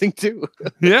is amazing too.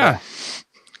 Yeah.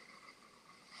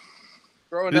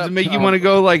 Growing Does up, it make you want to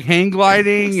go like hang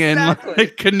gliding and Exactly.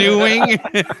 like canoeing?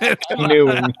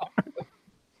 Canoeing.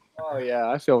 Oh yeah,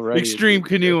 I feel ready. Extreme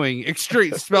canoeing.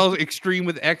 Extreme spells extreme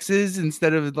with X's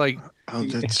instead of like Oh,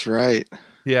 that's right.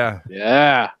 yeah.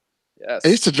 Yeah. Yes. I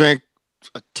used to drink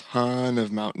a ton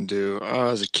of Mountain Dew. Oh,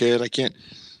 as a kid, I can't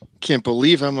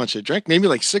believe how much I drank. Maybe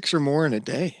like 6 or more in a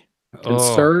day. And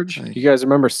Oh. Surge. Nice. You guys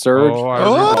remember Surge? Oh, I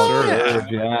Oh, remember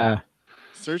Surge. yeah. Yeah.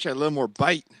 Surge had a little more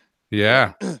bite.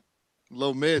 Yeah.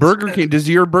 Low mids. Burger King. Does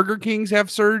your Burger Kings have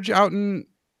Surge out in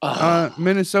They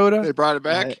Minnesota? brought it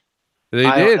back. They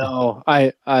I did. don't know.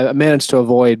 I managed to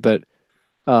avoid, but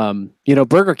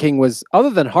Burger King was, other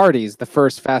than Hardee's, the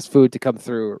first fast food to come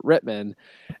through Rittman.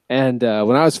 And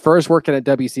when I was first working at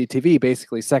WCTV,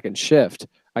 basically second shift,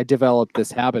 I developed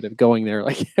this habit of going there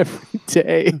like every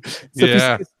day. So if you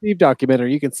Yeah. see the Steve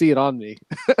documentary, you can see it on me.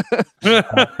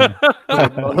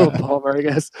 Palmer, I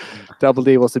guess. Double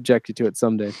D will subject you to it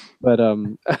someday. But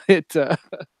and I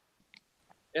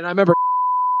remember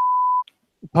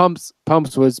Pumps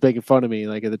was making fun of me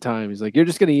like at the time. He's like, "You're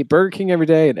just gonna eat Burger King every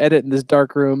day and edit in this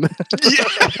dark room."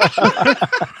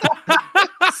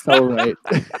 So right.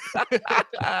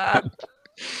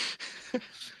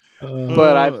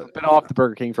 But I've been off the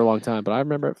Burger King for a long time, but I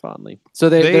remember it fondly. So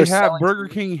they they're have selling- Burger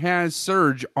King has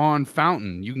Surge on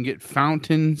Fountain. You can get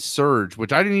Fountain Surge,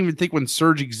 which I didn't even think when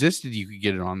Surge existed you could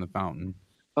get it on the Fountain.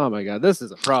 Oh my god, this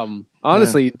is a problem.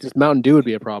 Honestly, just Mountain Dew would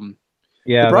be a problem.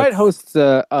 Yeah. The Bride that's-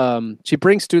 hosts. She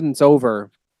brings students over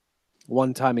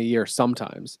one time a year,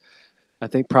 sometimes. I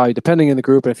think probably depending on the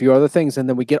group and a few other things, and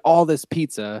then we get all this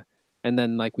pizza, and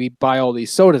then like we buy all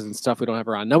these sodas and stuff we don't have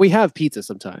around. Now we have pizza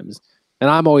sometimes, and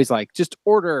I'm always like, just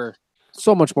order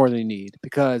so much more than you need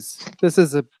because this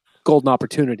is a golden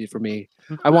opportunity for me.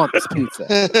 I want this pizza.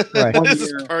 Right. This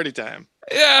is party time.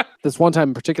 Yeah. This one time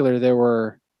in particular, there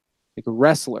were like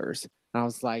wrestlers. And I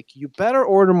was like, you better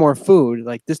order more food.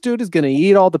 Like, this dude is going to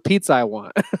eat all the pizza I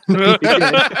want. But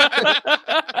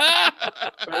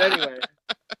anyway,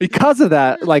 because of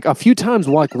that, like a few times,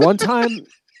 like one time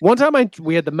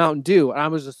we had the Mountain Dew, and I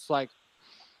was just like,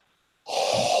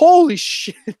 holy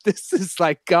shit, this is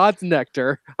like God's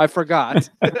nectar. I forgot.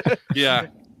 Yeah.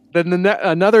 Then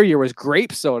another year was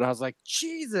grape soda. I was like,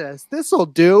 Jesus, this will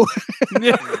do.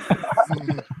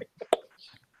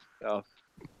 So,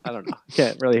 I don't know.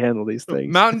 Can't really handle these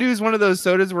things. Mountain Dew is one of those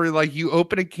sodas where like you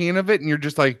open a can of it and you're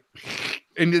just like,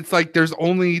 and it's like there's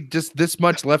only just this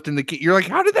much left in the can. You're like,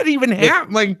 how did that even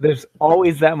happen? Like There's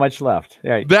always that much left.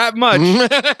 Yeah. that much.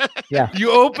 Yeah.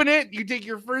 You open it, you take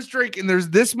your first drink, and there's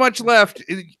this much left.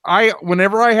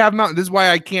 Whenever I have Mountain, this is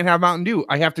why I can't have Mountain Dew.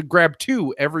 I have to grab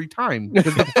 2 every time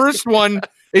because the first one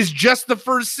is just the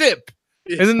first sip,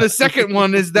 and then the second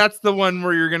one is that's the one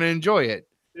where you're gonna enjoy it.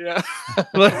 Yeah.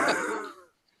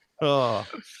 Oh,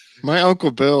 My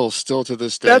Uncle Bill still to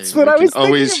this day. That's what we I can was thinking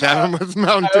always about. have him with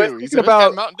Mountain I was Dew. He's thinking always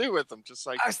got about- Mountain Dew with him. Just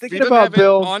like I was if he thinking doesn't about have it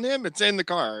Bill. on him. It's in the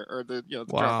car or the the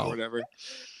trunk Wow. or whatever.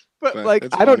 But But like,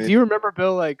 it's I don't. funny. Do you remember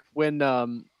Bill? Like when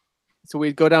so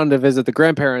we'd go down to visit the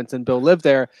grandparents, and Bill lived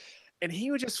there, and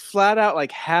he would just flat out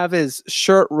like have his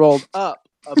shirt rolled up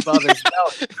above his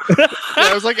belly. Yeah,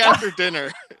 it was like after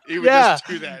dinner. He would Yeah. just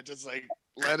do that. Just like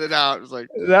let it out. It was like,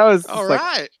 That was all just, like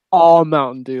right. all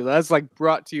Mountain Dew. That's like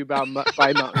brought to you by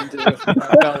Mountain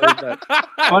Dew.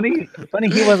 Funny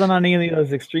he wasn't on any of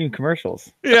those extreme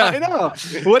commercials. I yeah. know.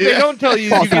 What they Yeah. don't tell you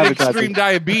is False you get advertising. extreme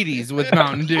diabetes with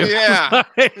Mountain Dew. Yeah.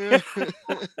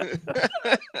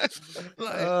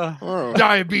 Oh.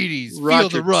 Diabetes, feel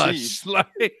Rock the your rush. teeth. Like,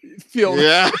 Feel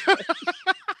Yeah.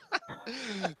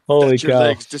 Holy That's your cow.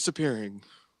 legs disappearing.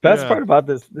 Best Yeah. part about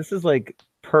this is like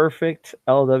perfect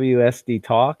LWSD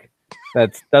talk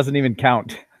that doesn't even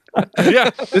count. yeah.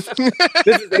 This is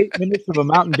 8 minutes of a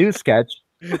Mountain Dew sketch.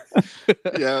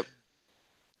 Yep.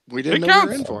 We didn't It know what we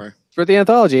were counts. in for. for the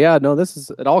anthology. Yeah, no,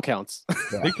 it all counts.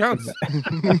 It counts.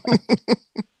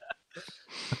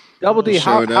 Double D,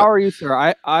 how Showed up. are you,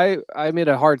 sir? I made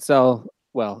a hard sell.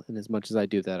 Well, in as much as I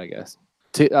do that, I guess.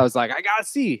 I was like, I gotta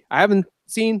see. I haven't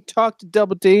talked to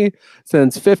Double D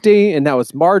since 50, and that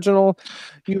was marginal.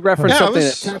 You referenced Yeah, it something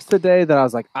was- in a text today that I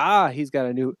was like, he's got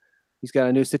a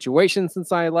new situation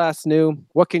since I last knew.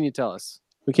 What can you tell us?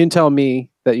 What can you tell me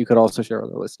that you could also share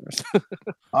with our listeners?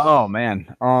 Oh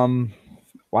man.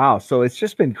 Wow. So it's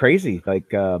just been crazy.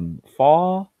 Like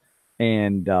fall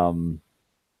and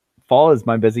fall is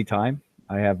my busy time.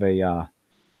 I have I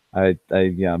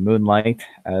moonlight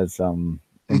as in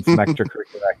some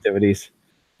extracurricular activities.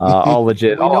 All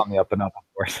legit, We all know- on the up and up, of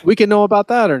course. We can know about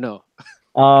that or no?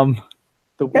 Um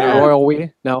The Yeah. royal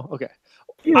we? No? Okay.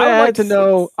 I would like to it's-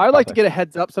 know. it's I would like to tough. get a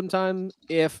heads up sometime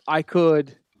if I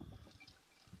could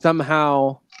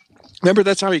somehow Remember,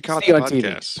 that's how he caught See the on TV.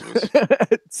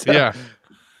 podcast. Yeah.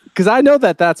 because I know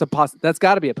that that's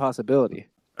got to be a possibility.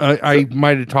 I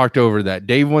might have talked over that.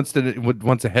 Dave wants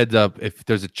a heads up if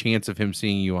there's a chance of him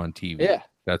seeing you on TV. Yeah.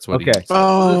 That's what. Okay. He said.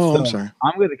 Oh, I'm So, sorry.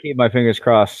 I'm going to keep my fingers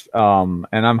crossed, and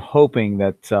I'm hoping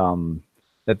that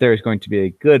that there is going to be a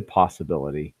good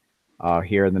possibility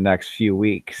here in the next few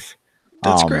weeks.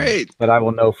 That's great. But I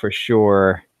will know for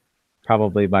sure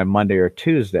probably by Monday or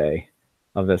Tuesday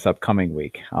of this upcoming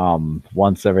week.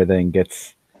 Once everything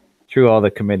gets through all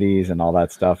the committees and all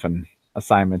that stuff and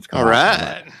assignments come All out and all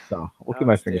right. that. So we'll keep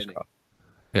my fingers Outstanding. crossed.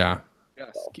 Yeah.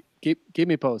 Yes. Keep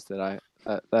me posted.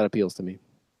 That appeals to me.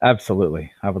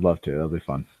 Absolutely. I would love to. It'll be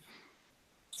fun.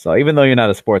 So even though you're not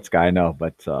a sports guy, I know,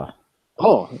 but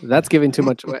Oh, that's giving too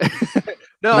much away.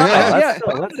 No, Yeah, that's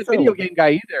I'm not a video game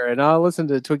guy either, and I'll listen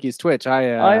to Twinkie's Twitch. oh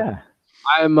yeah.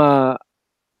 I'm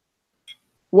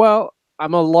well,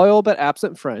 I'm a loyal but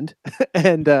absent friend,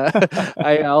 and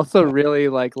I also really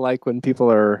like when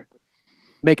people are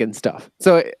making stuff.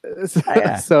 So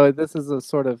yeah. so this is a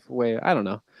sort of way. I don't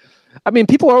know. I mean,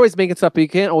 people are always making stuff, but you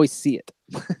can't always see it.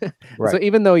 Right. So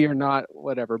even though you're not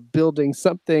building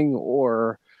something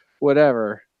or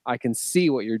whatever, I can see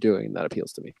what you're doing. That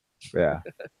appeals to me. Yeah.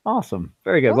 Awesome.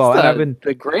 Very good. Plus Well, and the, I've been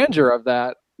the grandeur of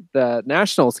that, the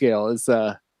national scale is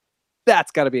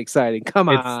that's got to be exciting. Come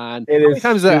It's- on, it how many is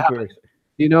times that super. happened?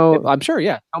 You know, I'm sure.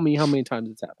 Yeah, tell me how many times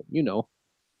it's happened. You know,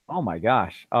 Oh my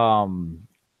gosh.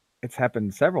 It's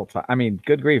happened several times. I mean,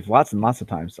 good grief, lots and lots of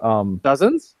times.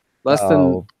 dozens, less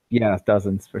than. Yeah,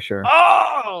 dozens for sure.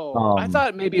 Oh, I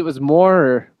thought maybe it was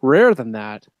more rare than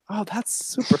that. Oh, that's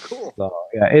super cool. So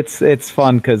yeah, it's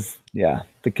fun because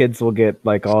the kids will get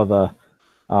like all the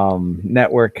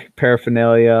network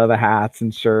paraphernalia, the hats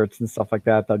and shirts and stuff like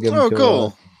that. They'll give them Oh, to cool.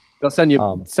 us. They'll send you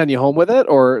home with it,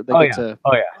 or they Oh, get yeah. to.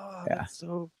 Oh yeah. Oh, Yeah. that's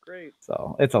so great.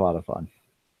 So it's a lot of fun.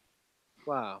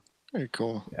 Wow. Very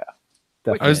cool. I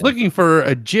was Definitely. looking for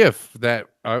a GIF that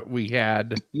we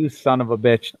had. You son of a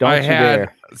bitch! Don't I you had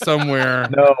dare! somewhere.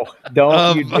 No,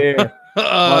 don't you Of-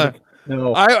 dare!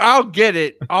 No. I'll get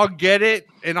it. I'll get it,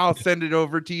 and I'll send it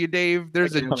over to you, Dave.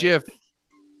 There's a Don't. GIF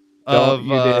Don't of you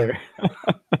dare!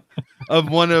 of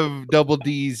one of Double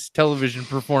D's television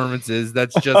performances.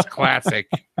 That's just classic.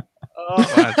 Oh,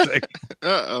 Classic.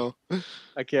 Uh-oh.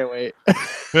 I can't wait.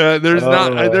 There's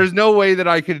not. Oh. There's no way that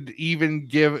I could even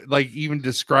even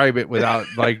describe it without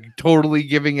like totally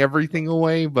giving everything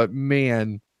away. But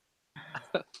man,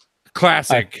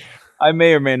 classic. I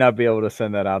may or may not be able to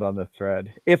send that out on the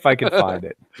thread if I can find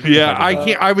it. Yeah, I Uh,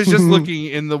 can't. I was just looking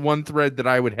in the one thread that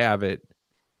I would have it,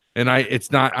 and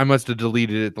it's not. I must have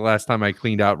deleted it the last time I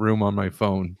cleaned out room on my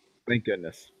phone. Thank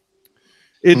goodness.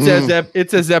 It's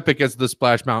it's as epic as the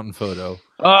Splash Mountain photo.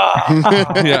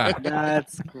 Yeah,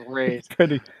 That's great.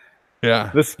 Pretty.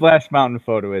 yeah. The Splash Mountain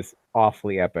photo is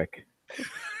awfully epic.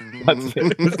 That's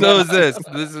it. So is this.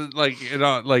 This is like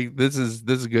this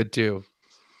is good too.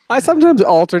 I sometimes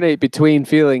alternate between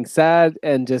feeling sad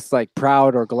and just like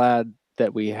proud or glad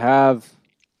that we have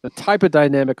the type of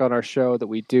dynamic on our show that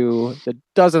we do that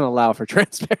doesn't allow for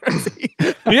transparency.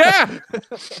 Yeah.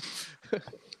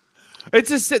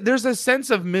 There's a sense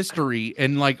of mystery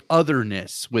and like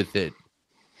otherness with it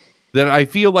that I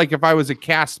feel like if I was a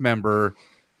cast member,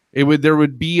 there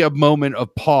would be a moment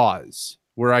of pause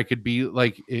where I could be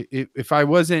like, if I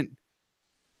wasn't,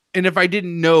 and if I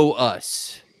didn't know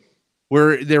us,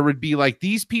 where there would be like,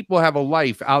 these people have a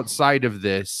life outside of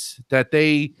this that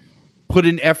they put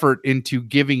an effort into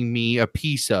giving me a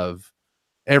piece of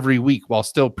every week while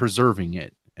still preserving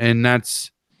it. And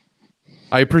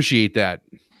I appreciate that.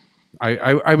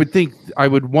 I would think I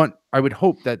would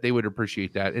hope that they would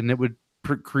appreciate that, and it would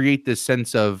create this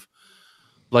sense of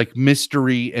like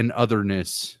mystery and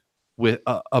otherness with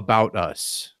about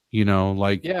us, you know,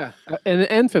 like Yeah,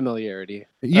 and familiarity.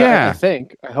 Yeah.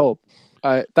 I hope.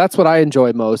 That's what I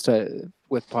enjoy most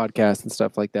with podcasts and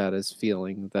stuff like that, is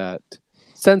feeling that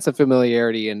sense of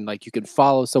familiarity, and like you can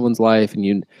follow someone's life, and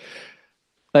you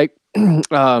like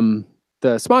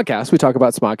the Smodcast. We talk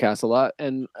about Smodcast a lot,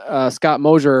 and Scott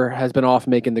Mosier has been off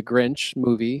making the Grinch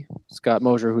movie. Scott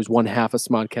Mosier, who's one half of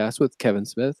Smodcast with Kevin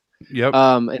Smith. Yep.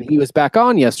 And he was back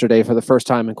on yesterday for the first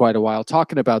time in quite a while,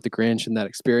 talking about the Grinch and that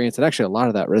experience. And actually, a lot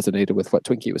of that resonated with what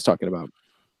Twinkie was talking about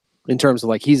in terms of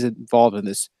like he's involved in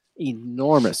this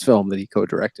enormous film that he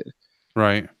co-directed.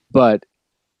 Right. But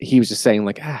he was just saying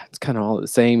like, it's kind of all the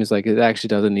same. It's like it actually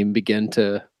doesn't even begin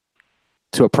to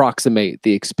approximate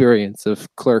the experience of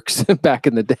Clerks back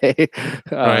in the day.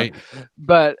 Right.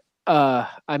 But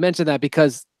I mentioned that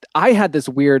because I had this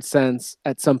weird sense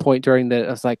at some point during the.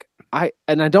 I was like, I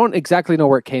don't exactly know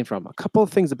where it came from. A couple of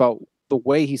things about the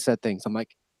way he said things. I'm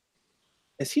like,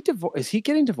 is he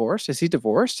getting divorced? Is he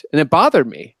divorced? And it bothered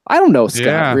me. I don't know, Scott,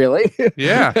 Yeah. really.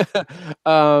 Yeah.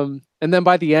 And then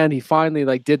by the end, he finally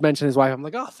like did mention his wife. I'm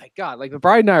like, oh, thank God. Like the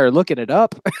bride and I are looking it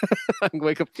up on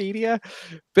Wikipedia,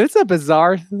 but it's a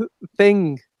bizarre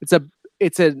thing.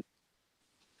 It's an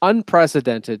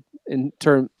unprecedented in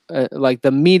term, like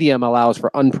the medium allows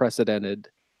for unprecedented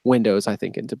windows, I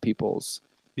think, into people's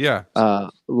Yeah.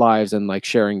 lives and like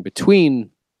sharing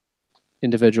between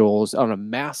individuals on a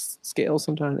mass scale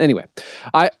sometimes. Anyway,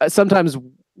 I sometimes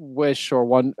wish or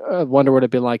wonder what it'd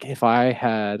been like if I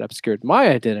had obscured my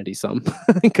identity some,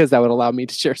 because that would allow me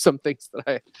to share some things that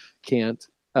I can't.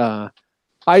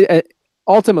 I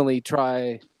ultimately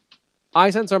I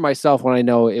censor myself when I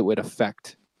know it would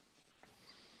affect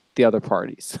the other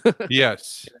parties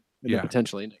Yes. in a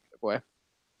potentially negative way.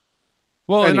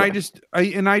 Well, Anyway.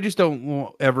 and I just don't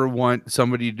ever want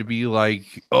somebody to be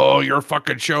like, "Oh, your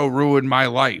fucking show ruined my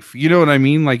life." You know what I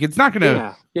mean? Like, it's not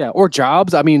gonna. Yeah. Or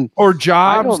jobs. I mean, Or I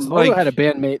jobs. don't know. Like, I had a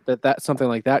bandmate that something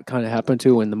like that kind of happened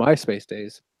to in the MySpace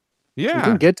days. We yeah,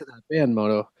 can get to that band,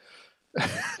 Moto.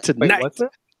 Tonight. Wait, what's it?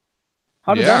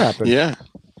 How did Yeah. that happen? Yeah.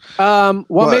 Well,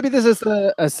 What? maybe this is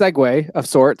a segue of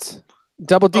sorts.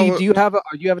 Double D, Oh, do you have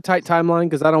a tight timeline?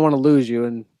 Because I don't want to lose you,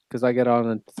 and because I get on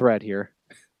a thread here.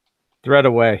 Thread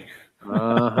away.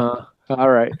 All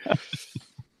right.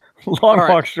 Long right.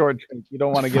 walk, short drink. You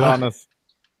don't want to get on this.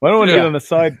 I don't want to Yeah. get on the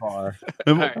sidebar.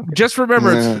 right. just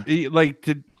remember, it's like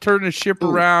to turn the ship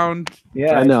around.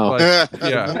 Yeah, I know. Like,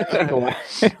 yeah, Think away.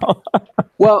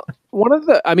 Well,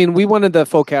 we wanted the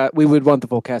full cast. We would want the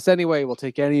full cast anyway. We'll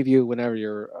take any of you whenever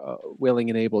you're willing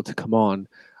and able to come on.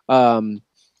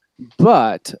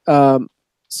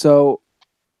 So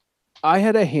I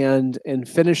had a hand in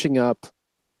finishing up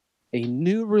a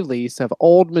new release of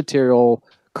old material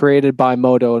created by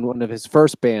Moto in one of his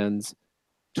first bands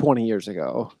 20 years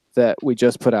ago that we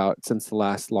just put out since the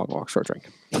last Long Walk Short Drink.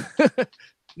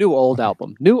 New old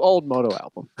Moto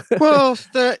album. Well,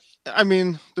 the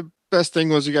best thing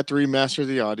was we got to remaster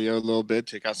the audio a little bit,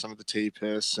 take out some of the tape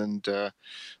hiss, and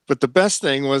but the best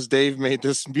thing was Dave made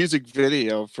this music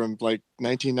video from like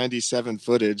 1997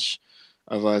 footage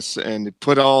of us, and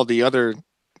put all the other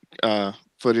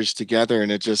footage together,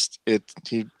 and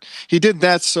he did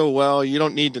that so well. You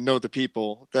don't need to know the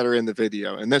people that are in the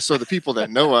video, and then so the people that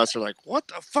know us are like, "What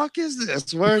the fuck is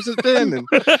this? Where has it been?" And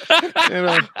you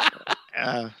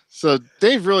know. So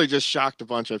Dave really just shocked a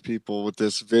bunch of people with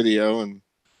this video, and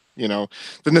the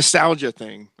nostalgia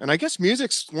thing. And I guess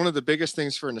music's one of the biggest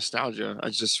things for nostalgia. I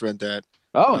just read that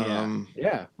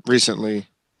Yeah. recently.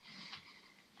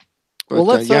 But Well,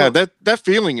 let's that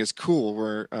feeling is cool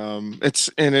where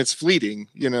it's fleeting.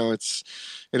 It's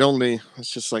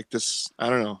just like this. I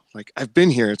don't know. Like I've been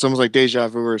here. It's almost like deja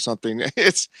vu or something.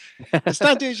 It's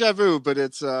not deja vu, but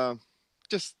it's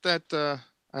just that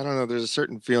I don't know. There's a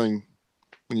certain feeling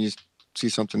when you see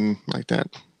something like that.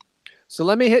 So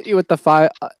let me hit you with the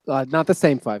five, not the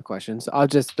same 5 questions.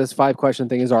 This 5-question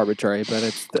thing is arbitrary, but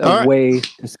it's All a right. way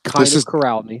to kind of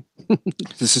corral me.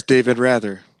 This is David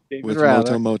Rather with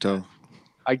Rather. Moto.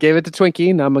 I gave it to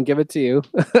Twinkie, now I'm going to give it to you,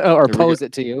 or pose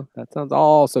it to you. That sounds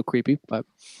all so creepy. But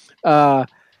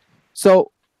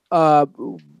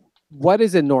what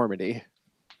is Enormity?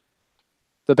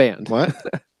 The band. What?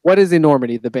 What is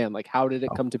Enormity, the band? Like, how did it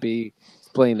come to be?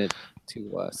 Explain it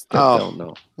to us that don't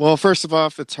know. Well, first of all,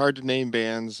 it's hard to name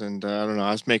bands, and I don't know.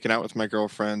 I was making out with my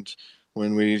girlfriend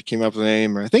when we came up with the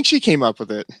name, or I think she came up with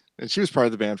it, and she was part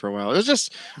of the band for a while. It was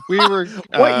just we were.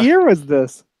 What year was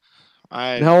this?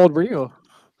 And how old were you?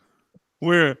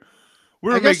 we're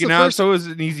I guess making the out, first- so it was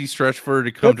an easy stretch for her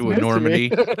to come That's to enormity.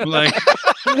 Like,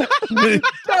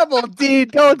 Double D,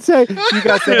 don't say you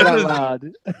got to say it out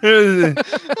loud.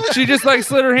 she just like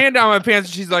slid her hand down my pants,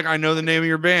 and she's like, "I know the name of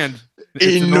your band.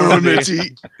 It's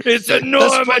Enormity. It's funny.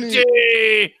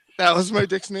 enormity. That was my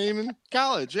dick's name in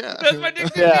college. Yeah. That's my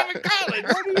nickname Yeah. in college."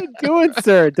 What are you doing,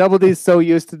 sir? Double D's so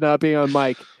used to not being on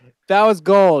mic. That was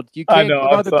gold. You I can't know, give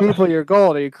I'm other sorry. people your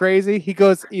gold. Are you crazy? He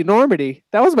goes, Enormity.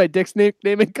 That was my dick's name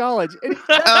in college. And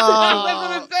That's Oh.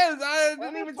 what it says. I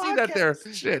didn't even see that there.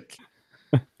 Shit.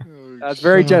 that's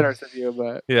very generous of you,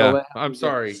 but Yeah, I'm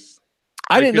sorry.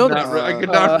 I didn't know could that. not I could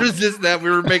not resist that. We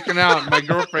were making out. And my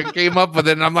girlfriend came up with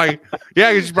it, and I'm like,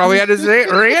 "Yeah, 'cause she probably had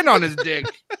her hand on his dick."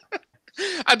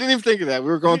 I didn't even think of that. We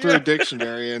were going through a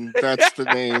dictionary, and that's the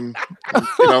name. And,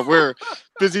 we're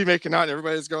busy making out, and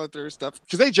everybody's going through stuff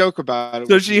because they joke about it.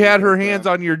 So she had her hands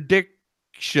on your dick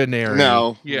dictionary.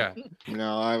 No. Yeah.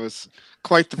 No, I was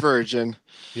quite the virgin.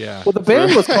 Yeah. Well, the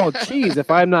band was called Cheese,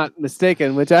 if I'm not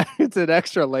mistaken, which it's an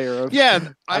extra layer of. Yeah,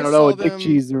 I don't know saw what Dick them.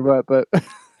 Cheese or what, but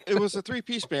It was a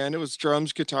 3-piece band. It was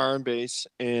drums, guitar, and bass,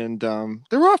 and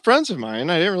they were all friends of mine.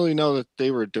 I didn't really know that they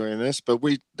were doing this, but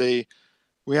we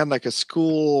had like a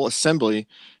school assembly,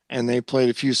 and they played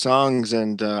a few songs,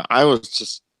 and I was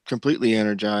just completely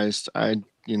energized. It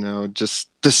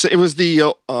was the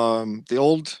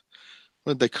old,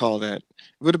 what did they call that?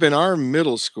 It would have been our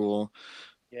middle school,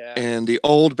 yeah, and the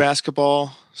old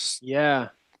basketball. yeah,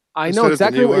 I Instead know of the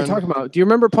exactly new what you're one. talking about. Do you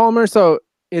remember, Palmer? So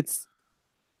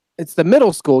it's the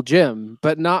middle school gym,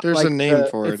 but not There's like a name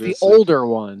for it's it. the It's older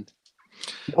one.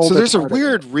 The so older there's a part of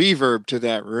weird it. reverb to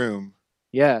that room.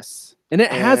 Yes, and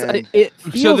it has And- it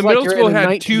feels So the like middle you're school in a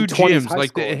had two 1920s gyms. high Like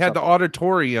school it or had the something.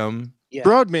 auditorium. Yeah.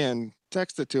 Broadman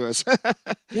texted to us.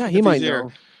 Yeah, if he might he's here.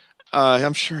 know.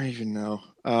 I'm sure I even know.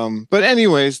 But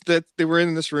anyways, that they were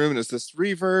in this room, and there's this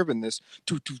reverb and this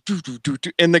doo, doo, doo, doo, doo,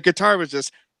 doo, and the guitar was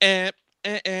just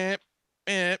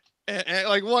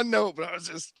like one note, but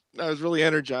I was really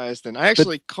energized, and I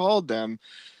actually called them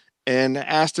and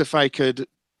asked if I could.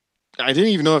 I didn't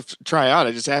even know if to try out.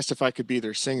 I just asked if I could be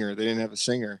their singer. They didn't have a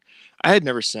singer. I had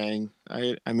never sang.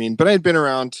 I mean, but I had been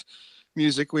around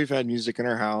music. We've had music in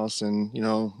our house, and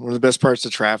one of the best parts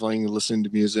of traveling, listening to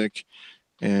music.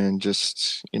 And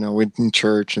just went in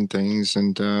church and things,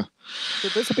 and So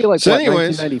this would be like So what,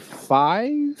 anyways-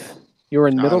 1995? You were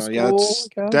in I middle don't know, school.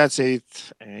 I guess? that's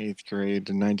eighth grade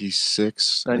in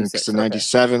 96. 96, In okay.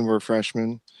 97 we're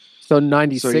freshmen. So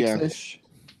 96-ish,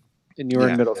 and you were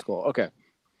in Yeah. middle school. Okay,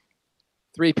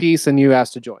 3-piece, and you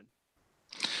asked to join.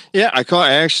 Yeah, I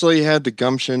actually had the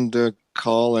gumption to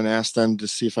call and ask them to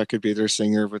see if I could be their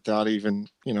singer without even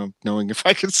knowing if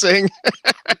I could sing.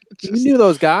 You knew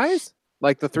those guys,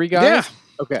 like the 3 guys. Yeah.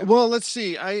 Okay. Well, let's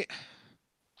see. I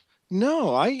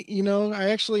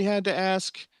actually had to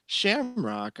ask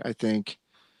Shamrock, I think,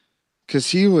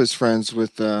 because he was friends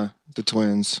with the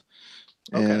twins,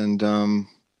 Okay. and but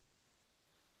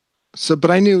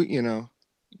I knew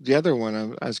the other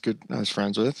one I was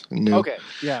friends with. I knew. Okay.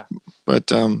 Yeah.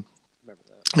 But Remember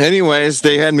that. anyways,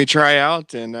 they had me try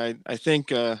out, and I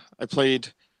think I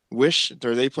played Wish,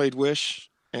 or they played Wish,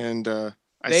 and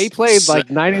They played like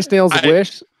 9 Inch Nails I-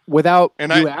 Wish without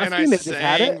and you I asking. They just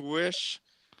had it. sang Wish,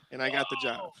 and I got the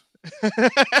job.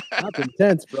 That's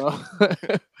intense, bro.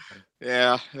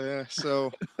 Yeah.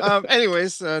 So,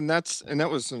 anyways, and that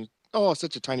was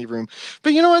such a tiny room.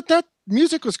 But you know what? That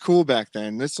music was cool back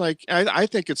then. It's like I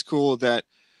think it's cool that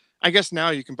I guess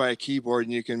now you can buy a keyboard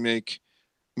and you can make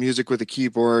music with a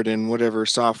keyboard and whatever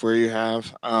software you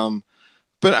have.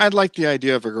 But I like the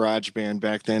idea of a garage band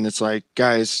back then. It's like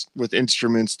guys with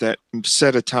instruments that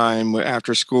set a time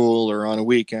after school or on a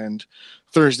weekend,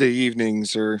 Thursday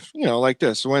evenings, or like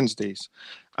this Wednesdays,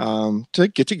 to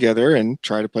get together and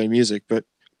try to play music. But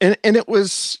and it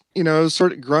was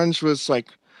sort of grunge was like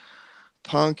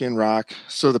punk and rock.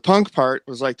 So the punk part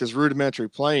was like this rudimentary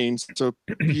playing. So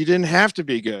you didn't have to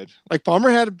be good. Like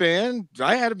Palmer had a band,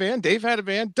 I had a band, Dave had a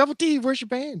band. Double D, where's your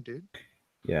band, dude?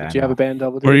 Yeah. Did you have a band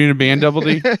Double D? Were you in a band, Double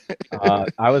D?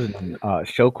 I was in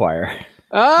show choir.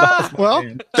 Ah, Well,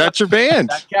 that's your band.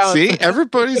 That counts. See,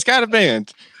 everybody's got a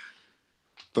band.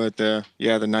 But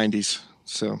yeah, the 90s.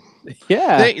 So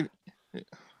yeah. they,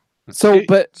 So,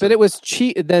 but it was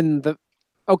cheat. Then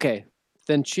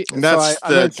then cheat. And that's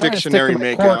I'm the gonna try to stick to dictionary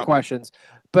my core makeout. questions.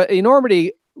 But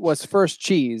Enormity was first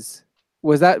Cheese.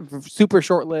 Was that super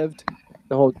short lived?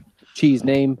 The whole Cheese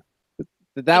name.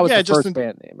 That was Yeah, the just first in-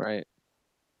 band name, right?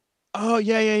 oh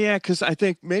yeah. Because I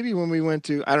think maybe when we went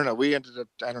to, I don't know, we ended up,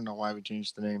 I don't know why we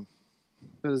changed the name.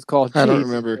 It was called. I don't Cheese.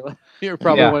 remember. You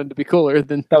probably Yeah. wanted to be cooler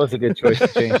than. That was a good choice to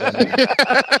change. That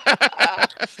name.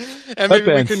 And maybe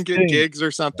we band couldn't get stinks. gigs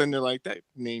or something. They're like, that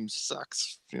name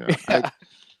sucks.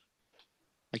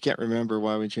 I can't remember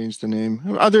why we changed the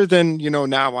name. Other than,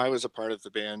 now I was a part of the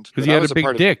band. Because but you I had was a big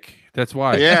part of- dick. That's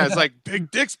why. Yeah, it's like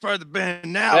Big Dick's part of the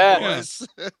band now, Yeah. boys.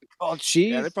 Called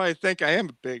Cheese. Yeah, they probably think I am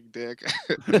a big dick.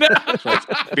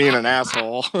 Being an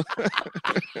asshole.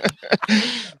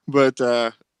 But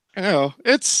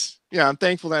I'm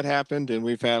thankful that happened, and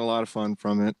we've had a lot of fun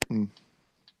from it. And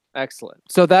Excellent.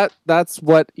 So that's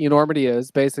what Enormity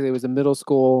is. Basically, it was a middle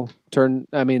school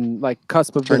like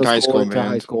cusp of Turned middle high school school into band.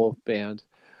 high school band.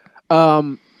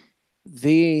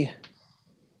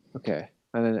 Okay,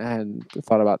 I hadn't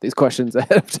thought about these questions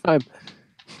ahead of time.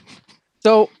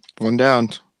 So one down.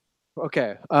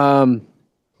 okay, well,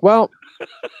 all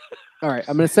right.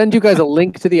 I'm gonna send you guys a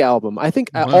link to the album. I think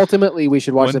ultimately we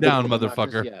should watch One the down, video, but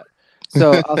not just motherfucker. yet.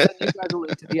 So I'll send you guys a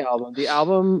link to the album. The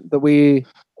album that we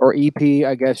or EP,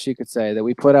 I guess you could say, that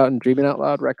we put out in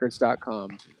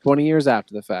DreamingOutLoudRecords.com 20 years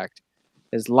after the fact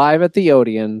is Live at the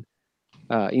Odeon,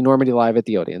 Enormity Live at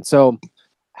the Odeon. So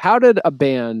how did a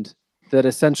band that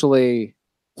essentially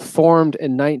formed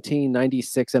in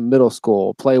 1996 in middle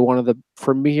school play one of the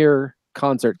premier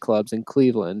concert clubs in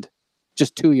Cleveland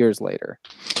just 2 years later?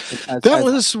 That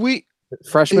was sweet.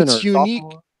 Freshman It's or unique.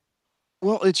 sophomore?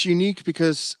 Well, it's unique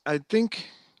because I think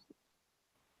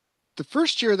the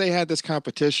first year they had this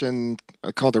competition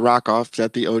called the Rock Off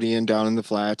at the Odeon down in the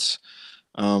Flats,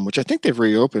 which I think they've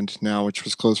reopened now, which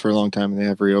was closed for a long time, and they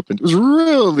have reopened. It was a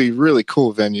really, really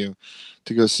cool venue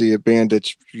to go see a band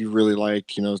that you really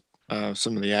like, you know,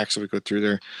 some of the acts that we go through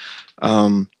there.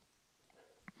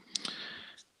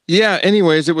 Yeah,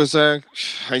 anyways, it was a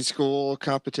high school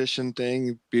competition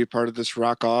thing, be a part of this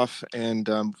Rock Off. And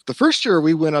the first year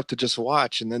we went up to just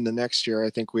watch. And then the next year, I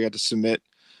think we had to submit,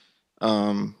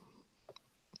 you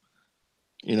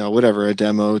know, whatever, a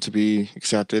demo to be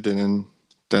accepted. And then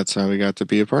that's how we got to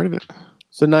be a part of it.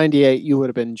 So 98, you would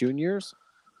have been juniors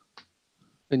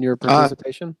in your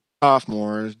participation?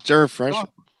 Sophomore, or freshman.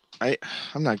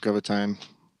 I'm not good with time.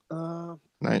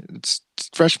 It's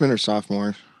freshman or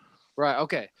sophomore. Right.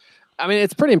 Okay. I mean,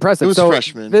 it's pretty impressive. It was so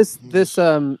freshman. This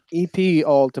EP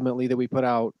ultimately that we put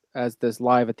out as this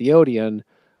Live at the Odeon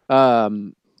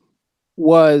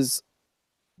was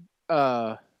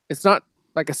it's not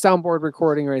like a soundboard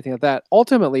recording or anything like that.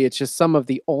 Ultimately, it's just some of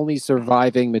the only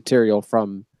surviving material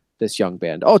from this young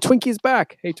band. Oh, Twinkie's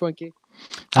back. Hey, Twinkie.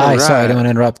 Hi, sorry, I right. don't want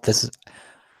to interrupt. This is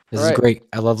right. great.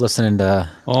 I love listening to.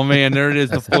 Oh man, there it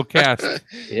is, the full cast.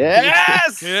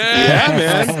 Yes.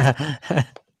 Yeah, man.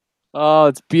 Oh,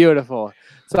 it's beautiful.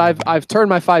 So I've turned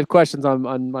my 5 questions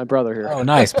on my brother here. Oh,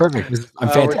 nice, perfect. I'm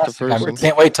we're fantastic. the I first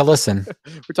can't wait to listen.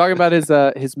 We're talking about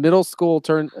his middle school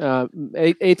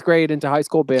eighth grade into high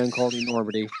school band called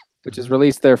Enormity, which has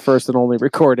released their first and only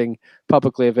recording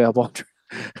publicly available,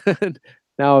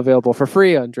 now available for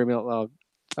free on Dreaming Out Loud.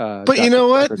 But you know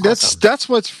what? That's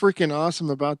what's freaking awesome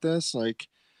about this. Like,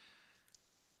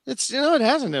 it's, you know, it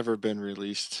hasn't ever been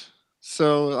released.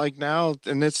 So like now,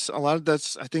 and it's a lot of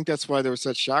that's. I think that's why there was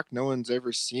such shock. No one's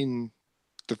ever seen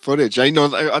the footage. I know,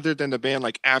 other than the band.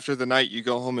 Like after the night, you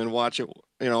go home and watch it.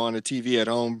 You know, on a TV at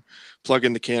home, plug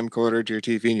in the camcorder to your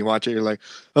TV and you watch it. You're like,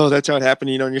 oh, that's how it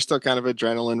happened. You know, and you're still kind of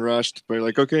adrenaline rushed, but you're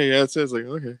like, okay, yeah, it says like,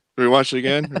 okay, we watch it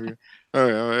again. Oh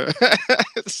yeah.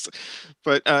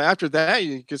 But after that,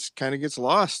 you just kind of gets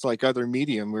lost. Like other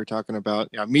medium we were talking about.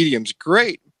 Yeah, medium's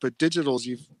great, but digital's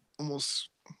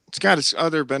it's got its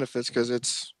other benefits because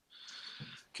it's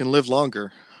can live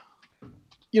longer.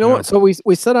 You know what? So we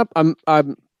set up.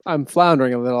 I'm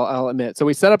floundering a little, I'll admit. So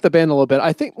we set up the band a little bit.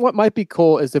 I think what might be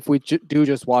cool is if we do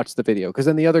just watch the video, because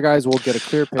then the other guys will get a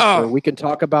clear picture. Oh. We can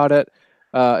talk about it.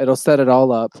 It'll set it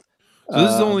all up. So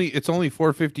this is it's only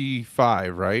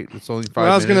 4:55, right? It's only 5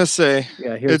 Well, I was gonna minutes. say,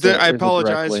 Yeah, I here's the direct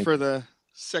apologize link. for the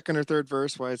second or third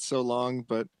verse why it's so long,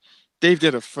 but Dave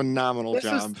did a phenomenal This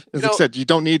is, job. you As know- I said, you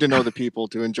don't need to know the people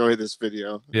to enjoy this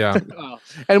video. Yeah. Oh,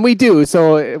 and we do,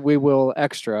 so we will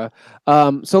extra.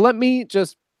 So let me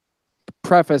just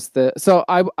preface the. So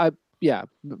I yeah,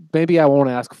 maybe I won't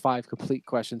ask 5 complete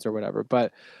questions or whatever,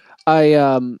 but I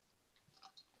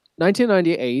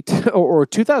 1998 or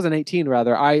 2018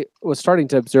 rather, I was starting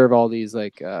to observe all these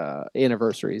like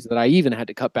anniversaries that I even had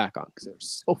to cut back on because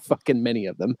there's so fucking many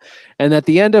of them. And at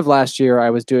the end of last year, I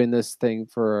was doing this thing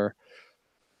for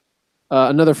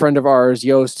another friend of ours,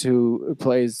 Yost, who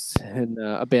plays in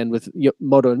a band with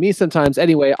Moto and me sometimes.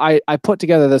 Anyway, I put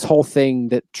together this whole thing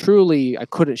that truly I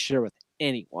couldn't share with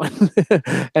anyone.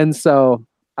 And so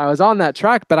I was on that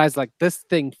track, but I was like, this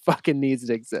thing fucking needs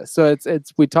to exist. So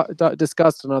we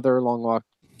discussed in other Long Walk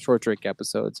Short Drink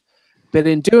episodes. But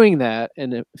in doing that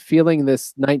and feeling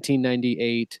this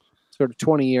 1998 sort of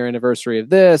 20-year anniversary of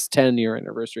this, 10-year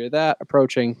anniversary of that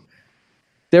approaching,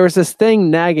 there was this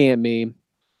thing nagging at me.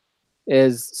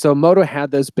 So Moto had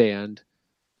this band,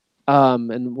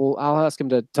 and I'll ask him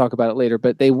to talk about it later.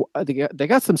 But they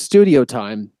got some studio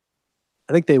time.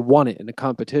 I think they won it in a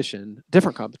competition,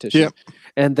 different competition. Yep.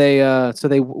 And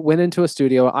they went into a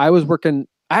studio. I was working.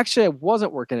 Actually, I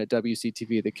wasn't working at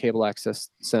WCTV, the Cable Access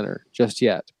Center, just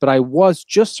yet. But I was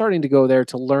just starting to go there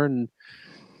to learn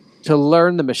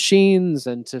the machines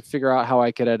and to figure out how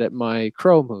I could edit my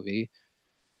Crow movie.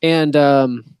 And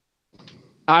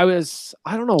I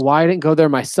don't know why I didn't go there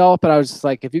myself, but I was just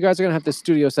like, if you guys are going to have this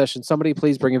studio session, somebody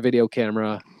please bring a video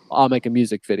camera. I'll make a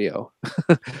music video.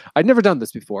 I'd never done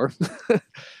this before,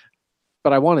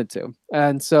 but I wanted to.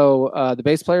 And so the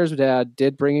bass player's dad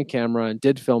did bring a camera and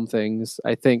did film things.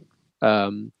 I think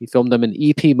he filmed them in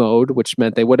EP mode, which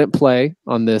meant they wouldn't play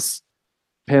on this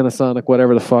Panasonic,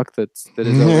 whatever the fuck that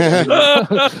is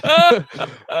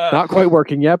not quite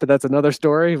working yet, but that's another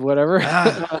story. Whatever.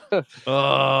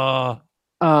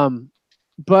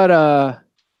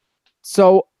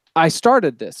 So I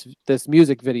started this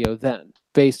music video then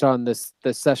based on this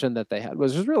session that they had,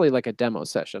 which was really like a demo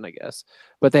session, I guess.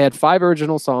 But they had 5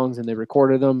 original songs and they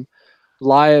recorded them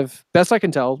live, best I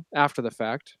can tell, after the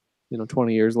fact.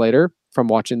 20 years later, from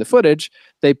watching the footage,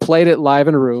 they played it live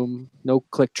in a room, no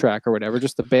click track or whatever,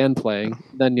 just the band playing.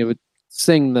 Then you would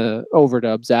sing the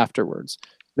overdubs afterwards,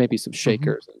 maybe some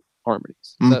shakers and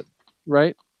harmonies. Is that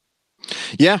right?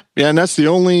 Yeah, and that's the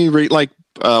only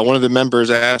one of the members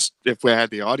asked if we had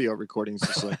the audio recordings.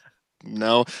 Just like,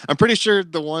 no. I'm pretty sure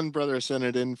the one brother sent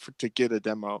it in to get a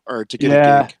demo or to get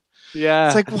a gig. Yeah.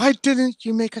 It's like, why didn't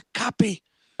you make a copy?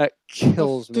 That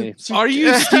kills me. Are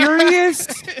you serious?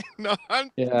 No, I'm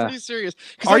pretty serious.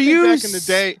 Are you back in the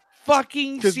day?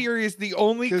 Fucking serious? The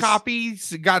only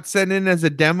copies got sent in as a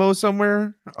demo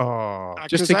somewhere? Oh,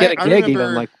 just to get a gig,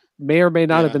 even like may or may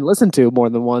not have been listened to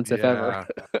more than once, if ever.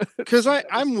 Because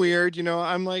I'm weird,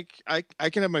 I'm like I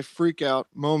can have my freak out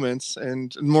moments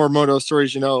and more moto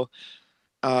stories, which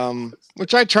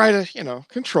I try to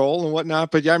control and whatnot.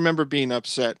 But I remember being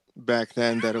upset back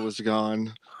then that it was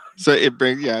gone. So I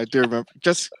do remember,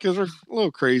 just because we're a little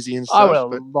crazy and stuff. I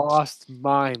would have lost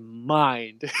my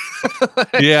mind.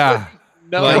 Yeah.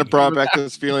 No, it brought back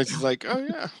those feelings. It's like, oh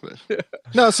yeah.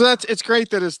 No, so it's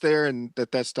great that it's there and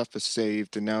that stuff is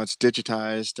saved and now it's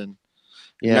digitized and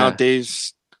now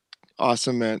Dave's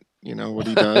awesome at what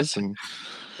he does and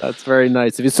that's very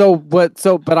nice of you.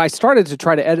 But I started to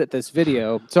try to edit this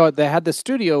video. So they had the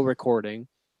studio recording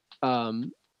of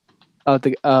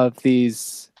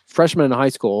these freshmen in high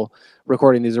school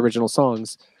recording these original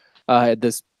songs. I had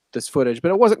this footage, but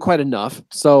it wasn't quite enough.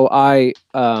 So I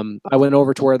went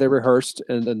over to where they rehearsed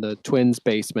in the Twins'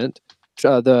 basement.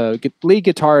 The lead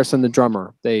guitarist and the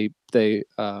drummer, they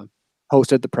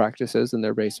hosted the practices in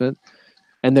their basement,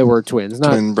 and they were twins, not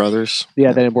twin brothers.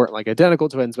 Yeah, they weren't like identical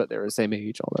twins, but they were the same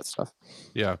age, all that stuff.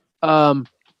 Yeah.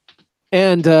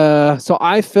 And so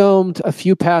I filmed a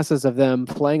few passes of them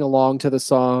playing along to the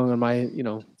song on my,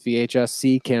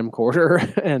 VHS-C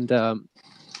camcorder,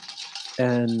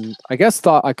 and I guess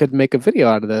thought I could make a video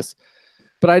out of this,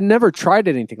 but I never tried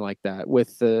anything like that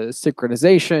with the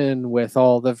synchronization, with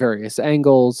all the various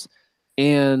angles.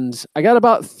 And I got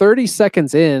about 30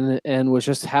 seconds in and was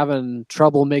just having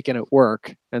trouble making it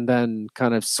work, and then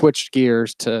kind of switched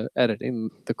gears to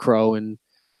editing The Crow and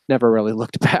never really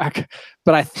looked back.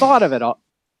 But I thought of it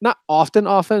not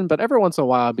often, but every once in a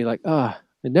while I'd be like,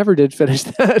 I never did finish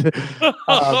that.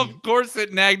 Of course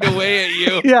it nagged away at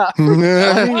you. Yeah.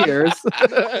 20 years.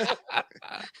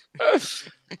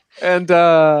 And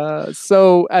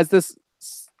so as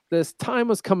this time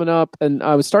was coming up and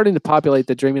I was starting to populate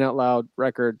the Dreaming Out Loud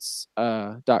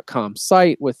Records.com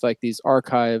site with like these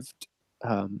archived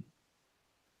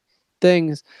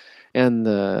things and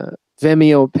the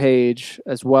Vimeo page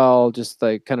as well, just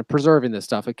like kind of preserving this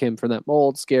stuff. It came from that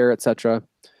mold scare, etc.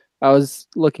 I was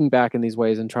looking back in these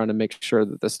ways and trying to make sure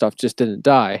that the stuff just didn't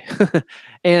die.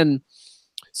 And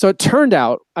so it turned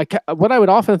out, what I would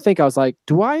often think, I was like,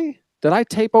 did I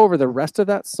tape over the rest of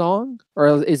that song?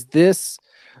 Or is this,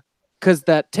 because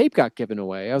that tape got given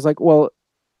away. I was like, well,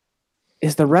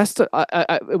 is the rest of,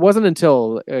 it wasn't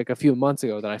until like a few months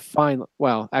ago that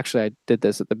actually I did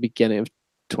this at the beginning of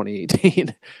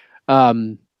 2018.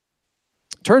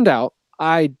 Turned out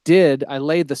I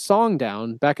laid the song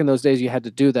down. Back in those days, you had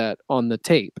to do that on the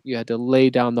tape. You had to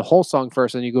lay down the whole song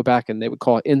first, and you go back and they would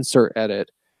call it insert edit.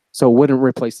 So it wouldn't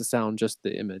replace the sound, just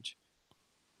the image.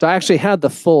 So I actually had the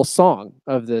full song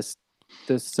of this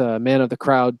Man of the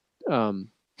Crowd,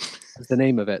 is the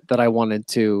name of it, that I wanted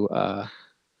to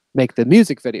make the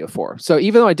music video for. So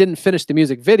even though I didn't finish the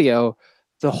music video,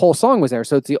 the whole song was there.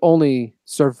 So it's the only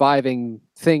surviving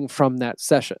thing from that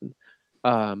session.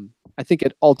 I think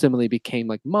it ultimately became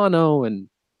like mono and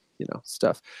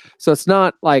stuff. So it's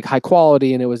not like high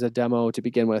quality, and it was a demo to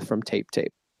begin with from tape.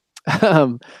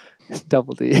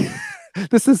 Double D.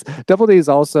 Double D has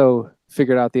also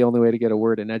figured out the only way to get a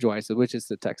word in edgewise, which is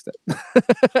to text it.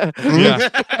 Yeah.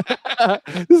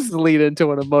 This is the lead into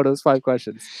one of Moto's 5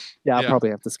 questions. Yeah, I'll probably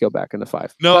have to scale back into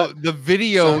 5. No, the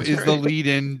video is the lead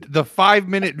in. The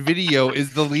 5-minute video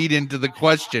is the lead into the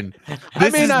question.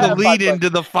 This is the lead into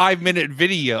the 5-minute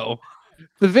video.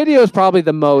 The video is probably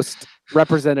the most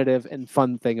representative and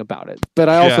fun thing about it. But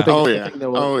I also think it's the thing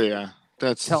that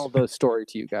will tell the story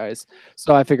to you guys.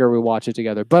 So I figure we watch it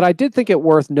together. But I did think it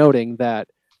worth noting that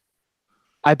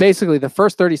the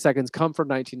first 30 seconds come from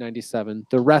 1997.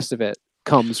 The rest of it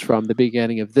comes from the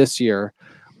beginning of this year,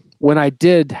 when I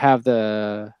did have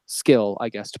the skill, I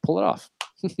guess, to pull it off.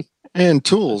 And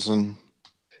tools and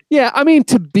Yeah, I mean,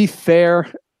 to be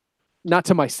fair, not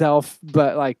to myself,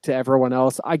 but like to everyone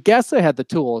else, I guess I had the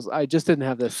tools. I just didn't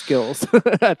have the skills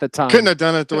at the time. couldn't have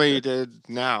done it the way you did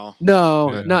now.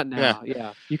 No, Yeah. not now.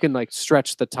 Yeah. You can like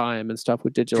stretch the time and stuff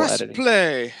with digital Press editing.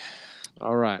 play.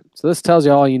 All right. So this tells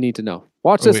you all you need to know.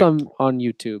 Watch Oh, this wait. on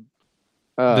YouTube.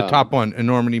 The top one,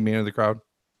 Enormity Man of the Crowd.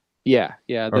 Yeah,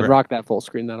 yeah. Then Okay. rock that full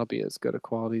screen. That'll be as good a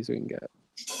quality as we can get.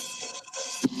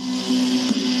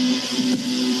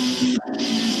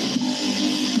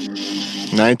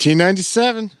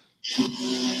 $1997.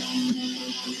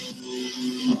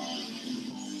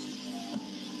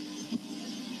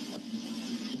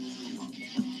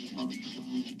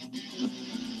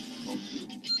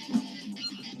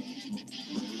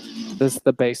 This is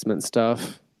the basement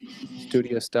stuff,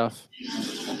 studio stuff,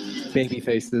 baby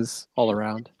faces all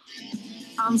around.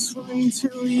 I'm swimming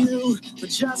to you, but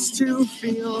just to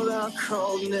feel the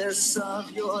coldness of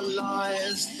your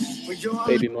lies. With your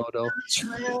Baby Moto.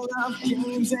 trail of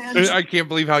games and I can't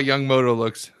believe how young Moto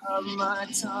looks. of my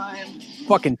time.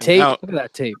 Fucking tape. Out. Look at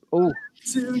that tape. Oh,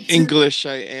 To English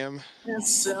I am.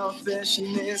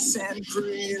 selfishness and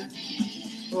greed.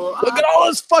 Oh, look at all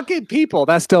those fucking people.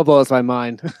 That still blows my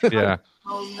mind. Yeah. I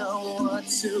don't know what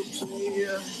to plead.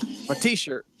 My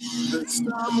T-shirt. But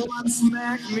someone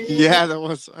smacked me. Yeah, that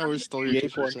was. I always stole your The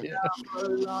t-shirt. A-board, yeah. I'm a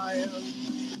liar.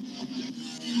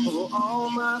 Oh, all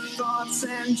my thoughts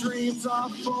and dreams are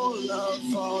full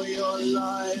of all your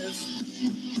lies.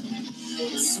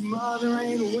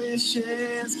 Smothering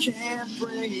wishes can't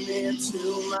bring me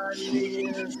to my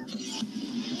knees.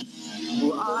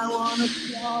 Oh, I wanna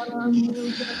start a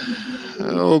new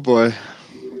Oh boy.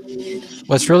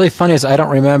 What's really funny is I don't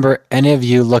remember any of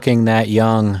you looking that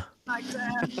young, like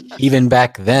that. even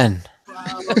back then.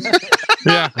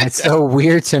 Yeah. It's so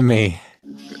weird to me.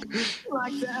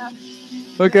 Like that.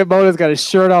 Look at Moto's got his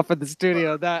shirt off in the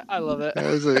studio. That I love it. That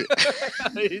was a.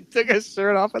 He took his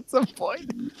shirt off at some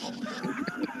point.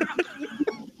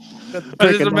 I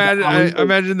just imagine, I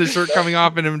imagine the shirt coming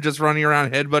off and him just running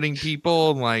around headbutting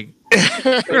people and like,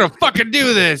 we're gonna fucking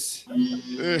do this.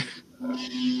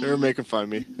 They were making fun of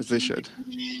me, as they should.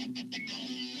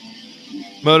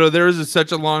 Moto, there was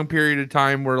such a long period of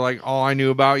time where like all I knew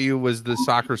about you was the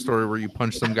soccer story where you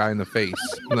punched some guy in the face.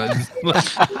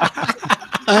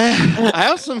 I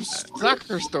have some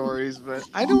soccer stories, but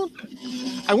I don't.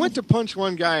 I went to punch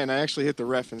one guy and I actually hit the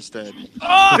ref instead.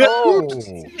 Oh,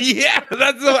 yeah,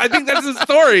 I think that's the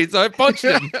story. So I punched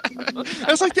him.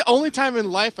 That's like the only time in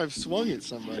life I've swung at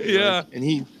somebody. Yeah. like, and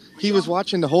he was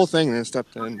watching the whole thing and then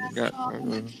stepped in. And got,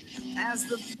 As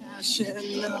the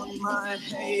passion of my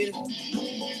hate.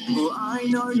 Oh, I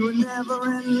know you were never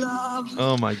in love.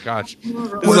 Oh my gosh, this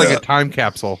is like a time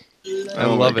capsule. I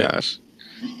oh love my it. gosh.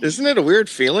 Isn't it a weird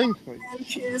feeling?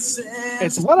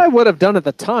 It's what I would have done at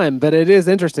the time, but it is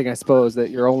interesting, I suppose,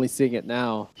 that you're only seeing it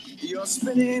now. You're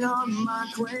spinning on my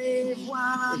grave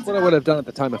while It's what I would have done at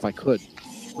the time if I could.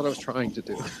 It's what I was trying to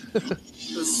do.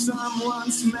 someone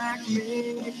smacked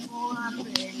me for I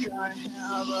think I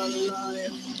have a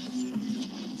life.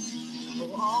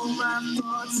 All my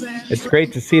thoughts and It's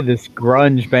great to see this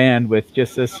grunge band with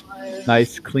just this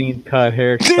nice clean cut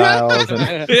hairstyles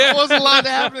and It wasn't allowed to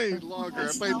happen any longer. I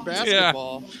played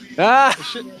basketball. Ah,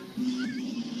 Shit.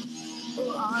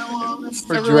 I wanna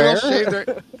for Everyone else Dreher? shaved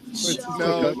their-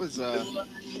 No, it was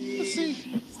let's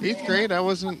see, 8th grade. I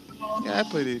wasn't. Yeah, I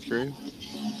played 8th grade.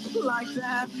 like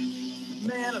that.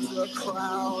 Man of the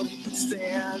crowd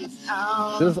stands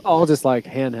out. This is all just like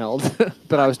handheld,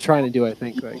 but I was trying to do, I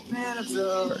think, like Man of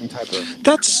the certain type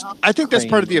of. I think that's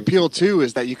part of the appeal too,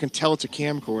 is that you can tell it's a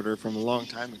camcorder from a long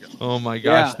time ago. Oh my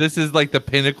gosh, Yeah. this is like the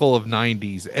pinnacle of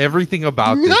 90s. Everything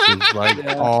about this is like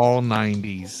Yeah. all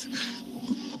 90s.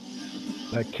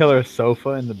 a killer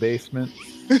sofa in the basement.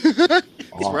 That's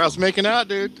where I was making out,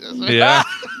 dude. Yeah,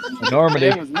 Enormity.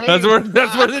 that's where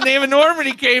the name of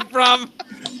Normandy came from.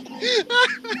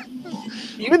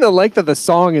 Even the length of the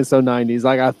song is so 90s.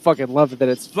 Like, I fucking love it that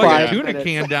it's It's like 5 a tuna minutes.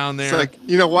 can down It's there. like,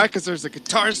 you know why? Because there's a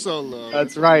guitar solo.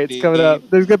 That's right. It's coming up.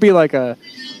 There's gonna be like a,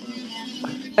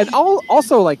 and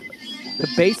also like the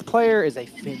bass player is a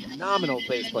phenomenal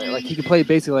bass player. Like he can play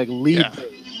basically like lead Yeah. bass.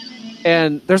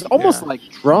 And there's almost Yeah. like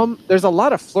drum. There's a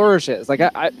lot of flourishes. Like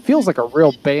it feels like a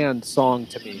real band song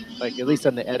to me. Like at least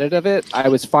on the edit of it, I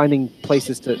was finding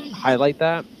places to highlight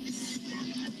that.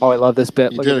 Oh, I love this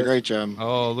bit. You Look did at a this. great job.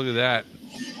 Oh, look at that.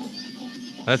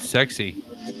 That's sexy.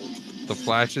 The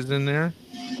flashes in there.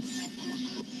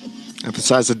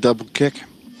 Emphasize a double kick.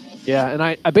 Yeah, and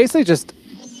I basically just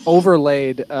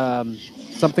overlaid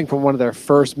something from one of their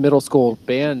first middle school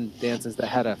band dances that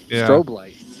had a Yeah. strobe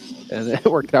light, and it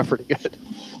worked out pretty good.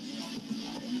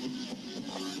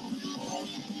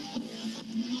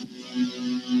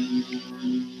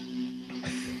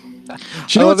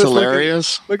 You know I love what's this look at-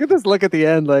 hilarious? Look at this look at the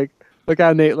end. Like, look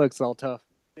how Nate looks all tough.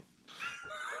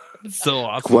 It's so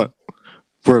awesome. What?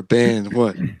 We're a band.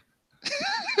 What?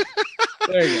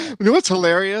 There you go. You know what's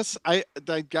hilarious? I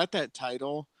got that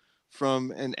title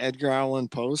from an Edgar Allan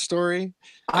Poe story.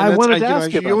 I that's- wanted to you know, ask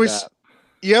you you about always- that.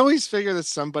 You always figure that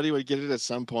somebody would get it at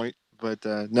some point, but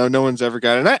no one's ever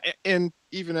got it. And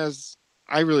even as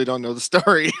I really don't know the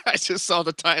story, I just saw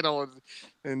the title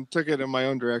and took it in my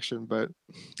own direction. But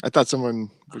I thought someone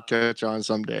would catch on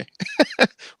someday.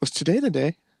 Was today the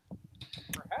day?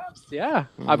 Perhaps, yeah.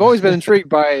 I've always been intrigued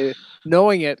by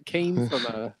knowing it came from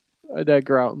a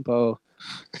Edgar Allan Poe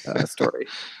story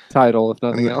title, if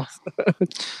nothing else.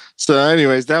 So,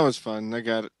 anyways, that was fun. I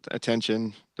got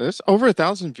attention. There's over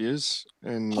 1,000 views.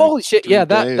 And Holy shit! Yeah,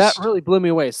 3 that days. really blew me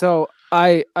away. So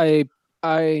I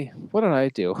what did I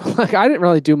do? Like, I didn't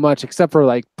really do much except for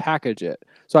like package it.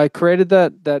 So I created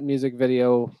that music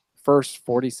video, first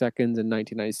 40 seconds in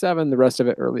 1997, the rest of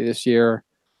it early this year,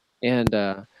 and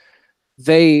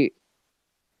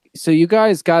so you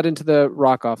guys got into the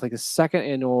Rock Off, like the second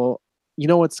annual. You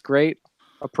know what's great?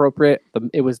 Appropriate.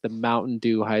 It was the Mountain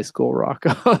Dew High School Rock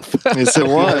Off. Yes, it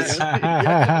was.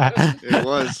 It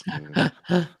was.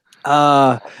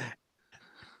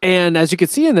 And as you can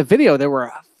see in the video, there were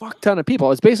a fuck ton of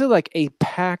people. It's basically like a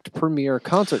packed premiere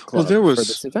concert club there for was-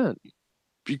 this event.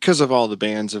 Because of all the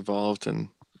bands involved, and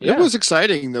Yeah. it was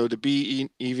exciting though to be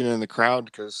even in the crowd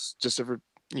because just every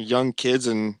young kids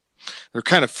and they're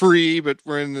kind of free, but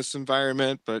we're in this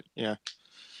environment. But yeah,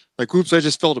 like whoops, I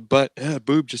just felt a butt. Yeah,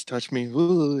 boob just touched me.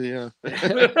 Ooh, yeah.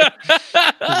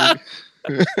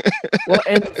 Well,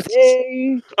 and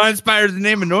they I inspired the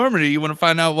name of Normandy. You want to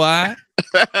find out why?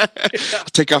 I'll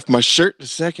take off my shirt in a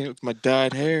second with my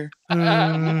dyed hair.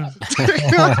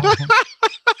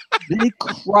 they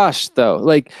crushed though.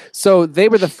 Like, so they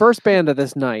were the first band of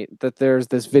this night that there's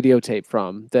this videotape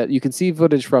from that you can see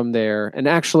footage from there. And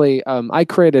actually, I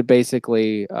created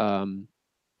basically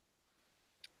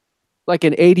like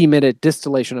an 80-minute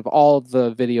distillation of all of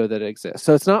the video that exists.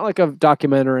 So it's not like a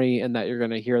documentary and that you're going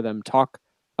to hear them talk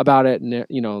about it and,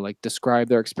 you know, like describe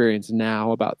their experience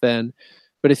now about then.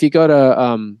 But if you go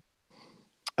to,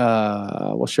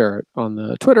 we'll share it on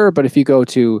the Twitter, but if you go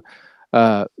to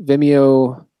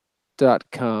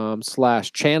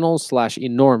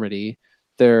vimeo.com/channels/enormity,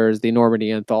 there's the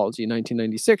Enormity Anthology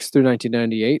 1996 through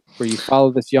 1998, where you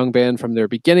follow this young band from their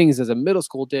beginnings as a middle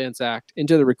school dance act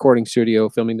into the recording studio,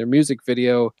 filming their music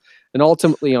video, and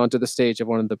ultimately onto the stage of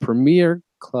one of the premier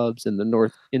clubs in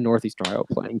Northeast Ohio,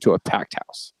 playing to a packed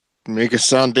house. Make it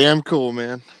sound damn cool,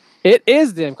 man. It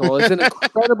is damn cool. It's an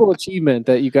incredible achievement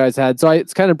that you guys had. So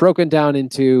it's kind of broken down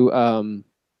into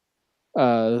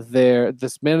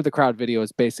this Man of the Crowd video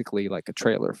is basically like a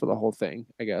trailer for the whole thing,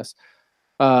 I guess.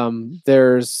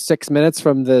 There's 6 minutes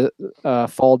from the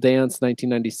Fall Dance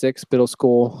 1996 middle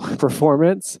school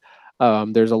performance.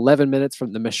 There's 11 minutes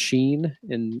from The Machine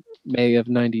in May of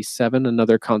 97,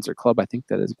 another concert club I think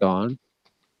that is gone.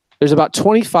 There's about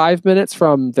 25 minutes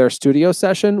from their studio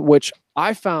session, which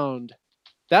I found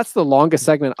that's the longest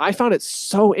segment. I found it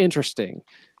so interesting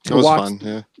It to was watch fun.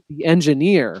 Yeah. the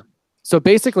engineer. So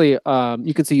basically,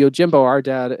 you can see Yojimbo, our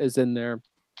dad, is in there.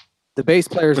 The bass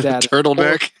player's With a dad.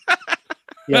 turtleneck.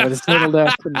 Yeah, with his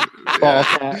turtleneck and ball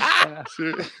cap.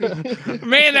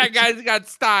 Man, that guy's got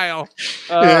style.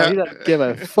 Yeah. He doesn't give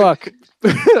a fuck.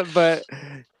 But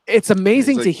it's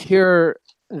amazing He's to like- hear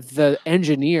the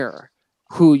engineer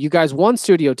who you guys won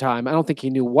studio time. I don't think he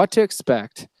knew what to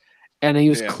expect. And he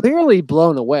was Yeah. clearly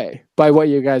blown away by what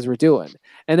you guys were doing.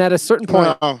 And at a certain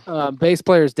point, Wow. bass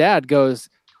player's dad goes,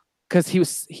 because he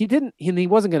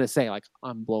wasn't going to say like,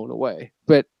 I'm blown away,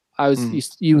 but I was,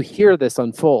 you hear this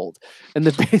unfold, and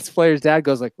the bass player's dad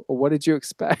goes like, well, what did you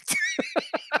expect?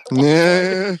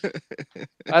 Yeah.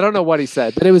 I don't know what he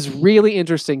said, but it was really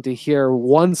interesting to hear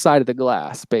one side of the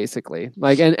glass, basically.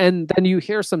 Like, and then you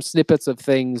hear some snippets of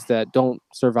things that don't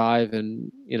survive in,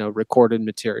 you know, recorded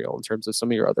material in terms of some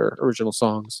of your other original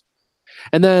songs.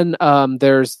 And then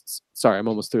sorry, I'm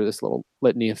almost through this little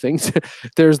litany of things.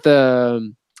 There's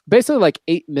the basically like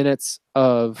 8 minutes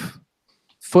of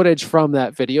footage from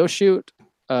that video shoot.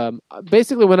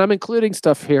 Basically, when I'm including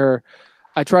stuff here,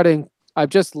 I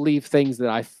just leave things that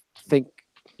I think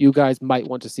you guys might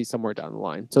want to see somewhere down the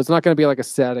line. So it's not going to be like a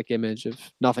static image of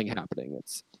nothing happening.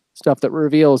 It's stuff that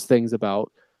reveals things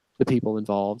about the people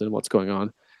involved and what's going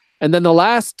on. And then the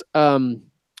last 20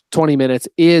 minutes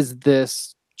is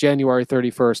this January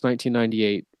 31st,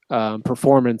 1998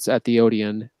 performance at the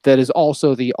Odeon that is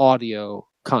also the audio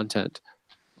content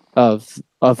of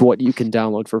what you can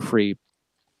download for free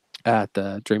at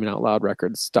the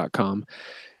dreamingoutloudrecords.com.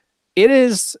 It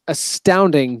is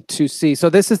astounding to see. So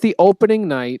this is the opening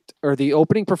night or the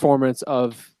opening performance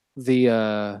of the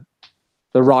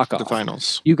Rock Off. The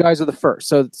finals. You guys are the first.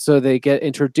 So they get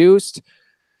introduced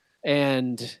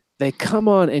and they come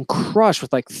on and crush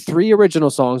with like 3 original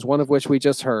songs, one of which we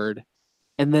just heard.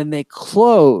 And then they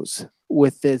close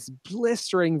with this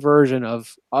blistering version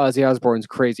of Ozzy Osbourne's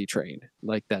Crazy Train.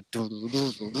 Like that.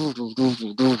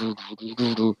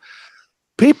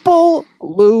 People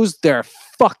lose their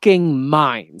fucking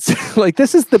minds. Like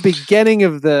this is the beginning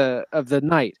of the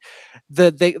night.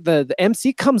 The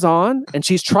MC comes on and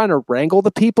she's trying to wrangle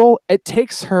the people. It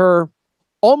takes her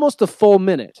almost a full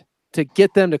minute to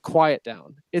get them to quiet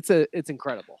down. It's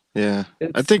incredible. Yeah.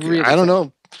 It's I think, really I don't sad.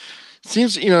 know.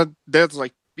 Seems, that's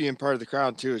like being part of the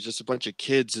crowd too. It's just a bunch of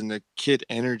kids and the kid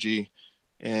energy.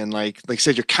 And like I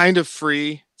said, you're kind of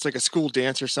free. It's like a school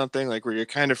dance or something, like where you're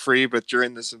kind of free, but you're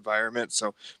in this environment.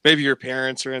 So maybe your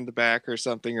parents are in the back or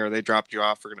something, or they dropped you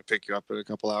off. We're going to pick you up in a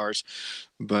couple hours.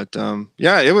 But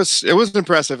yeah, it was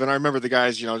impressive. And I remember the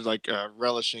guys, like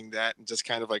relishing that and just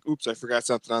kind of like, oops, I forgot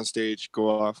something on stage. Go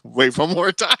off, wait one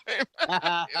more time.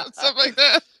 Stuff like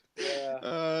that.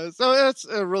 Yeah. So that's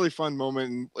a really fun moment.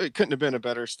 And it couldn't have been a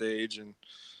better stage. And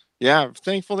yeah, I'm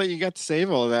thankful that you got to save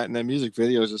all of that. And that music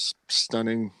video is just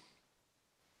stunning.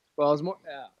 Well, it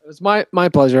was my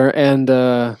pleasure, and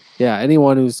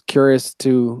anyone who's curious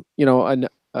to,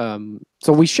 so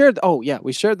we shared. Oh yeah,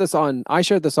 I shared this on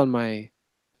my.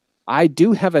 I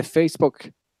do have a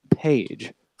Facebook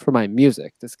page for my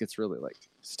music. This gets really like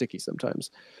sticky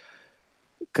sometimes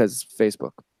because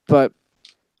Facebook, but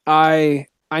I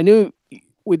knew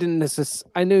we didn't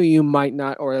necessarily. I knew you might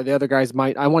not, or the other guys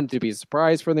might. I wanted to be a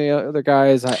surprise for the other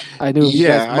guys. I knew you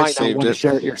guys might not want to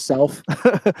share it yourself,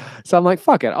 so I'm like,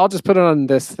 fuck it. I'll just put it on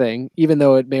this thing, even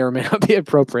though it may or may not be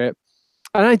appropriate.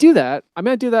 And I do that. I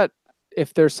mean, I do that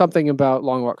if there's something about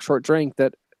Long Walk Short Drink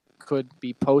that could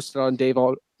be posted on David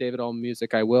All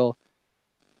Music. I will.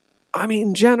 I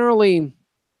mean, generally,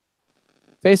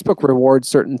 Facebook rewards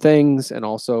certain things, and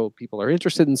also people are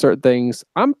interested in certain things.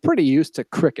 I'm pretty used to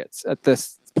crickets at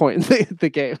this point in the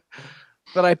game.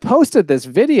 But I posted this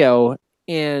video,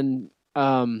 and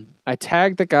I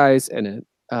tagged the guys in it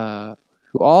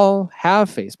who all have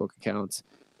Facebook accounts.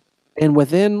 And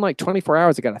within like 24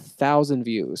 hours, it got 1,000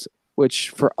 views,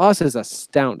 which for us is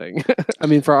astounding. I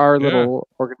mean, for our little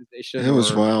organization. It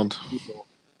was wild. People,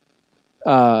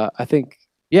 I think,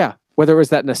 yeah, whether it was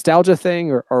that nostalgia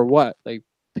thing or what, like,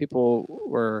 people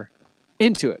were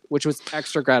into it, which was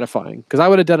extra gratifying because I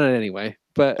would have done it anyway.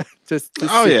 But just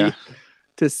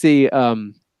to see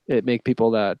it make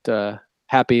people that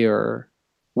happy or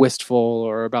wistful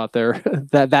or about their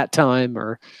that time,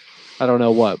 or I don't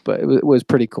know what, but it was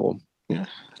pretty cool. Yeah,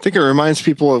 I think it reminds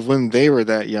people of when they were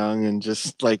that young, and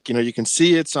just like you can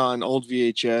see it's on old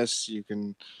VHS. You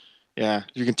can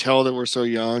tell that we're so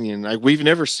young, and we've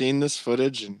never seen this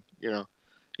footage, and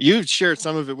you've shared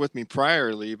some of it with me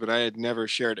priorly, but I had never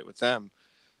shared it with them.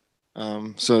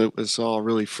 So it was all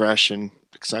really fresh and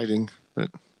exciting. But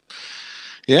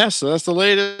yeah, so that's the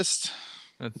latest.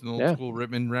 That's an old school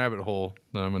Rittman rabbit hole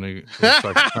that I'm gonna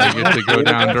I get to go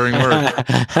down during work.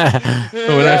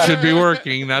 So when I should be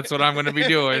working, that's what I'm gonna be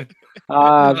doing.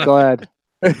 I'm glad.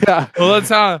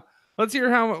 Well, let's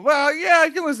hear how. Well, yeah, I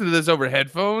can listen to this over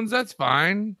headphones. That's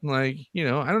fine. Like, I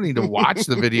don't need to watch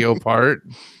the video part.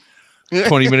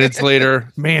 20 minutes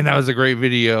later, man, that was a great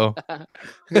video.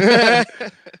 Yeah,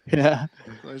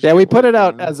 we put it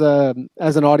out as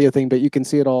an audio thing, but you can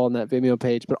see it all on that Vimeo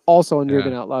page, but also on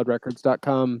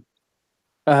DreamingOutLoudRecords.com.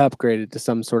 I upgraded to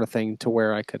some sort of thing to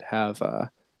where I could have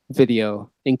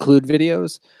include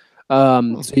videos,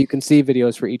 so you can see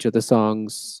videos for each of the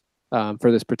songs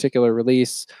for this particular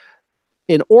release.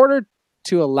 In order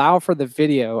to allow for the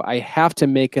video, I have to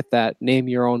make it that name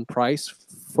your own price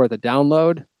for the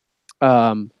download.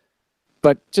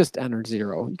 But just enter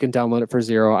 $0. You can download it for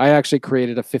 $0. I actually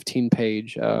created a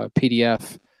 15-page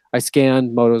PDF. I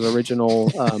scanned Moto's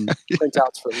original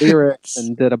printouts for lyrics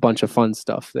and did a bunch of fun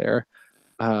stuff there.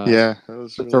 That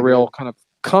was it's a real kind of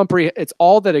it's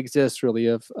all that exists really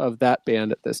of that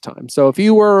band at this time. So if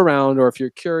you were around or if you're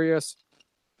curious,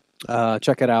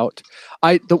 check it out.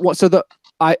 I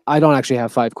don't actually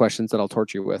have 5 questions that I'll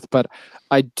torture you with, but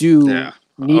I do. Yeah.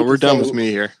 We're done with me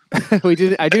here.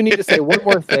 I do need to say one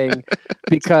more thing,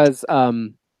 because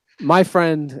my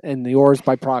friend and yours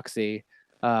by proxy,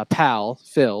 pal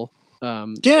Phil.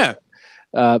 For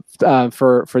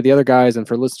the other guys and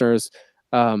for listeners,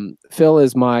 Phil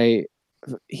is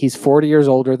he's 40 years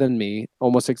older than me,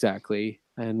 almost exactly.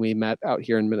 And we met out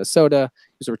here in Minnesota.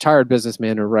 He's a retired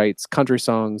businessman who writes country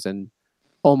songs and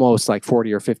almost like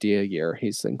 40 or 50 a year.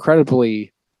 He's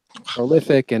incredibly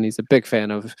prolific, and he's a big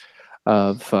fan of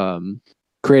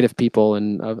creative people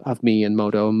and of me and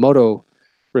Moto. Moto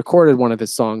recorded one of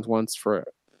his songs once for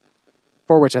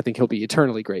which I think he'll be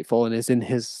eternally grateful, and is in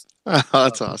his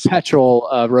That's awesome. perpetual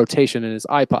rotation in his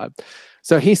iPod.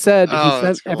 So he said,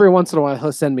 That's cool. every once in a while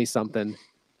he'll send me something.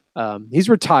 He's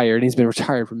retired. He's been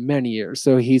retired for many years,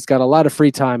 so he's got a lot of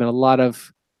free time and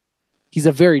he's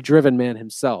a very driven man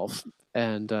himself,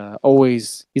 and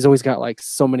he's always got like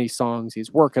so many songs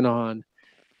he's working on,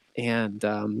 and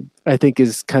I think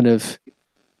is kind of,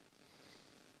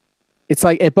 it's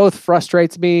like it both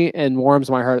frustrates me and warms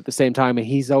my heart at the same time. And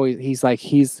he's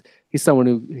someone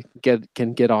who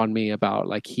can get on me about,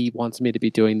 like, he wants me to be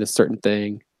doing this certain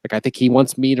thing. Like, I think he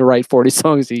wants me to write 40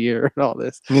 songs a year and all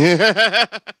this.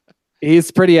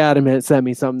 He's pretty adamant. Sent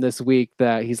me something this week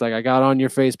that he's like, I got on your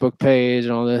Facebook page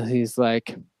and all this. He's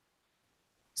like,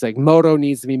 Moto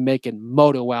needs to be making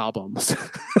Moto albums.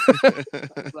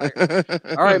 Like,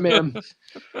 all right, man.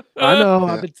 I know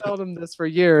I've been telling him this for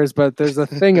years, but there's a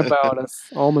thing about us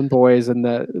almond boys, and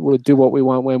that we'll do what we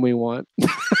want when we want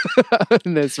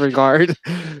in this regard.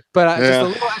 But just a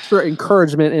little extra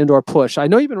encouragement and/or push. I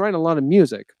know you've been writing a lot of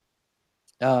music.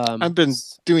 I've been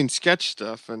doing sketch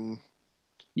stuff, and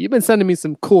you've been sending me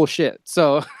some cool shit.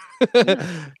 So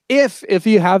if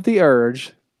you have the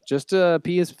urge, just to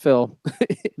appease Phil,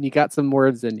 and you got some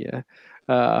words in you.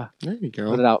 There you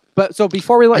go. Put it out. But so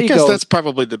before we let you go, I guess that's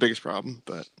probably the biggest problem.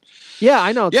 But yeah,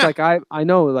 I know. It's like I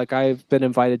know, like, I've been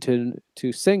invited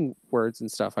to sing words and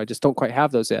stuff. I just don't quite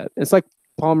have those yet. It's like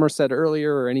Palmer said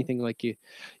earlier, or anything, like,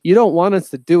 you don't want us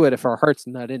to do it if our heart's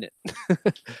not in it.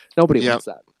 Nobody wants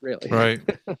that, really. Right.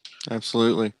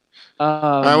 Absolutely.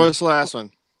 What's the last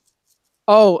one?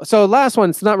 Oh, so last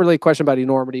one, it's not really a question about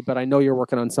enormity, but I know you're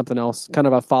working on something else, kind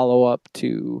of a follow-up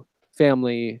to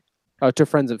to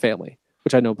Friends and Family,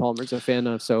 which I know Palmer's a fan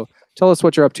of. So tell us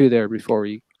what you're up to there before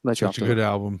we let you off. Such a good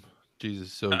album.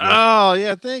 Jesus, so good. Oh,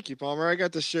 yeah, thank you, Palmer. I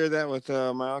got to share that with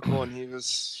my uncle, and he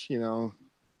was,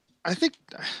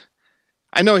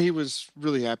 I know he was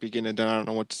really happy getting it done. I don't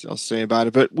know what else to say about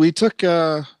it, but we took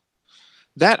that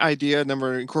idea, and then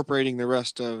we're incorporating the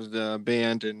rest of the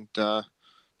band, and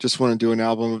just want to do an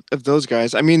album of those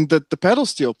guys. I mean, the pedal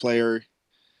steel player,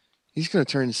 he's going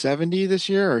to turn 70 this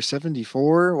year, or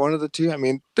 74, one of the two. I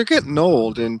mean, they're getting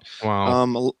old, and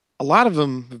wow. A lot of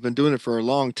them have been doing it for a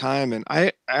long time. And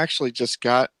I actually just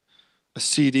got a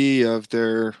CD of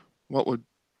what would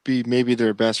be maybe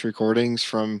their best recordings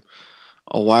from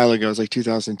a while ago. It was like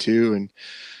 2002. And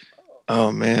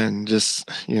oh man, just,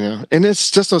 and it's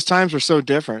just, those times were so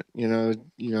different,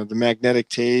 the magnetic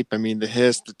tape. I mean, the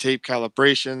hiss, the tape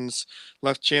calibrations,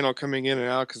 left channel coming in and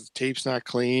out because the tape's not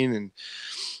clean.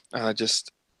 And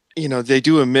just, they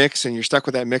do a mix and you're stuck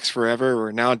with that mix forever,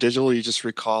 or now digital, you just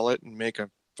recall it and make a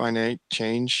finite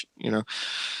change,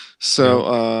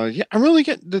 So, I'm really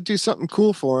getting to do something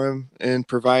cool for them and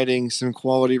providing some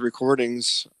quality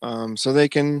recordings so they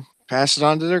can pass it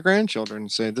on to their grandchildren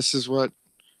and say, this is what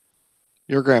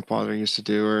your grandfather used to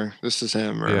do, or this is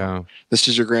him, or this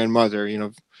is your grandmother.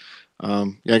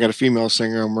 I got a female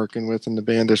singer I'm working with in the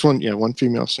band. There's one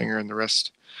female singer and the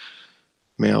rest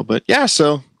male. But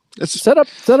so it's set up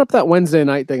that Wednesday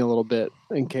night thing a little bit,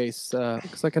 in case,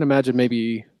 because I can imagine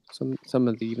maybe some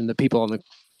of even the people on the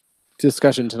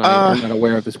discussion tonight are not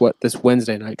aware of what this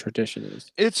Wednesday night tradition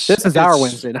is. This is our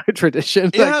Wednesday night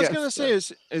tradition. Yeah, I was gonna say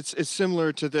it's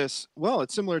similar to this. Well,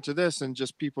 it's similar to this, and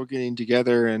just people getting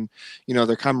together, and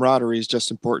their camaraderie is just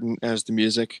important as the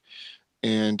music,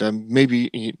 and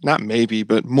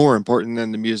but more important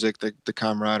than the music, the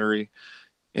camaraderie,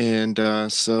 and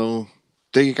so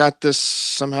they got this.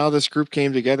 Somehow this group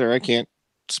came together. I can't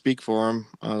speak for them.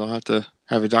 I'll have to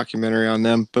have a documentary on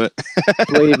them, but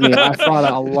believe me, I thought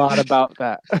a lot about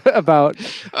that. About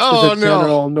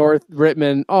General North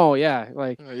Rittman. Oh yeah,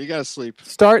 like you gotta sleep.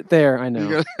 Start there. I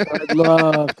know. I'd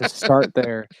love to start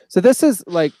there. So this is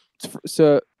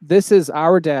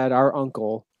our dad, our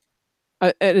uncle,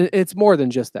 and it's more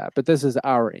than just that. But this is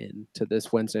our in to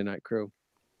this Wednesday night crew.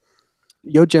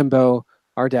 Yojimbo,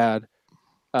 our dad.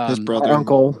 His brother, our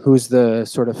uncle, who's the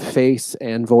sort of face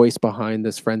and voice behind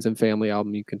this Friends and Family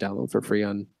album you can download for free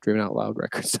on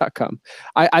dreamingoutloudrecords.com.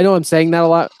 I know I'm saying that a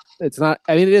lot. It's not,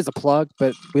 I mean, it is a plug,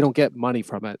 but we don't get money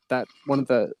from it. That one of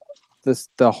the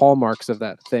hallmarks of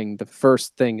that thing, the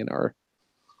first thing in our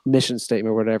mission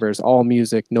statement or whatever, is all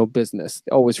music, no business,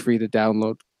 always free to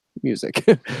download music.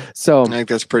 So I think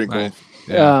that's pretty cool.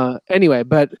 Anyway,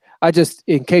 but I just,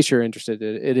 in case you're interested,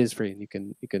 it is free and you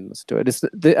can listen to it. It's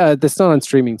it's not on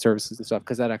streaming services and stuff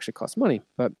because that actually costs money,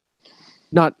 but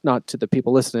not to the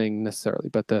people listening necessarily,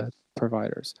 but the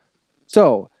providers.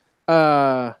 So,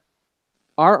 our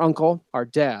uncle, our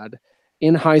dad,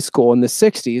 in high school in the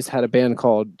 60s had a band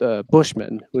called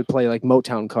Bushmen who would play like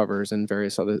Motown covers and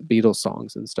various other Beatles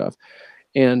songs and stuff.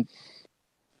 And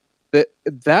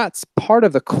that's part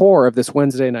of the core of this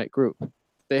Wednesday night group.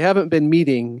 They haven't been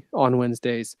meeting on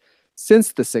Wednesdays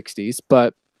since the 60s,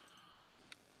 but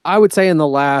I would say in the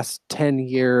last 10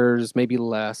 years, maybe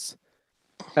less,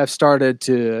 have started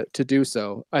to do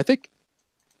so. I think,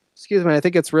 I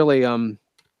think it's really,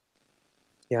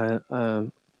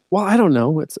 well, I don't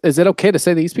know. Is it okay to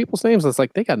say these people's names? It's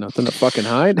like they got nothing to fucking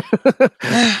hide.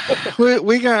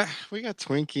 we got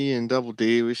Twinkie and Double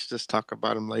D. We should just talk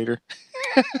about them later.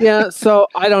 Yeah, so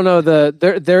I don't know.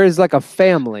 There is like a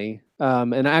family,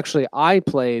 and actually I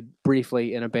played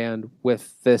briefly in a band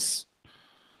with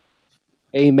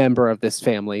a member of this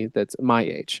family that's my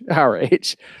age, our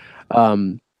age.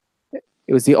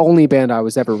 It was the only band I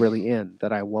was ever really in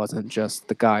that I wasn't just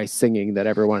the guy singing that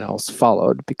everyone else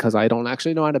followed, because I don't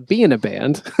actually know how to be in a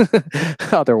band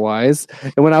otherwise.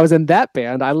 And when I was in that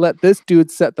band, I let this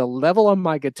dude set the level on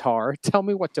my guitar, tell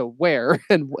me what to wear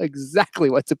and exactly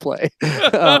what to play.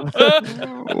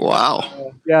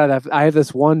 Wow. Yeah, I have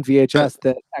this one VHS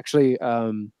that actually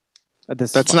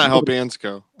that's not how bands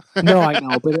go. No, I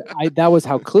know, but that was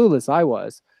how clueless I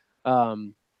was.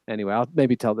 Anyway, I'll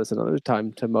maybe tell this another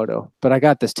time to Moto. But I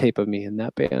got this tape of me in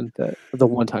that band the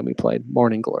one time we played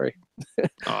Morning Glory.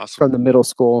 Awesome. From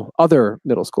the other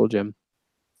middle school gym.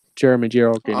 Jeremy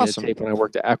Gerald gave me a tape when I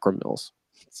worked at Akron Mills.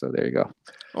 So there you go.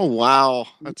 Oh, wow.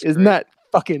 Isn't that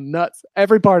fucking nuts?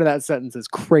 Every part of that sentence is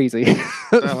crazy.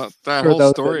 that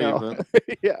whole story.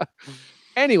 Yeah.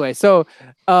 Anyway, so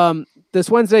this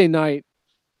Wednesday night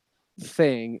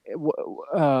thing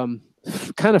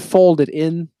kind of folded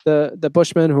in the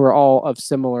Bushmen, who are all of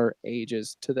similar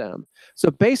ages to them. So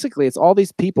basically it's all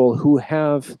these people who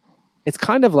have, it's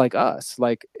kind of like us,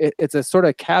 like it's a sort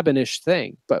of cabinish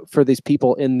thing, but for these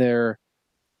people in their,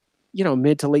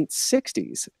 mid to late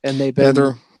 60s, and they've been,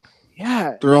 they're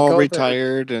all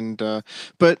retired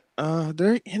but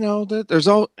they're, there's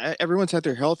everyone's had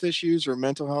their health issues or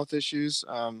mental health issues.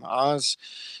 Oz,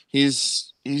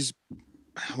 he's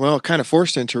well, kind of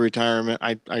forced into retirement.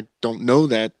 I don't know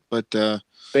that, but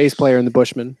bass player in the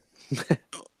Bushmen.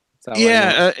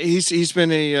 He's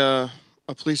been a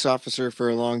police officer for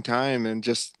a long time, and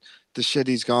just the shit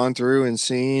he's gone through and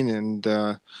seen, and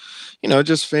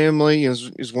just family.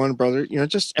 His one brother.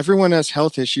 Just everyone has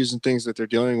health issues and things that they're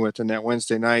dealing with. And that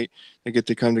Wednesday night, they get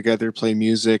to come together, play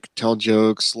music, tell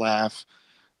jokes, laugh,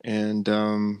 and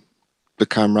the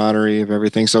camaraderie of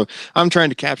everything. So I'm trying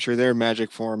to capture their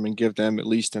magic form and give them at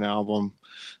least an album.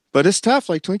 But it's tough,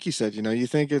 like Twinkie said. You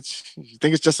think it's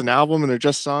just an album and they're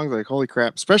just songs. Like, holy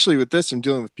crap! Especially with this, I'm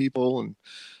dealing with people, and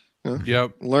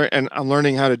and I'm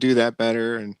learning how to do that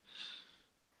better, and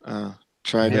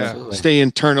try to stay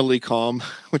internally calm,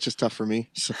 which is tough for me.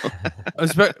 So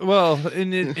well,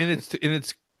 and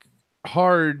it's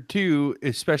hard too,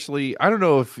 especially I don't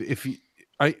know if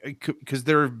because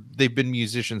they've been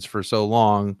musicians for so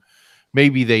long,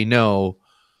 maybe they know,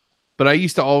 but I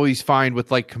used to always find with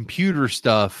like computer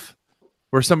stuff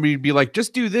where somebody would be like,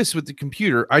 just do this with the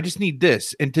computer. I just need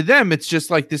this. And to them, it's just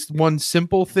like this one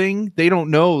simple thing. They don't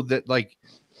know that like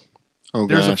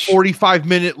there's a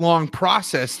 45-minute long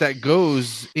process that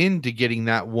goes into getting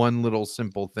that one little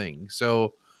simple thing.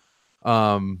 So,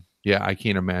 I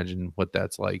can't imagine what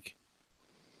that's like.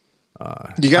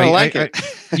 You gotta like it.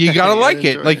 You gotta like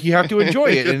it. Like you have to enjoy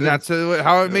it, and that's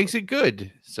how it makes it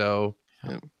good. So,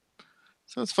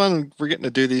 so it's fun. We're getting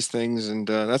to do these things, and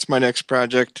that's my next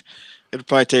project. It'll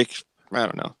probably take, I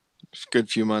don't know, a good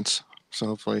few months. So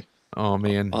hopefully. Oh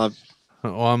man.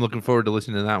 I'm looking forward to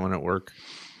listening to that one at work.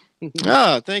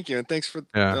 Thank you, and thanks for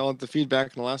all the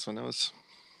feedback in the last one. I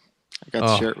got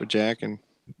to share it with Jack, and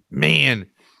man,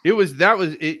 that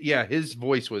was it. Yeah, his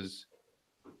voice was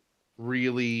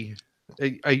really.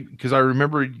 Because I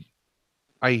remember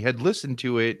I had listened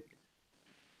to it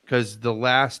because the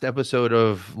last episode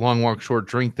of Long Walk Short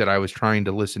Drink that I was trying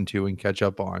to listen to and catch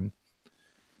up on,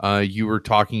 you were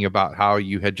talking about how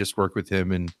you had just worked with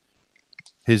him, and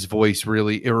his voice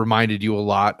it reminded you a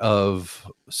lot of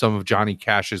some of Johnny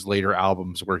Cash's later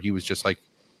albums where he was just like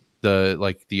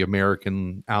the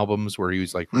American albums where he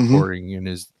was like recording in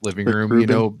his living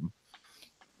room,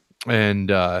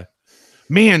 and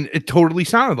man, it totally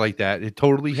sounded like that. It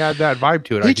totally had that vibe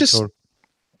to it.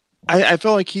 I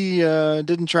felt like he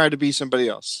didn't try to be somebody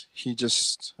else. He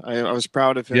just I was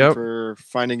proud of him Yep. for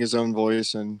finding his own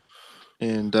voice, and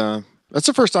that's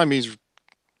the first time he's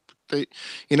yeah.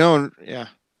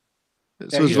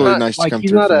 This Yeah, was he's really not- nice to like, come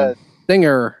he's through not for a him.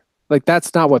 singer. Like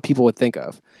that's not what people would think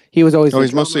of. He was always No, the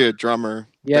he's mostly drummer. a drummer.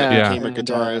 Yeah, That became a and,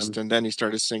 guitarist, and then he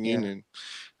started singing, yeah.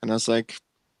 and I was like,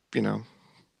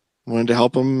 wanted to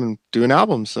help him and do an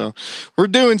album. So we're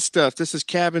doing stuff. This is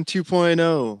Cabin 2.0.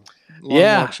 Long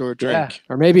Yeah, walk, short yeah, drink.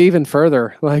 or maybe even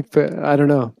further. Like, but I don't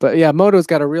know. But yeah, Moto's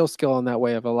got a real skill in that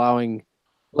way of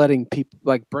letting people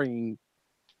like bringing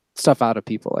stuff out of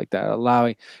people like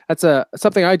that. That's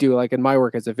something I do like in my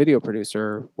work as a video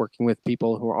producer, working with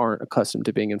people who aren't accustomed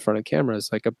to being in front of cameras.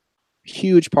 Like a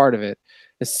huge part of it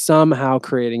is somehow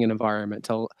creating an environment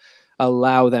to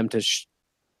allow them to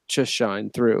just shine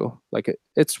through. Like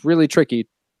it's really tricky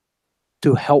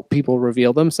to help people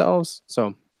reveal themselves.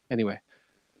 So anyway,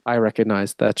 I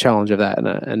recognize the challenge of that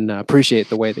and appreciate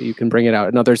the way that you can bring it out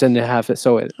and others and to have it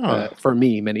for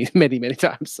me many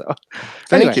times. So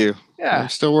Thank anyway, you. yeah. I'm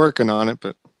still working on it,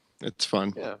 but it's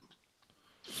fun. Yeah.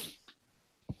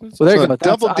 Well, there you So go.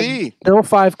 Double D. No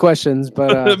 5 questions,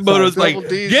 but Moto's Double like,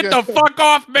 D's get the got- fuck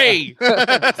off me.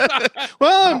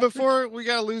 Well, and before we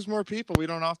gotta lose more people, we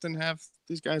don't often have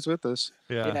these guys with us.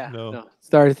 No.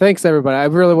 Sorry. Thanks everybody. I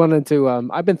really wanted to.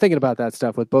 I've been thinking about that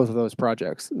stuff with both of those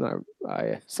projects. No,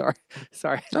 sorry. No,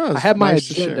 I it's have my nice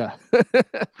to share.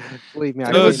 agenda. Believe me.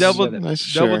 I So really Double, did it. Nice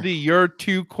to Double share. D, your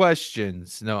 2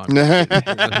 questions. No, I'm just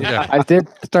kidding. Yeah. I did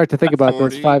start to think about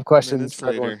those 40 5 questions. minutes for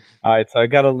everyone. later. All right, so I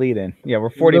got a lead in. Yeah, we're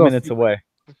 40 Little minutes away.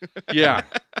 Yeah.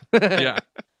 Yeah.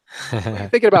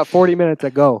 Thinking about 40 minutes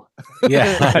ago.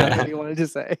 Yeah. What you wanted to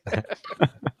say?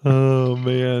 Oh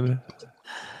man.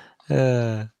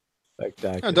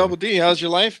 Spectacular. Oh, Double D, how's your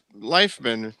life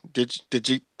been? Did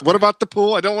you? What about the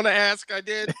pool? I don't want to ask. I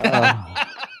did.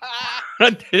 Oh,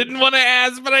 I didn't want to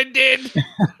ask, but I did.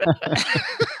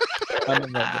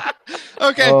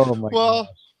 Okay. oh my well,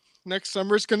 gosh. next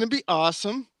summer's gonna be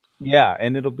awesome. Yeah,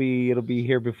 and it'll be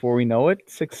here before we know it.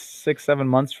 6-7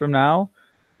 months from now,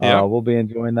 Yeah. we'll be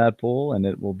enjoying that pool, and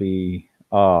it will be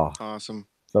so Awesome.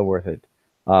 worth it.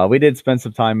 We did spend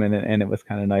some time in it, and it was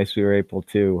kind of nice. We were able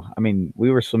to. I mean,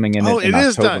 we were swimming in Oh, it in it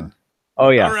is October. done. Oh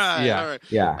yeah, All right. Yeah. All right.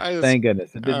 yeah. I was- Thank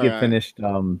goodness it did all get right. finished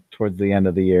towards the end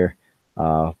of the year,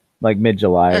 like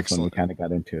mid-July is when we Excellent. kind of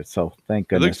got into it. So thank It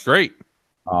goodness. looks great.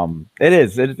 It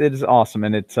is awesome,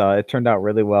 and it turned out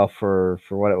really well for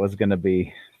what it was going to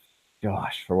be.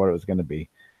 Gosh, for what it was going to be.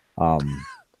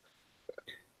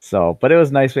 So, but it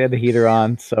was nice. We had the heater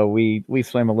on, so we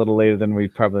swam a little later than we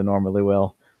probably normally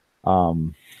will.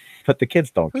 But the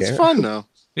kids don't It's care. fun though.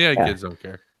 Yeah, Yeah. kids don't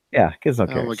care. Yeah, kids don't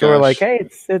Oh care. my So we're like, gosh. hey,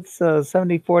 it's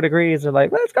 74 degrees. They're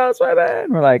like, let's go swimming.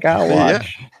 We're like, I'll Yeah.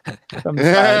 watch from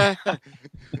the side.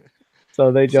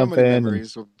 So they So jump many in. And,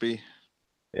 memories will be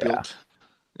yeah, built.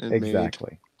 And made.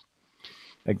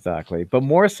 exactly. But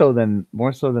more so than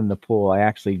the pool, I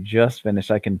actually just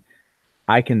finished. I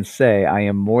can say I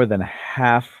am more than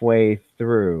halfway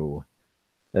through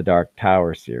the Dark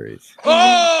Tower series.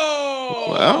 Oh,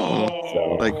 Wow.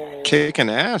 So- Like kicking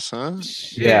ass, huh?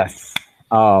 shit. Yes.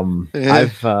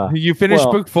 Yeah. You finished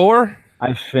well, book 4?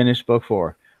 I've finished book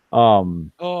 4.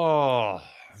 Oh,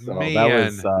 So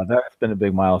man. that's been a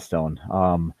big milestone.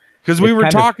 Because it's we were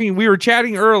kind of- we were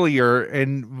chatting earlier,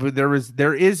 and there is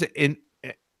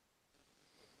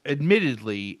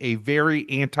admittedly a very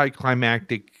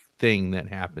anticlimactic thing that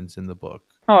happens in the book.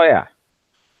 Oh yeah.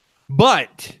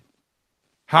 But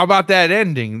how about that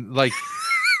ending? Like,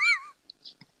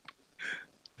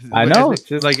 I know, it's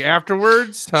just- like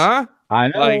afterwards, huh? I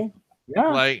know. Like- yeah.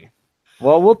 Like,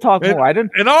 Well, we'll talk And- more. I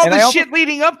didn't. and all And the I also- shit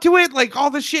leading up to it, like all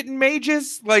the shit in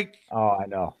Mages, like, Oh, I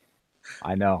know.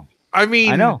 I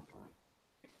mean, I know.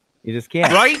 You just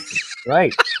can't. right?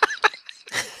 Right.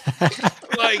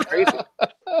 Like,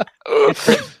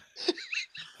 If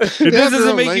if this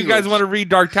doesn't make you guys want to read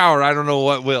Dark Tower, I don't know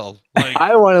what will. Like,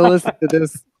 I want to listen to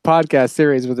this podcast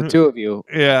series with the two of you.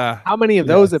 yeah, How many of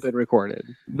those Yes. have been recorded?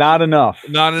 Not enough.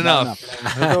 not enough.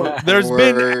 There's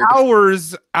been Word.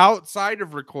 hours outside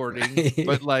of recording,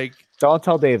 but like, Don't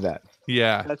tell Dave that.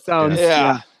 yeah. That sounds.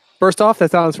 Yeah. First off,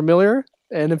 that sounds familiar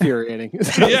and infuriating.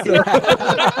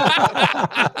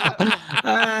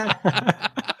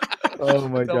 Oh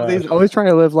my He's god. always trying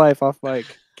to live life off mic.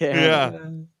 Can't Yeah.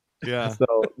 handle it. Yeah.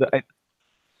 So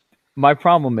my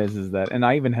problem is that, and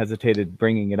I even hesitated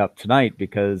bringing it up tonight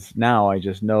because now I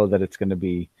just know that it's going to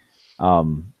be,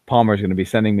 Palmer's going to be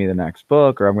sending me the next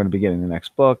book, or I'm going to be getting the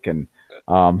next book, and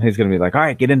he's going to be like, "All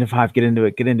right, get into 5, get into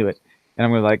it," and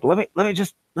I'm going to like, let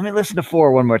me listen to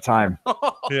 4 one more time.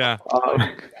 Yeah.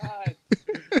 Um,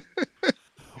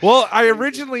 Well, I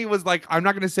originally was like, I'm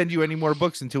not going to send you any more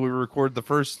books until we record the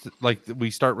first, like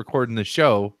we start recording the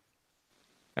show.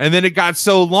 And then it got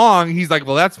so long. He's like,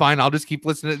 well, that's fine. I'll just keep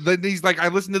listening. Then he's like, I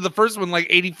listened to the first one like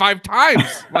 85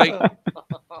 times. Like,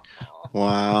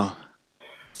 Wow.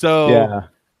 so Yeah.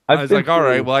 I was like, all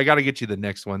right, through- well, I got to get you the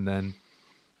next one then.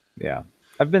 Yeah.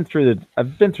 I've been through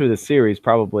the series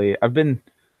probably. Let me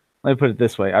put it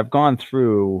this way. I've gone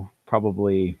through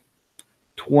probably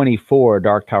 24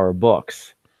 Dark Tower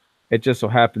books. It just so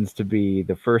happens to be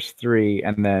the first 3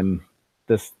 and then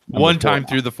this One number 4 time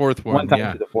through the fourth one. one time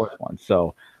Yeah. through the 4th one.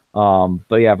 So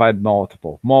but yeah, I've had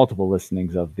multiple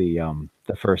listenings of the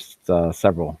first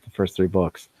 3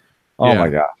 books. Oh Yeah. my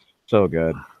gosh. So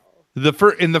good. The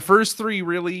first 3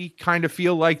 really kind of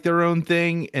feel like their own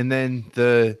thing. And then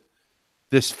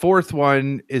this 4th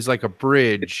one is like a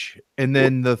bridge. And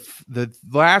then the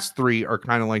last 3 are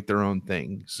kind of like their own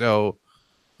thing. So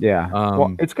Yeah.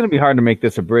 Well, it's going to be hard to make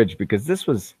this a bridge because this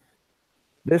was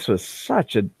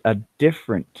such a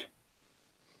different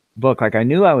book. Like I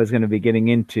knew I was going to be getting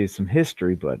into some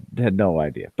history, but had no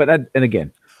idea. But and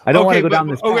again, I don't want to go down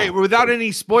this. Okay, path. without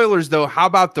any spoilers though, how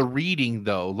about the reading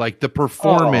though? Like the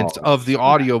performance of the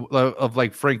audio of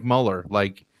like Frank Muller.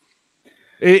 Like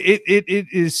it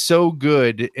is so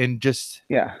good and just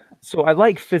Yeah. So I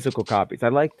like physical copies. I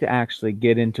like to actually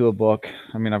get into a book.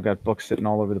 I mean, I've got books sitting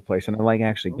all over the place, and I like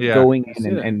actually Yeah. going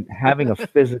in and having a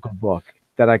physical book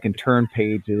that I can turn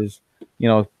pages,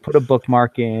 put a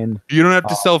bookmark in. you don't have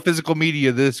to sell physical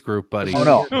media this group, buddy. Oh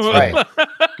no, that's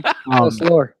right.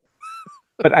 Slower.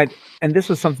 But and this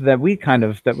was something that we kind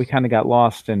of got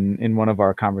lost in one of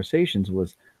our conversations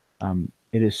was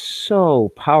it is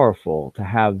so powerful to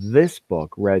have this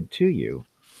book read to you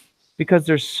because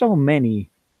there's so many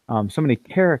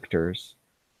characters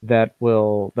that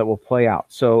will play out.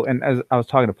 So, and as I was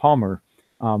talking to Palmer,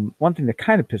 one thing that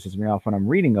kind of pisses me off when I'm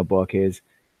reading a book is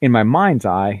in my mind's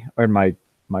eye or in my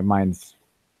mind's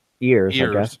ears,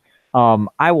 I guess.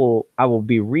 I will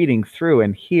be reading through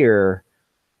and hear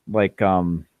like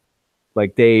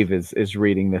Dave is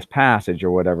reading this passage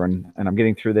or whatever, and I'm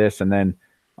getting through this, and then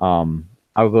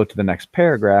I'll go to the next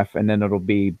paragraph, and then it'll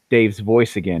be Dave's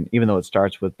voice again, even though it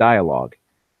starts with dialogue.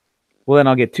 Well, then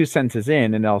I'll get 2 sentences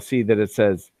in, and I'll see that it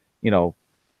says,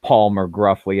 Palmer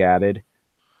gruffly added.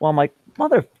 Well, I'm like,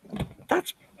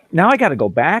 now I got to go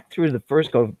back through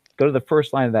go to the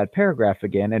first line of that paragraph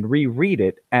again and reread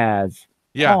it as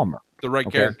Palmer, the right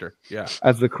Okay. character. Yeah.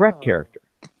 as the correct character.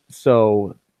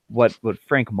 So what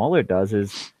Frank Muller does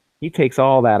is he takes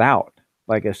all that out.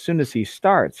 Like as soon as he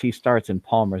starts in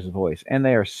Palmer's voice, and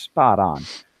they are spot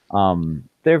on.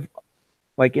 They're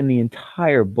like in the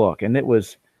entire book, and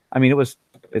it's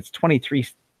 23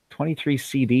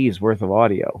 CDs worth of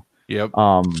audio. Yep.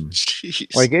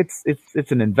 Jeez. Like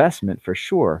it's an investment for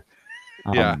sure.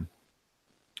 Yeah.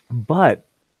 But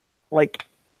like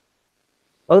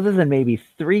other than maybe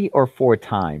 3 or 4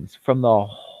 times from the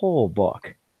whole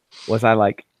book was I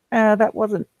like, that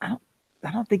wasn't I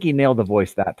don't think he nailed the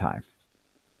voice that time.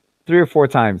 3 or 4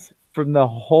 times from the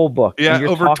whole book. Yeah, And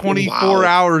you're over talking 24 Wow.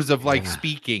 hours of like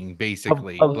speaking,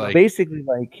 basically. of like basically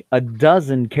like a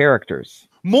dozen characters.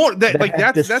 more that that like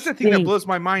have that's the thing that distinct blows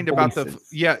my mind about voices.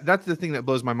 that's the thing that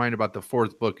blows my mind about the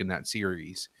 4th book in that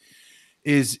series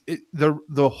is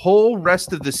the whole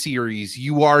rest of the series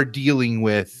you are dealing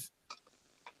with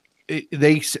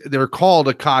they're called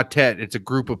a quartet. It's a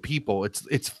group of people.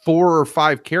 It's 4 or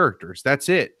 5 characters. That's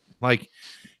it. Like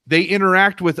they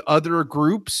interact with other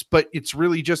groups, but it's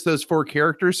really just those 4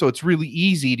 characters. So it's really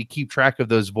easy to keep track of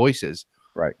those voices.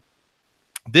 Right.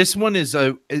 This one is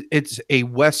it's a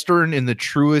Western in the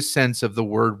truest sense of the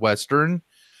word Western.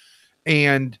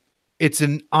 And it's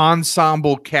an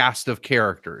ensemble cast of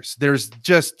characters. There's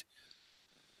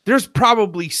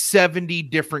probably 70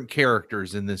 different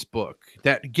characters in this book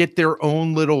that get their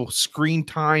own little screen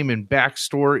time and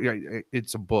backstory.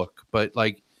 It's a book, but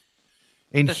like,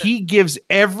 and he gives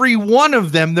every one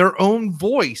of them their own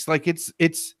voice. Like it's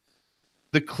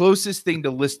the closest thing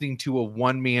to listening to a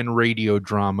one-man radio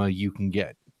drama you can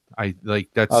get.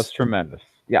 That's tremendous.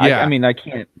 Yeah. Yeah. I mean, I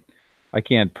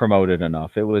can't promote it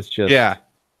enough. It was just, yeah.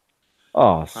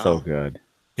 oh, so Wow. good.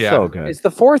 Yeah. So good. Is the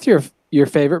 4th your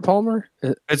favorite, Palmer?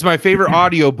 It's my favorite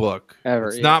audio book. Ever,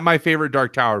 It's yeah. not my favorite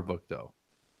Dark Tower book though.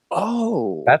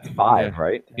 Oh, That's 5,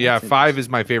 right? Yeah, 5 is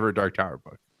my favorite Dark Tower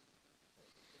book.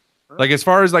 Like as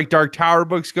far as like Dark Tower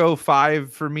books go,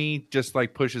 5 for me just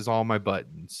like pushes all my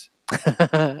buttons.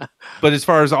 But as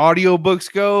far as audio books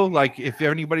go, like if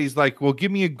anybody's like, well,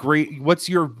 give me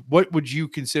what would you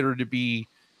consider to be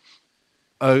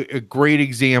a great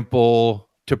example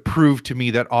to prove to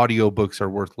me that audiobooks are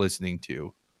worth listening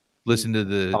to? listen to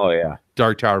the Oh yeah.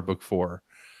 Dark Tower book 4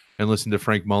 and listen to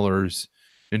Frank Muller's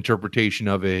interpretation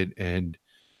of it, and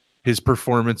his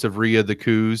performance of Rhea the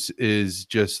Coos is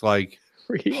just like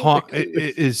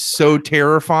it is so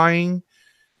terrifying,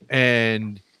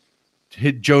 and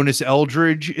Jonas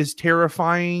Eldridge is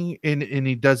terrifying, and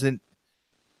he doesn't.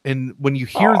 And when you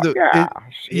hear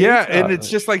and it's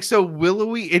just like so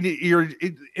willowy, and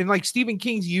and like Stephen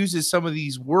King uses some of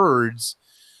these words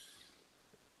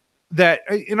that,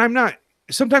 and I'm not.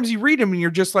 Sometimes you read them and you're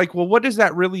just like, well, what does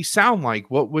that really sound like?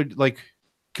 What would like?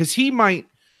 Because he might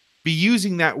be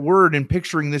using that word and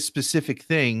picturing this specific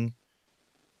thing,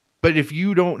 but if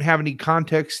you don't have any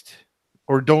context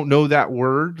or don't know that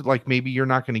word, like maybe you're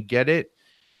not going to get it.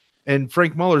 And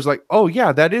Frank Muller's like, oh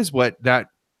yeah, that is what that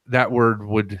word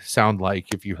would sound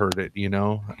like if you heard it, you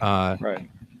know? Right.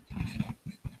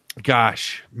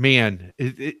 Gosh, man.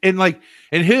 And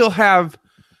he'll have,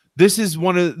 this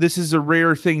is a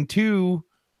rare thing too,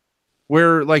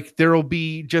 where like there'll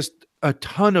be just a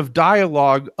ton of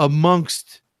dialogue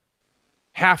amongst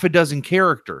half a dozen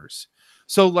characters.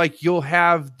 So like you'll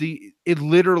have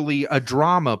literally a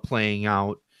drama playing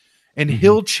out, and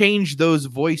he'll change those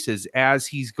voices as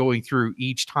he's going through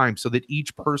each time so that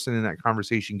each person in that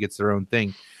conversation gets their own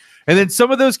thing. And then some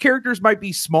of those characters might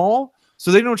be small,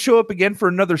 so they don't show up again for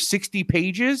another 60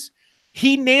 pages.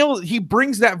 He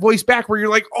brings that voice back where you're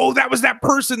like, oh, that was that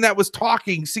person that was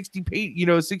talking 60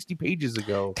 pages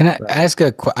ago. Can I ask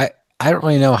I don't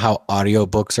really know how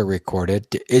audiobooks are recorded.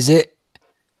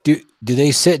 Do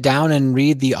they sit down and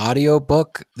read the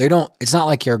audiobook? They don't. It's not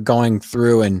like you're going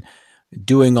through and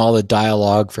doing all the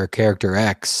dialogue for character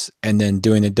X and then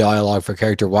doing the dialogue for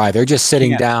character Y. They're just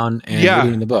sitting down and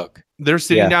reading the book. They're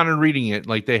sitting down and reading it.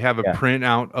 Like they have a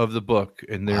printout of the book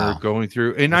and they're going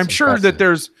through. And I'm sure that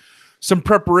there's some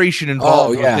preparation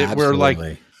involved with it, where like,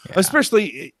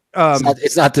 especially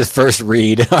it's not the first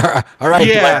read. All right,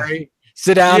 Larry,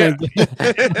 sit down and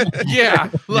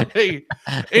like,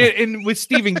 and with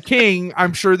Stephen King,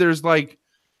 I'm sure there's like,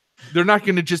 they're not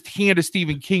going to just hand a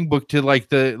Stephen King book to like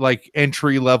the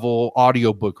entry level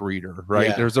audiobook reader, right?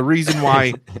 Yeah. There's a reason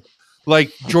why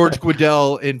like George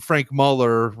Guidall and Frank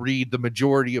Muller read the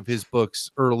majority of his books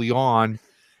early on,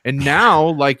 and now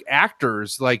like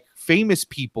actors, like famous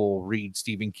people read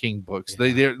Stephen King books.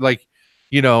 They're like,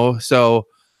 you know, so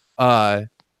but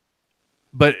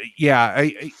yeah,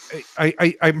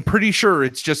 I'm pretty sure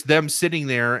it's just them sitting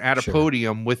there at a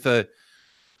podium with a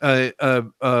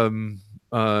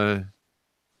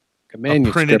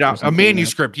printed out a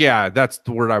manuscript. Yeah, that's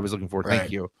the word I was looking for.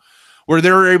 Thank you. Where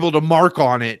they're able to mark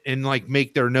on it and like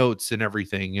make their notes and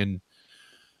everything. And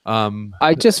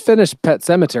I just finished Pet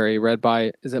Sematary, read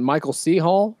by, is it Michael C.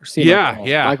 Hall?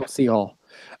 Michael C. Hall.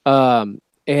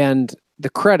 And the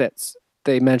credits,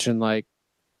 they mentioned like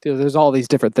there's all these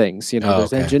different things, you know,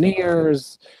 there's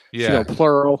engineers, you know,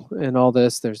 plural and all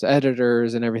this, there's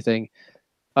editors and everything.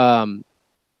 And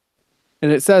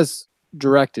it says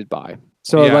directed by.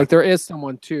 So like there is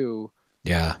someone too.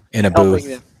 Yeah. In a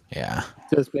booth.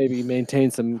 Just maybe maintain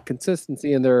some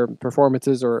consistency in their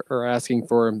performances or asking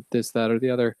for this, that, or the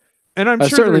other. And I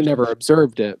certainly never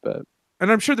observed it, but.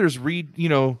 And I'm sure there's you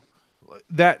know,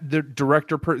 that the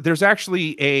director, there's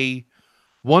actually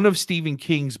one of Stephen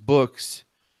King's books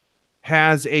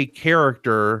has a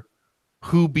character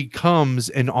who becomes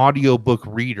an audiobook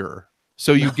reader.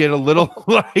 So you get a little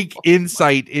like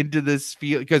insight into this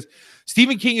field, because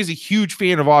Stephen King is a huge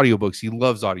fan of audiobooks. He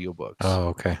loves audiobooks. Oh,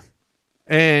 okay.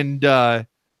 And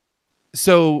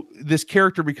so this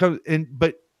character becomes,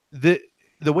 but the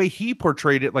way he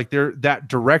portrayed it, like that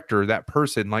director, that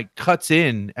person, like cuts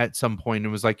in at some point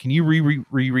and was like, "Can you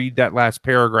reread that last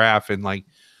paragraph?" And like,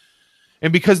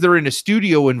 and because they're in a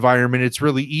studio environment, it's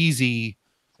really easy.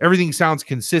 Everything sounds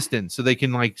consistent, so they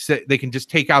can they can just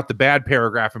take out the bad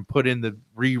paragraph and put in the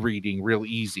rereading real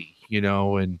easy, you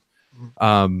know, and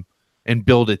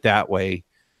build it that way.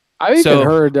 I even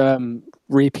heard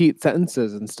repeat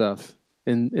sentences and stuff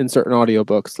in certain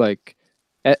audiobooks, like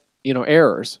you know,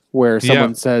 errors where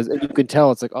someone says, and you can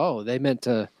tell it's like, oh, they meant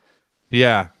to.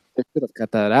 Yeah, they could have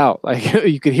cut that out. Like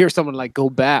you could hear someone like go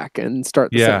back and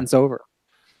start the sentence over.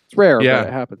 It's rare, but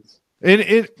it happens. And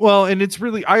it's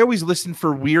really, I always listen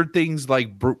for weird things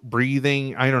like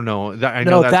breathing. I don't know. I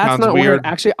know that sounds not weird.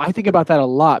 Actually, I think about that a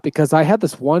lot because I had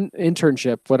this one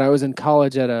internship when I was in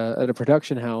college at a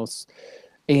production house,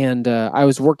 and I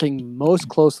was working most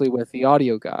closely with the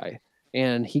audio guy.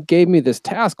 And he gave me this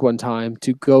task one time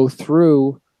to go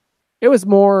through. It was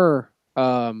more,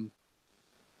 I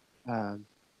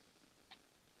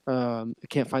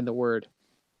can't find the word.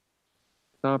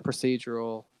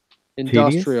 Non-procedural,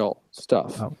 industrial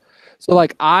stuff. Oh. So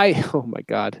like oh my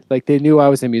God, like they knew I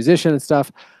was a musician and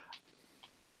stuff.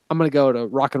 I'm going to go to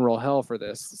rock and roll hell for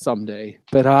this someday.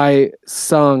 But I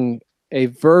sung a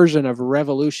version of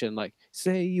Revolution, like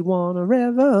say you want a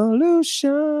revolution.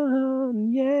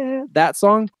 Yeah. That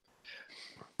song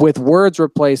with words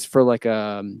replaced for like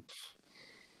a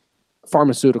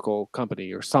pharmaceutical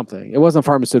company or something. It wasn't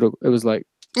pharmaceutical. It was like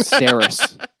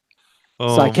Ceres.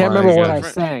 Oh, So I can't my remember what God.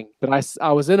 I sang, but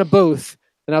I was in a booth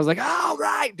and I was like, all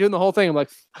right, doing the whole thing. I'm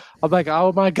like,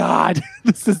 oh my God,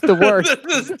 this is the worst.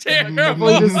 This is I can't terrible.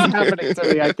 believe this is happening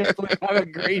to me. I can't believe I've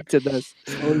agreed to this.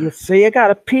 Oh, you say you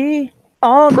gotta pee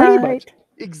all Pretty night. much.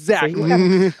 Exactly.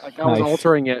 Mm. Like I was Nice.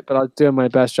 altering it, but I was doing my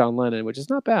best John Lennon, which is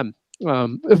not bad.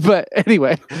 But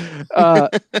anyway, so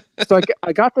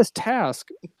I got this task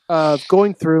of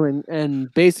going through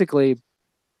and basically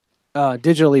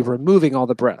digitally removing all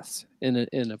the breaths in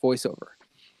a voiceover.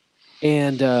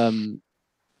 And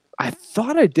I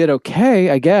thought I did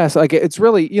okay, I guess. Like it's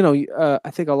really,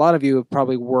 I think a lot of you have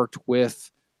probably worked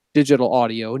with digital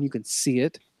audio and you can see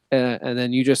it. And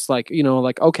then you just like,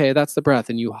 okay, that's the breath,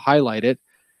 and you highlight it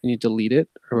and you delete it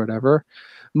or whatever.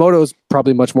 Moto's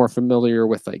probably much more familiar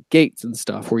with like gates and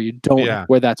stuff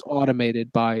where that's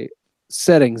automated by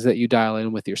settings that you dial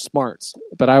in with your smarts.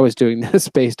 But I was doing this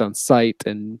based on sight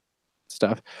and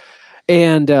stuff.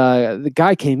 And the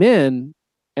guy came in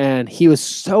and he was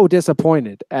so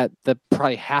disappointed at the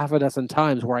probably half a dozen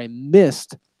times where I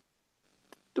missed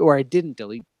or I didn't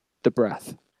delete the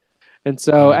breath. And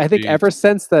so I think ever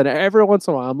since then, every once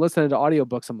in a while, I'm listening to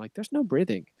audiobooks. I'm like, there's no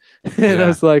breathing. And I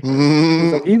was like,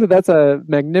 either that's a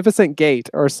magnificent gate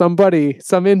or some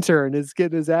intern is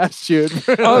getting his ass chewed.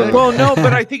 Well, no,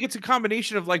 but I think it's a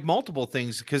combination of like multiple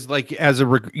things, because like as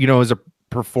a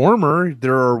performer,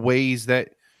 there are ways that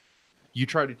you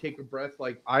try to take a breath.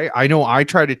 Like I know I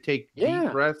try to take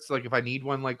deep breaths, like if I need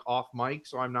one, like off mic,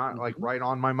 so I'm not like right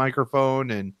on my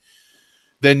microphone. And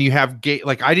then you have gate.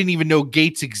 Like I didn't even know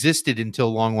gates existed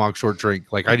until Long Walk Short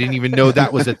Drink. Like I didn't even know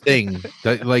that was a thing.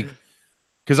 That like,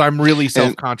 because I'm really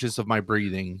self-conscious of my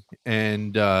breathing.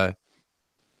 And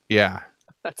yeah.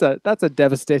 That's a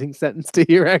devastating sentence to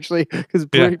hear, actually, because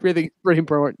breathing is pretty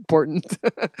important.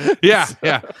 Yeah, So,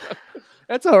 yeah.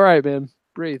 That's all right, man.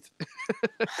 Breathe.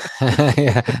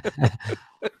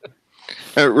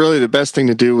 Really, the best thing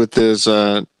to do with is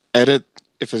edit.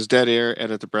 If it's dead air,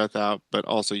 edit the breath out, but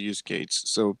also use gates.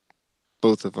 So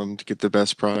both of them to get the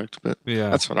best product. But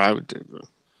Yeah, that's what I would do.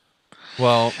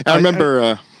 Well, I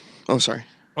remember. Oh, sorry.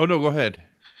 Oh no, go ahead.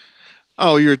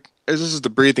 Oh, this is the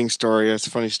breathing story. That's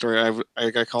a funny story. I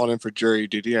got called in for jury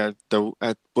duty at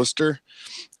Worcester,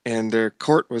 and their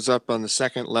court was up on the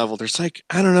second level. There's like,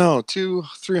 I don't know,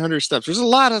 200-300 steps. There's a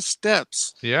lot of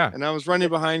steps. Yeah. And I was running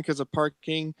behind because of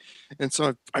parking, and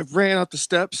so I ran up the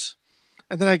steps,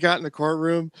 and then I got in the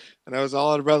courtroom, and I was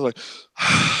all out of breath, like.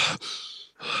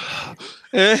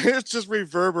 And it's just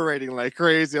reverberating like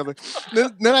crazy. I'm like,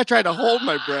 then I tried to hold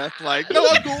my breath, like, no,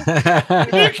 I'm cool.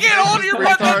 You can't hold your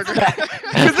breath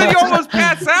because then you almost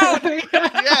pass out.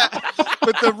 Yeah,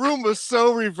 but the room was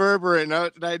so reverberating,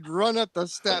 and I'd run up the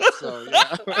steps. So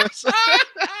yeah, I just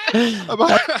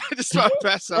about to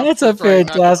pass out. That's a Trying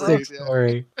not to fantastic breathe, yeah.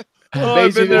 story. Oh,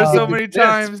 I've been there so many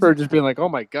times. For just being like, oh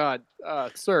my God,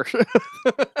 sir.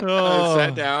 I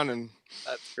sat down and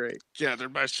That's great.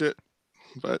 gathered my shit,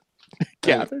 but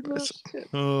Gathered my anyways. shit.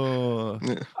 Oh.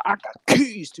 I got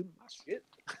keys to my shit.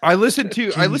 I listened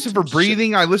for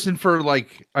breathing. I listened for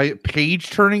like page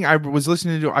turning. I was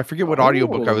listening to, I forget what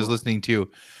audiobook I was listening to,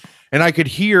 and I could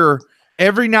hear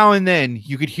every now and then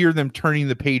you could hear them turning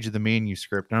the page of the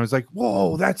manuscript. And I was like,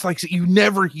 whoa, that's like, you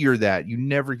never hear that. You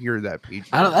never hear that page.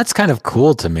 That's kind of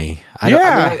cool to me.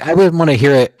 Yeah. I wouldn't want to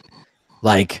hear it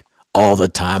like all the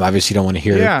time. Obviously, you don't want to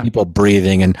hear people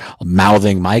breathing and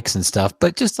mouthing mics and stuff,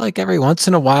 but just like every once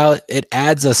in a while, it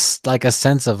adds a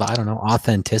sense of, I don't know,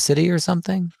 authenticity or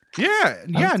something. Yeah.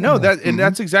 No,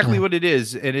 that's exactly what it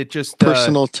is. And it just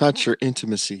Personal touch or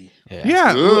intimacy.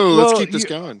 Yeah. Ooh, let's keep this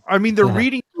going. I mean, they're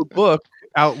reading the book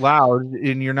out loud,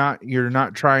 and you're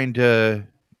not trying to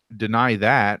deny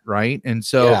that, right? And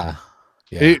so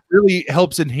it really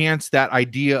helps enhance that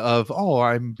idea of, oh,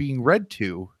 I'm being read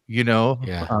to, you know.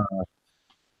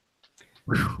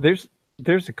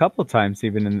 There's a couple of times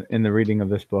even in the reading of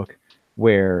this book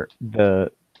where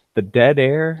the dead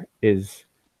air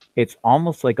it's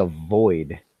almost like a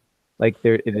void. Like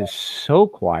it is so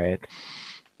quiet,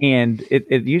 and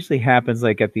it usually happens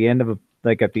like at the end of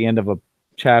a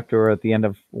chapter, or at the end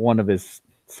of one of his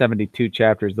 72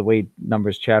 chapters. The way he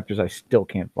numbers chapters, I still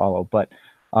can't follow, but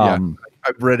I've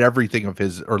read everything of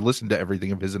his, or listened to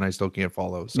everything of his, and I still can't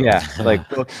follow. So. Yeah, like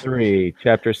book 3,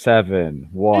 chapter 7,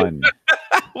 1.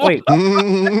 Wait,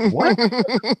 what?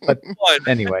 But What?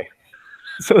 anyway,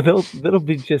 so there'll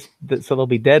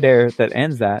be dead air that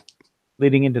ends that,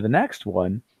 leading into the next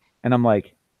one, and I'm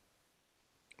like,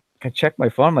 I check my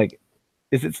phone. I'm like,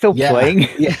 is it still playing?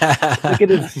 Yeah. Like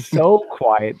it is so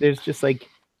quiet. There's just like,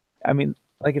 I mean,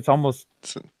 like it's almost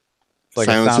it's like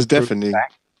a Silence is soundproof deafening.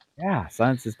 Yeah,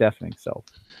 silence is deafening. So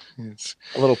It's-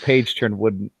 a little page turn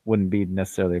wouldn't be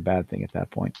necessarily a bad thing at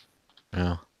that point.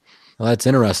 Yeah. Well, that's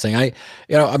interesting.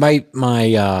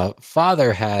 My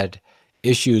father had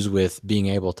issues with being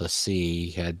able to see.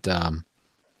 He had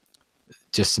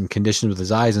just some conditions with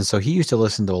his eyes, and so he used to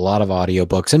listen to a lot of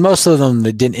audiobooks, and most of them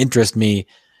that didn't interest me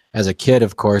as a kid.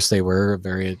 Of course, they were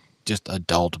very just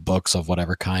adult books of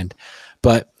whatever kind.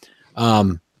 But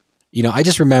I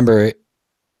just remember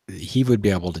he would be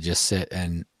able to just sit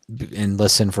and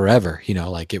listen forever.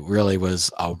 Like it really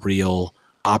was a real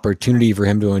opportunity for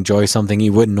him to enjoy something he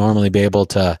wouldn't normally be able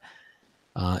to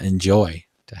enjoy.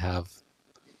 To have,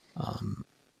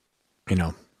 we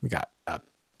got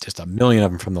just a million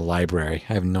of them from the library.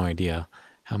 I have no idea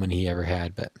how many he ever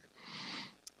had, but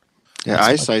Yeah, That's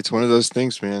eyesight's one of those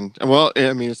things, man. Well,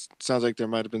 I mean, it sounds like there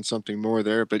might have been something more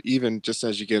there, but even just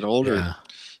as you get older, yeah,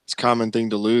 it's a common thing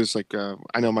to lose. Like,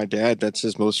 I know my dad, that's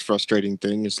his most frustrating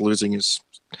thing is losing his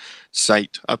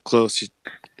sight up close. It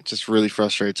just really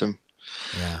frustrates him.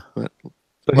 yeah. So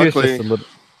here's Luckily, just a little.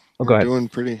 Oh, We're go ahead. doing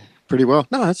pretty well.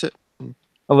 No, that's it.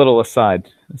 A little aside.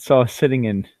 So I was sitting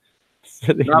in.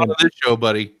 Not on this show,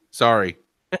 buddy. Sorry.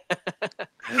 Oh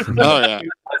yeah.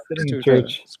 Sitting in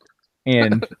church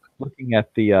and looking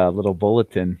at the little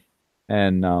bulletin,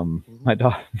 and my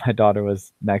daughter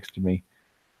was next to me,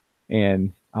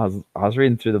 and I was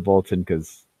reading through the bulletin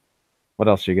because what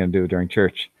else are you gonna do during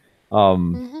church?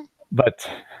 But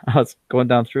I was going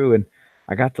down through, and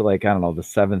I got to like I don't know the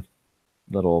 7th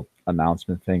little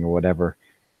announcement thing or whatever,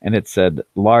 and it said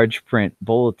large print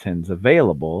bulletins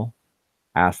available.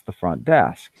 Ask the front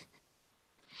desk.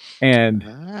 And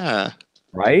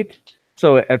right,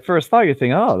 so at first thought you're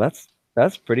thinking, oh,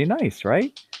 that's pretty nice,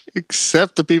 right?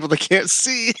 Except the people that can't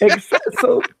see.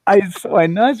 So I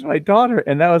nudged my daughter,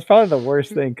 and that was probably the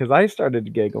worst thing because I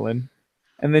started giggling,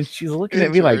 and then she's looking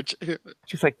at me like,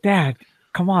 she's like, Dad,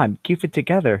 come on, keep it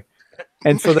together.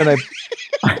 And so then I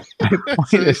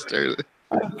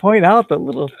point out the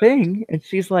little thing, and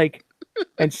she's like,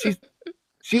 and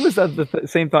she was of the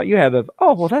same thought you had of,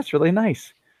 oh, well, that's really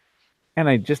nice. And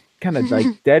I just kind of like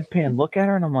deadpan look at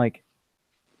her, and I'm like,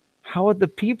 how would the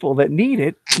people that need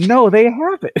it know they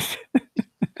have it?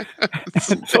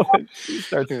 And so she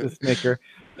starts to snicker.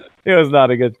 It was not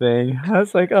a good thing. I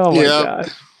was like, oh my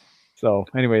God. So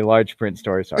anyway, large print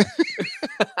story. Sorry.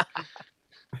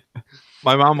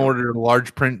 My mom ordered a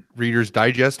large print Reader's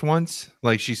Digest once.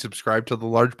 Like she subscribed to the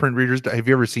large print Reader's. Have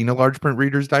you ever seen a large print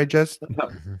Reader's Digest?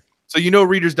 Mhm. So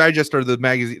Reader's Digest are the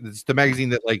magazine. It's the magazine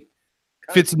that like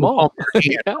fits in the palm of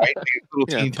your hand, right? Little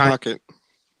teeny tiny. Pocket.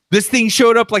 This thing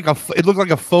showed up like it looked like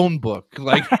a phone book,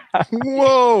 like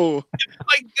Whoa.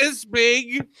 like this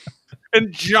big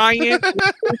and giant.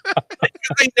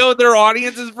 Because they know their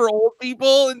audience is for old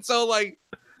people, and so like,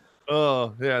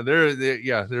 oh yeah,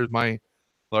 there's my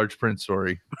large print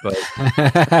story. But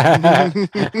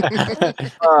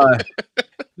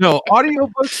no,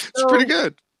 audiobooks. It's pretty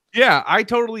good. Yeah, I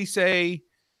totally say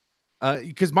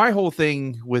because my whole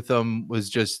thing with them was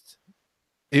just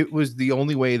it was the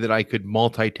only way that I could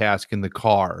multitask in the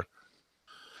car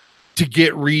to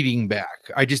get reading back.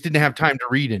 I just didn't have time to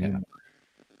read anymore.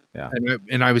 Yeah.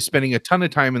 And I was spending a ton of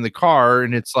time in the car,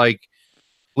 and it's like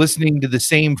listening to the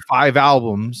same 5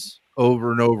 albums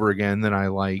over and over again that I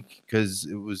like because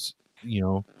it was,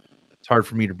 it's hard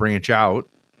for me to branch out.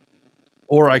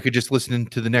 Or I could just listen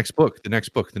to the next book, the next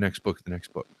book, the next book, the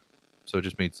next book. So it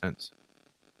just made sense.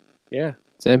 Yeah,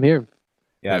 same here.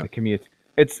 Yeah, Yeah. the commute.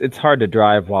 It's hard to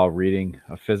drive while reading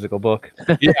a physical book.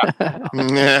 Yeah.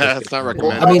 Yeah, it's not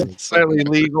recommended. I mean, Slightly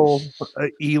legal,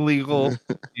 illegal,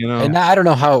 And I don't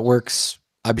know how it works.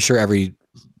 I'm sure every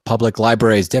public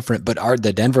library is different, but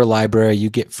the Denver library,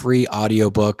 you get free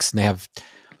audiobooks, and they have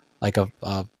like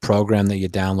a program that you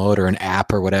download or an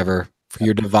app or whatever for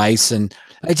your device. And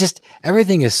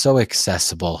everything is so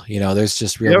accessible. There's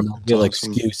just no real Awesome.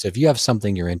 excuse. If you have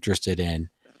something you're interested in,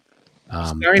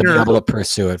 to be Steiner- able to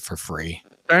pursue it for free.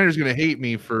 Steiner's going to hate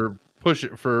me for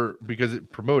because it's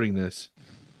promoting this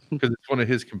because it's one of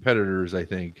his competitors, I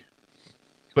think.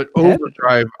 But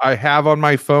Overdrive, I have on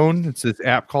my phone. It's this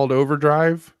app called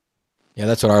Overdrive. Yeah,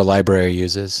 that's what our library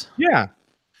uses. Yeah.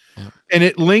 Yeah. And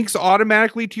it links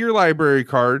automatically to your library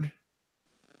card.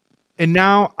 And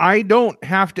now I don't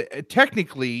have to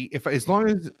technically, as long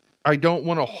as I don't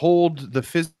want to hold the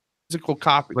physical physical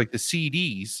copy, like the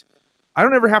CDs, I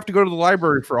don't ever have to go to the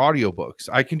library for audiobooks.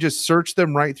 I can just search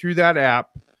them right through that app.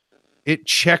 It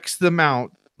checks them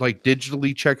out, like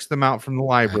digitally checks them out from the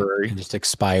library. It just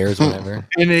expires, whatever.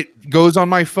 And it goes on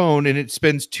my phone, and it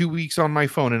spends 2 weeks on my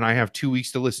phone, and I have 2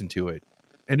 weeks to listen to it.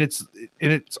 And it's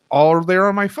all there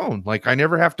on my phone. Like I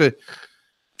never have to.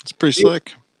 It's pretty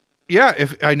slick. Yeah,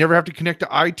 if I never have to connect to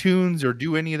iTunes or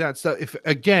do any of that stuff.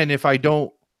 If I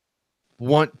don't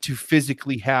want to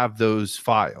physically have those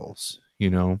files,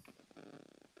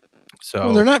 So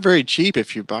Well, they're not very cheap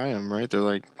if you buy them, right? They're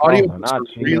like audio not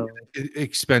cheap. really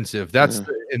expensive. That's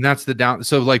the down.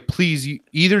 So like, please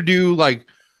either do like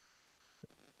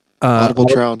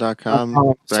audibletrial.com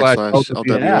 /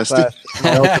 LWSD.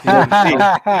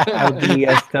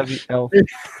 LDSWL.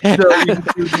 So you can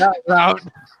do that route,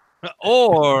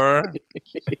 or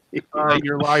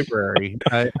your library.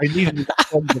 I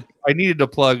needed to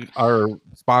plug our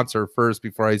sponsor first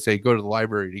before I say go to the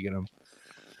library to get them.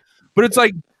 But it's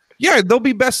like, yeah, there'll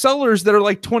be bestsellers that are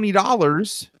like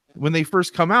 $20 when they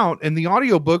first come out, and the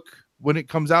audiobook when it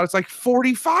comes out, it's like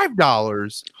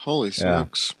 $45. Holy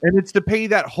smokes! And it's to pay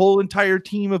that whole entire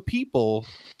team of people,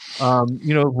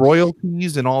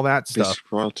 royalties and all that stuff.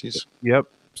 Basic royalties. Yep.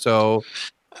 So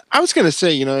I was gonna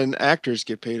say, and actors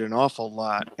get paid an awful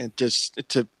lot and just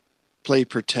to play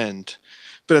pretend.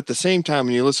 But at the same time,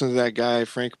 when you listen to that guy,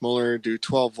 Frank Muller, do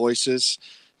 12 voices,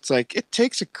 it's like it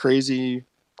takes a crazy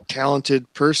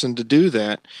talented person to do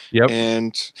that. Yep.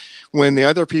 And when the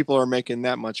other people are making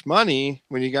that much money,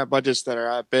 when you got budgets that are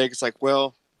that big, it's like,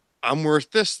 well, I'm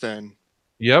worth this then.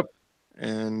 Yep.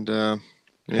 And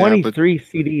 23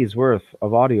 CDs worth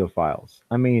of audio files.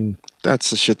 I mean,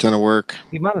 that's a shit ton of work.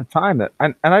 The amount of time that,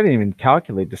 and I didn't even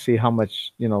calculate to see how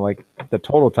much, like the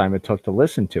total time it took to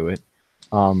listen to it.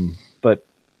 But,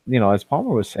 as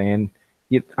Palmer was saying,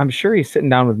 I'm sure he's sitting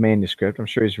down with manuscript. I'm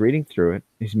sure he's reading through it.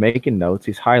 He's making notes.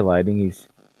 He's highlighting. He's,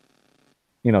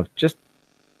 just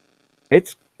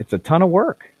it's a ton of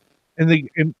work. And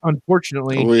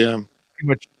unfortunately, pretty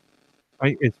much,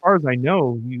 as far as I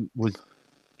know, he was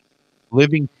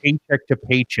living paycheck to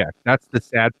paycheck. That's the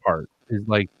sad part. Is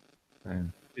like,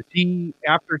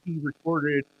 after he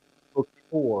recorded book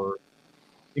 4,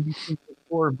 in between book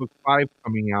 4 and book 5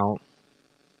 coming out,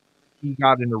 he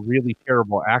got in a really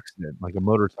terrible accident, like a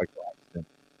motorcycle accident,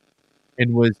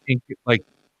 and was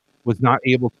not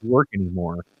able to work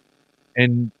anymore.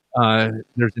 And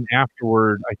there's an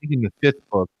afterword, I think in the 5th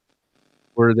book,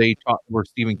 where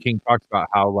Stephen King talks about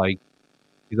how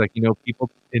he's like,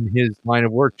 people in his line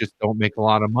of work just don't make a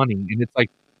lot of money. And it's like,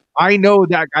 I know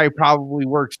that guy probably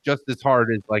works just as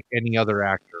hard as like any other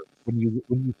actor. When you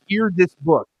hear this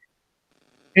book,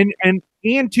 and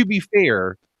to be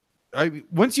fair,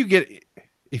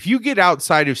 if you get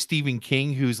outside of Stephen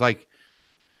King, who's like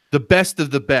the best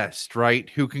of the best, right?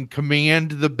 Who can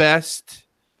command the best.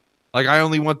 Like, I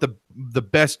only want the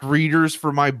best readers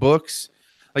for my books.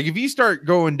 Like, if you start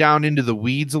going down into the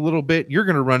weeds a little bit, you're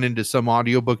going to run into some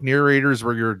audiobook narrators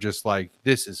where you're just like,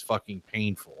 this is fucking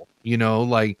painful,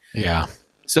 Yeah.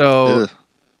 So,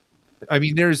 I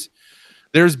mean, there's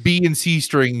B and C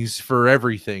strings for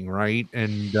everything, right?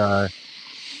 And,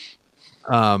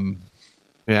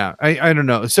 yeah, I don't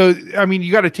know. So, I mean,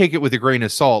 you got to take it with a grain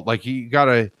of salt. Like,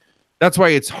 that's why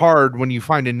it's hard when you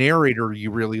find a narrator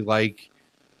you really like.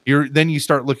 Then you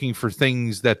start looking for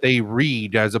things that they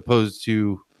read as opposed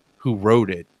to who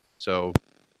wrote it. So,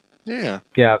 yeah.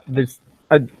 I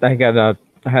had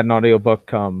an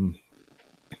audiobook,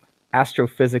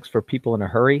 Astrophysics for People in a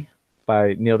Hurry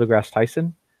by Neil deGrasse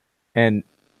Tyson, and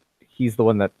he's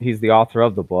the author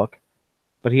of the book,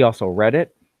 but he also read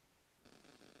it,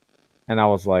 and I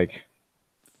was like,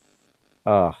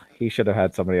 he should have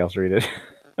had somebody else read it.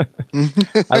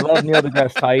 I love Neil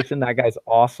deGrasse Tyson. That guy's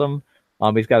awesome.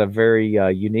 He's got a very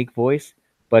unique voice,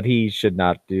 but he should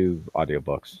not do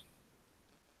audiobooks.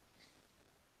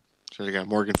 Should have got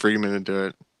Morgan Freeman to do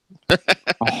it.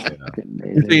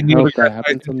 Neil deGrasse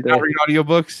Tyson read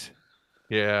audiobooks?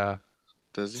 Yeah.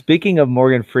 Does he? Speaking of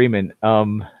Morgan Freeman,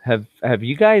 have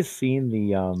you guys seen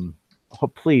the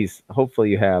please, hopefully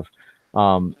you have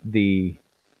the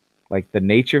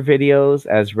nature videos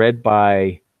as read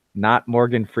by not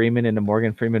Morgan Freeman in a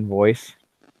Morgan Freeman voice?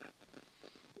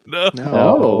 No.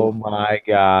 Oh my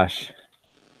gosh.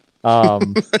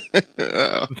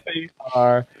 They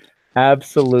are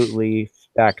absolutely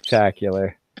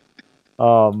spectacular.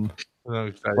 What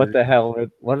the hell?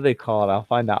 What are they called? I'll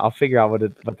find out. I'll figure out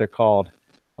what they're called.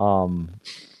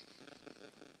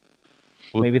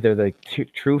 Maybe they're like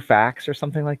True Facts or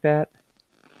something like that.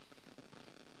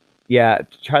 Yeah,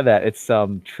 try that. It's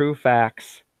True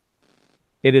Facts.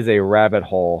 It is a rabbit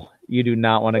hole. You do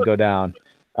not want to go down.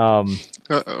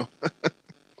 Uh-oh.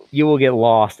 You will get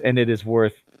lost, and it is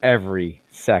worth every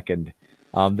second.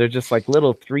 They're just like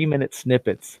little 3-minute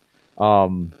snippets. I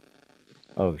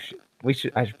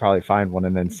should probably find one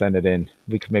and then send it in.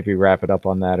 We could maybe wrap it up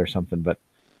on that or something. But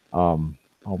oh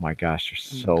my gosh, they're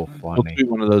so We'll funny. tweet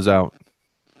one of those out.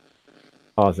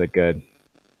 Oh, is it good?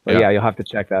 But Yeah. yeah, you'll have to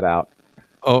check that out.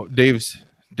 Oh, Dave is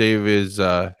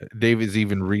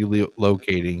even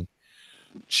relocating.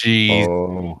 Jeez,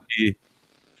 Oh,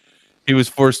 he was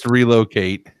forced to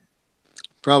relocate.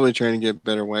 Probably trying to get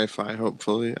better Wi-Fi,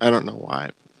 hopefully. I don't know why.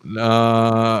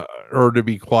 Or to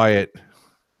be quiet.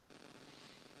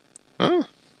 Oh,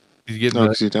 He's getting no, the,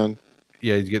 'cause he's done.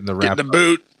 yeah, he's getting the Getting wrap. the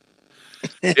boot.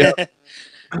 Yeah.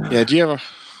 Yeah, do you have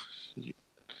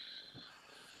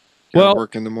Well-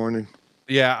 work in the morning?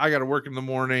 Yeah, I got to work in the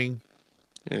morning.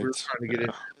 We're It's- trying to get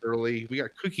in early. We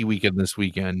got cookie weekend this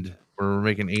weekend. We're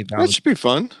making That 8,000. should be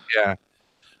fun. Yeah,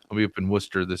 I'll be up in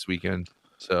Worcester this weekend,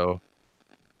 so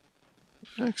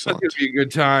that's Excellent. gonna be a good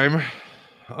time.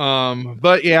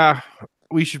 But yeah,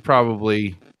 we should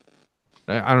probably.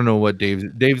 I don't know what Dave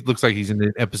looks like. He's in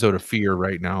an episode of Fear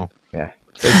right now. yeah.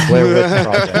 Big Blair Witch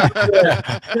Project.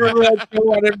 Remember that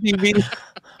show on MTV?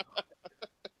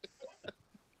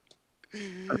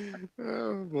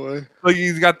 Oh boy. Like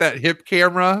he's got that hip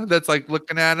camera that's like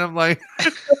looking at him like.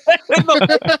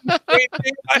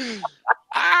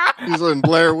 He's in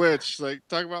Blair Witch. Like,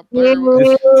 talk about Blair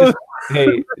Witch. Just,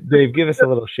 hey, Dave, give us a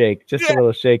little shake. Just a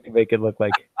little shake to make it look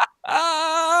like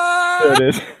there it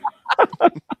is.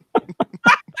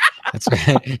 That's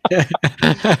right.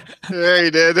 There he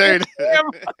did. There he did.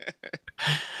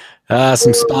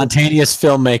 Some spontaneous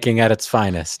filmmaking at its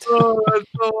finest. Oh, that's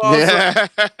so awesome. Yeah.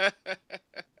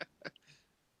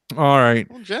 All right.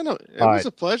 Well, Jenna, it All was right.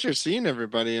 a pleasure seeing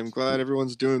everybody. I'm glad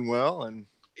everyone's doing well. And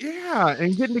Yeah,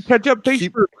 and getting to catch up. Thanks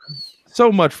Keep- for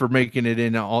so much for making it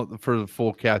in all for the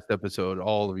full cast episode,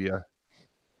 all of you.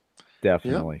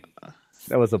 Definitely.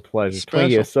 That was a pleasure. Special.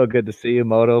 Twinkie, it's so good to see you.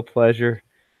 Moto, pleasure.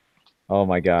 Oh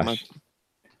my gosh.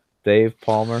 Dave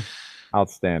Palmer,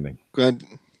 outstanding. glad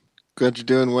you're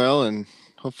doing well, and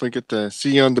hopefully get to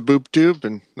see you on the Boop Tube,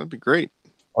 and that'd be great.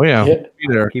 Oh yeah, Yeah. be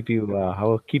there. I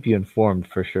will keep you informed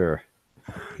for sure.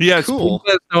 Yes, Cool. please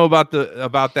let us know about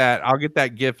that. I'll get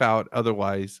that GIF out.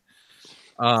 Otherwise,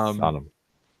 On 'em.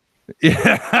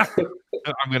 yeah,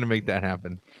 I'm gonna make that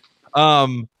happen.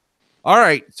 All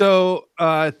right, so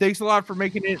thanks a lot for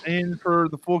making it in for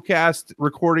the full cast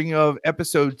recording of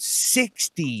episode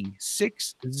 60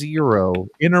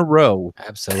 in a row.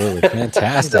 Absolutely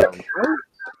fantastic.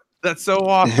 That's so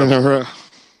awesome. In a row.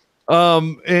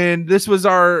 And this was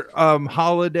our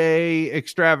holiday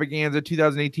extravaganza,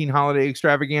 2018 holiday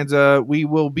extravaganza. We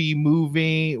will be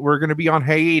moving, we're gonna be on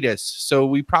hiatus, so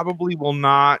we probably will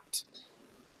not.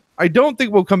 I don't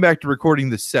think we'll come back to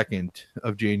recording the 2nd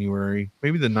of January,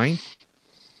 maybe the 9th.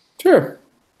 Sure.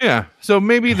 Yeah, so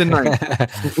maybe the 9th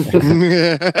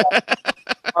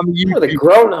on the We're the YouTube.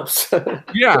 grown-ups.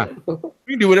 Yeah,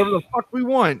 we can do whatever the fuck we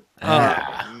want.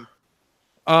 Ah,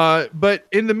 But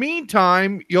in the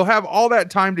meantime, you'll have all that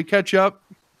time to catch up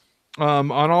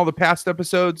on all the past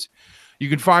episodes. You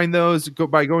can find those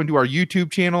by going to our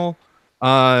YouTube channel.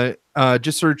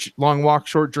 Just search Long Walk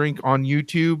Short Drink on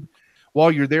YouTube. While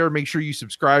you're there, make sure you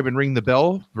subscribe and ring the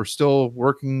bell. We're still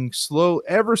working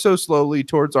ever so slowly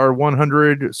towards our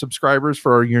 100 subscribers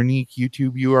for our unique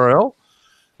YouTube URL.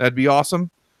 That'd be awesome.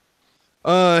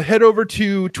 Head over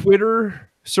to Twitter,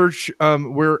 search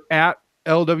we're at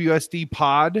LWSD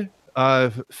Pod.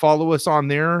 Follow us on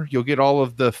there. You'll get all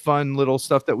of the fun little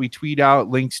stuff that we tweet out,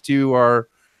 links to our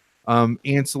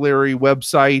ancillary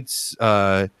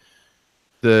websites,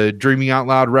 the Dreaming Out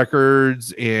Loud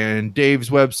Records and Dave's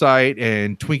website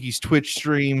and Twinkie's Twitch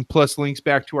stream, plus links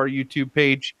back to our YouTube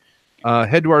page.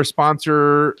 Head to our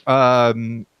sponsor,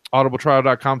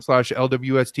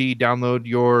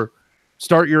 audibletrial.com/LWST.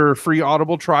 Start your free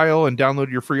Audible trial and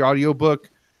download your free audiobook.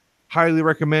 Highly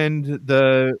recommend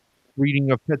the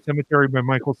reading of Pet Cemetery by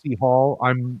Michael C. Hall.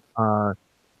 I'm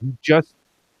just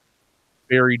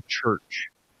buried church.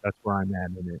 That's where I'm at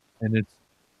in it, and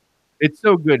it's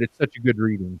so good. It's such a good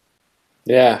reading.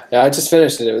 Yeah, I just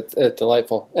finished it. It's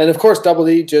delightful. And of course, Double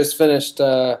D just finished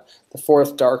the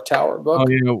 4th Dark Tower book. Oh,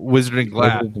 you know, Wizard and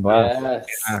Glass. Yes.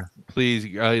 Yeah,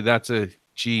 please, that's a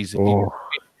geez. Oh.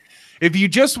 If you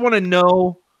just want to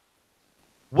know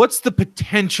what's the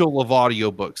potential of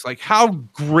audiobooks, like how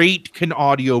great can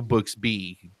audiobooks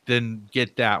be, then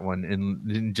get that one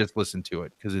and just listen to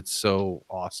it because it's so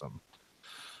awesome.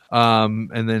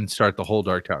 And then start the whole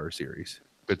Dark Tower series.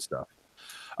 Good stuff.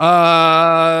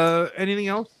 Anything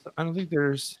else? I don't think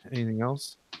there's anything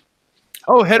else.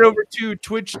 Oh, head over to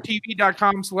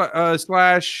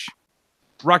twitchtv.com/slash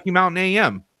Rocky Mountain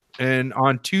AM. And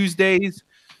on Tuesdays,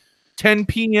 10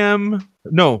 p.m.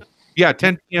 No, yeah,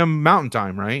 10 p.m. Mountain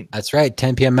Time, right? That's right.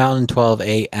 10 p.m. Mountain, 12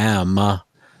 a.m.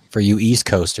 For you East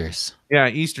Coasters. Yeah,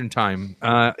 Eastern Time.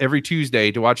 Every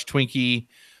Tuesday to watch Twinkie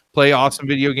play awesome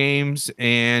video games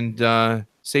and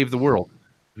save the world.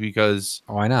 Because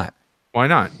Why not? why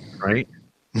not, right?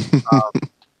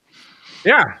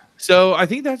 Yeah. So I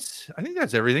think that's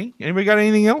everything. Anybody got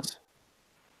anything else?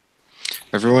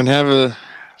 Everyone have a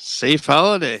safe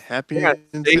holiday. Happy Yeah,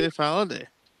 and safe- safe holiday.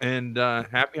 And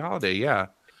happy holiday. Yeah.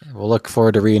 We'll look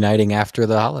forward to reuniting after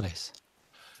the holidays.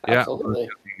 Yeah. Absolutely.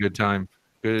 Good time.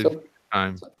 Good So-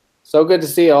 time. So good to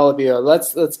see all of you.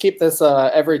 Let's keep this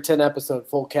every 10 episode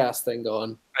full cast thing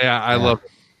going. Yeah, I love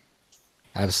it.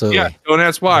 Absolutely. Yeah, don't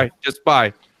ask why. Just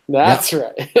buy. That's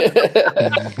right.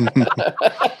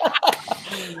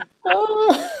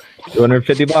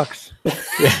 250 bucks.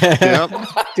 Yep.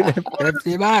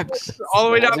 $50. All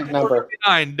the way down Magic to number.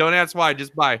 4.99. Don't ask why.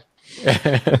 Just buy.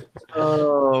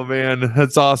 Oh man,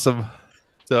 that's awesome.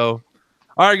 So,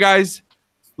 all right, guys,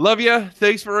 love you.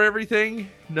 Thanks for everything.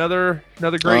 Another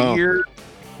great year.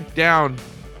 Down.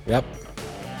 Yep.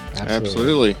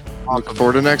 Absolutely. Look Awesome.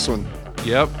 forward to next one.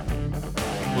 Yep.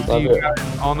 We'll see Love you it.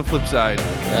 guys on the flip side.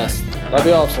 Yes. Love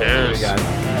you all. Cheers.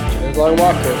 Cheers, long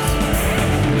walkers.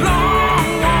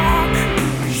 Long walk,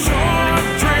 short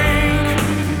drink.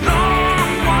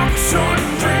 Long walk, short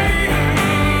drink.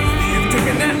 You've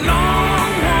taken that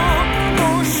long walk,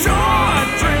 oh short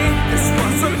drink. This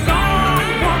was a long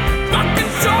walk,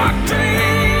 fucking short drink.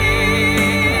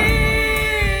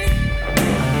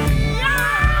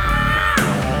 Yeah.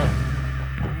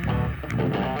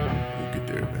 We'll get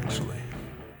there eventually.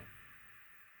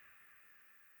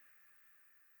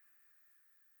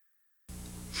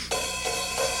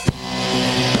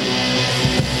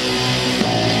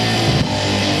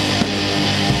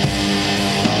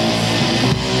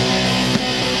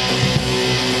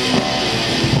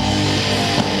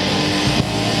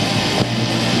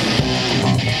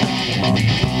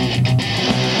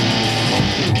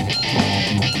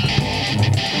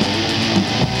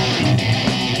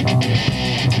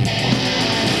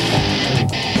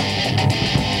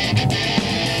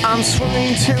 I'm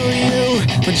swimming to you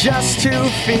just to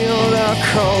feel the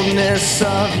coldness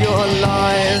of your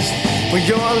lies. Well,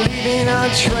 you're leaving a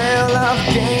trail of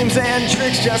games and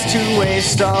tricks just to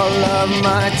waste all of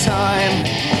my time.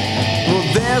 Well,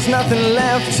 there's nothing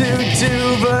left to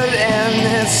do but end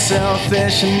this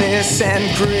selfishness and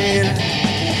greed.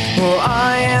 Well,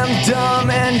 I am dumb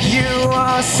and you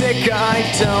are sick, I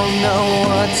don't know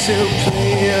what to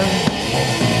plead.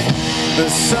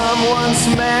 Someone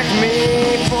smack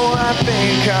me, for I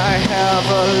think I have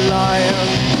a lion.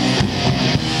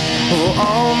 Oh,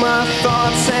 all my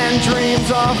thoughts and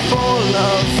dreams are full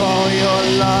of all your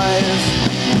lies.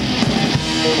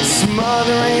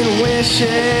 Smothering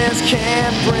wishes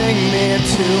can't bring me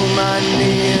to my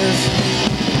knees.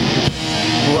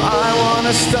 Well, I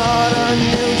wanna start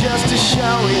anew just to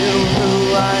show you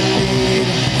who I need.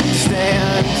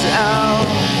 Stand out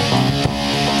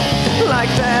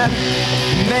like that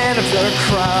man of the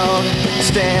crowd.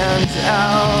 Stand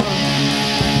out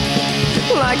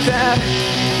like that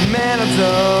man of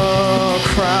the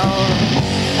crowd.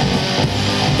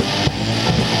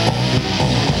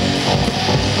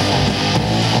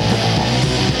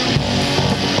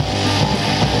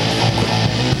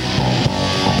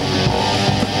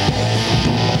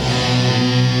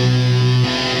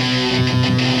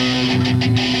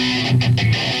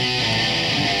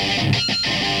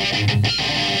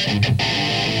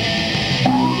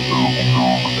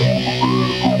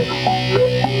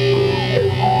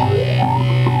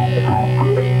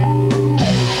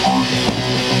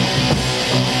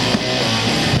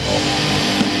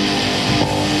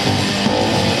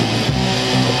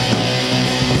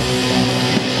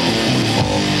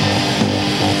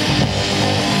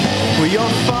 Well, your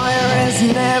fire is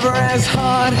never as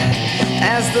hot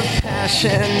as the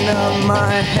passion of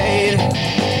my hate.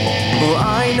 Well,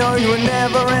 I know you were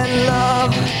never in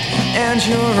love, and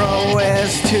you're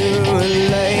always too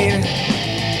late.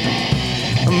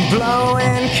 I'm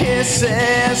blowing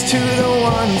kisses to the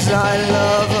ones I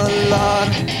love a lot.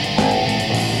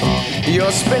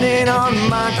 You're spinning on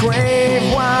my grave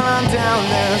while I'm down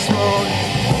this road.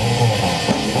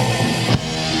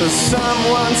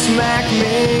 Someone smack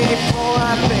me, for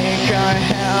I think I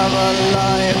have a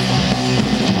life.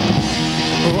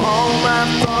 All my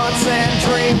thoughts and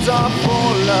dreams are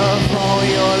full of all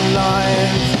your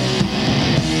lies.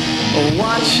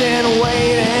 Watching,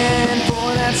 waiting for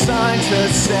that sign to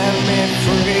set me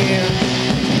free.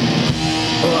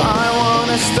 Well, I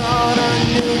wanna start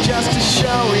anew just to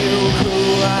show you who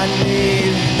I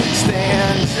need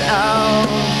stands out.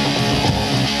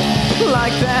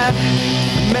 Like that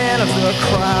man of the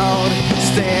crowd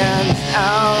stands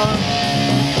out.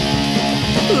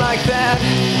 Like that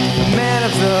man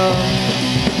of the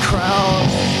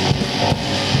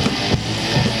crowd.